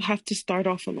 even if you have to start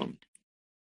off alone.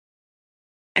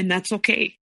 And that's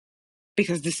okay,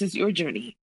 because this is your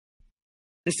journey.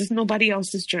 This is nobody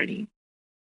else's journey.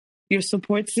 Your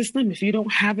support system, if you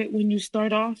don't have it when you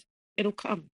start off, it'll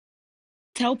come.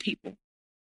 Tell people,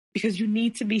 because you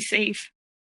need to be safe.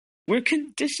 We're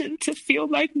conditioned to feel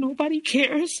like nobody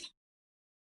cares.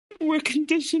 We're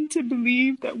conditioned to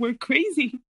believe that we're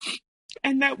crazy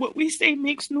and that what we say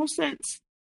makes no sense.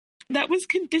 That was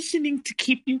conditioning to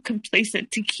keep you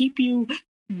complacent, to keep you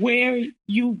where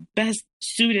you best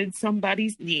suited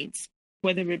somebody's needs,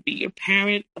 whether it be your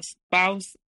parent, a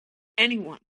spouse,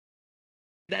 anyone.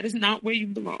 That is not where you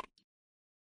belong.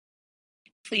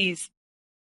 Please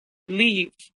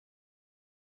leave.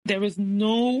 There is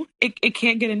it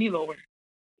can't get any lower.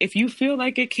 If you feel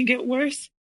like it can get worse,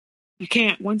 you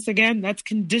can't. Once again, that's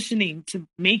conditioning to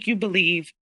make you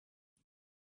believe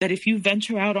that if you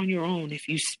venture out on your own, if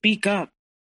you speak up,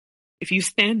 if you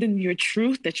stand in your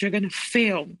truth, that you're going to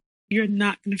fail. You're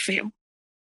not going to fail.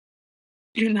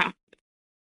 You're not.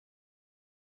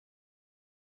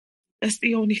 That's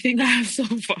the only thing I have so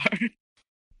far.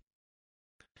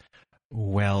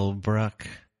 Well, Brooke,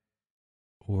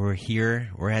 we're here.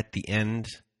 We're at the end.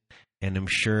 And I'm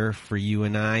sure for you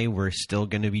and I, we're still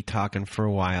going to be talking for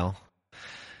a while.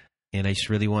 And I just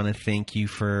really want to thank you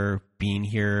for being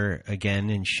here again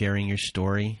and sharing your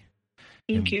story.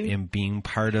 Thank you. And being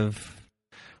part of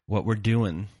what we're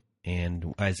doing.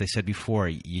 And as I said before,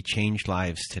 you changed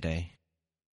lives today.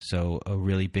 So a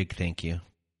really big thank you.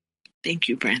 Thank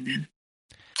you, Brandon.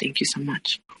 Thank you so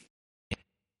much.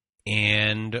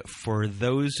 And for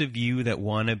those of you that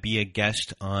want to be a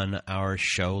guest on our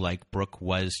show like Brooke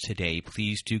was today,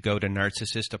 please do go to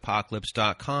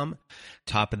narcissistapocalypse.com.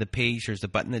 Top of the page, there's a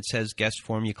button that says guest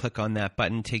form. You click on that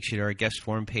button, takes you to our guest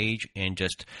form page, and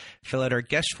just fill out our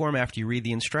guest form after you read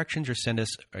the instructions, or send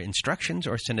us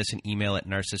an email at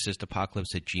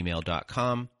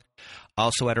narcissistapocalypse@gmail.com.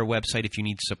 Also at our website, if you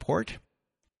need support,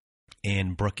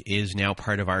 and Brooke is now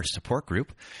part of our support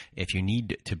group. If you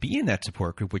need to be in that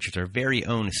support group, which is our very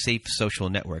own safe social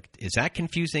network. Is that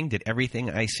confusing? Did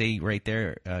everything I say right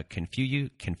there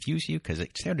confuse you? Because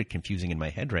it sounded confusing in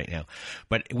my head right now.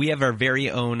 But we have our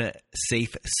very own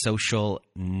safe social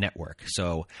network.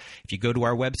 So if you go to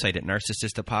our website at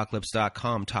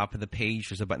narcissistapocalypse.com, top of the page,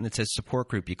 there's a button that says support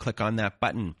group. You click on that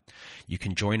button. You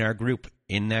can join our group.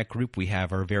 In that group, we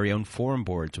have our very own forum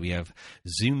boards. We have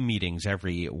Zoom meetings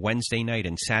every Wednesday night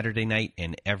and Saturday night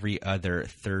and every other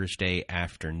Thursday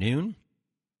afternoon.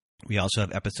 We also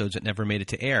have episodes that never made it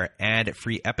to air,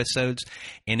 ad-free episodes.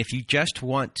 And if you just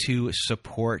want to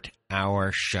support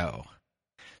our show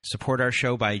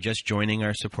by just joining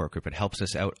our support group. It helps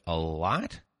us out a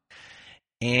lot.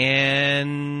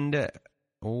 And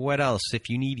what else? If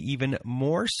you need even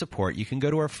more support, you can go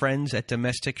to our friends at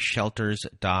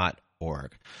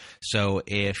domesticshelters.org. So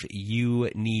if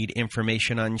you need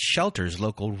information on shelters,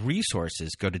 local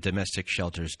resources, go to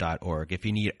domesticshelters.org. If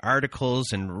you need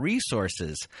articles and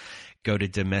resources, go to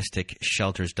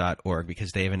domesticshelters.org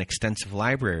because they have an extensive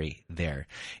library there.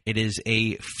 It is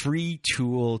a free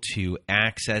tool to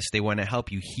access. They want to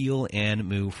help you heal and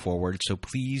move forward. So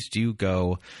please do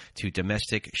go to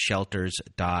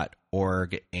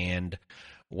domesticshelters.org. And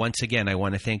once again, I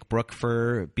want to thank Brooke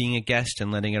for being a guest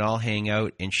and letting it all hang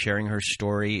out and sharing her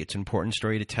story. It's an important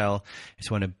story to tell. I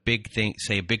just want to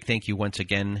say a big thank you once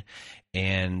again.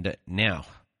 And now,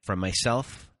 from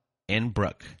myself and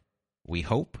Brooke, we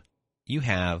hope you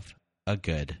have a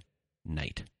good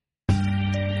night.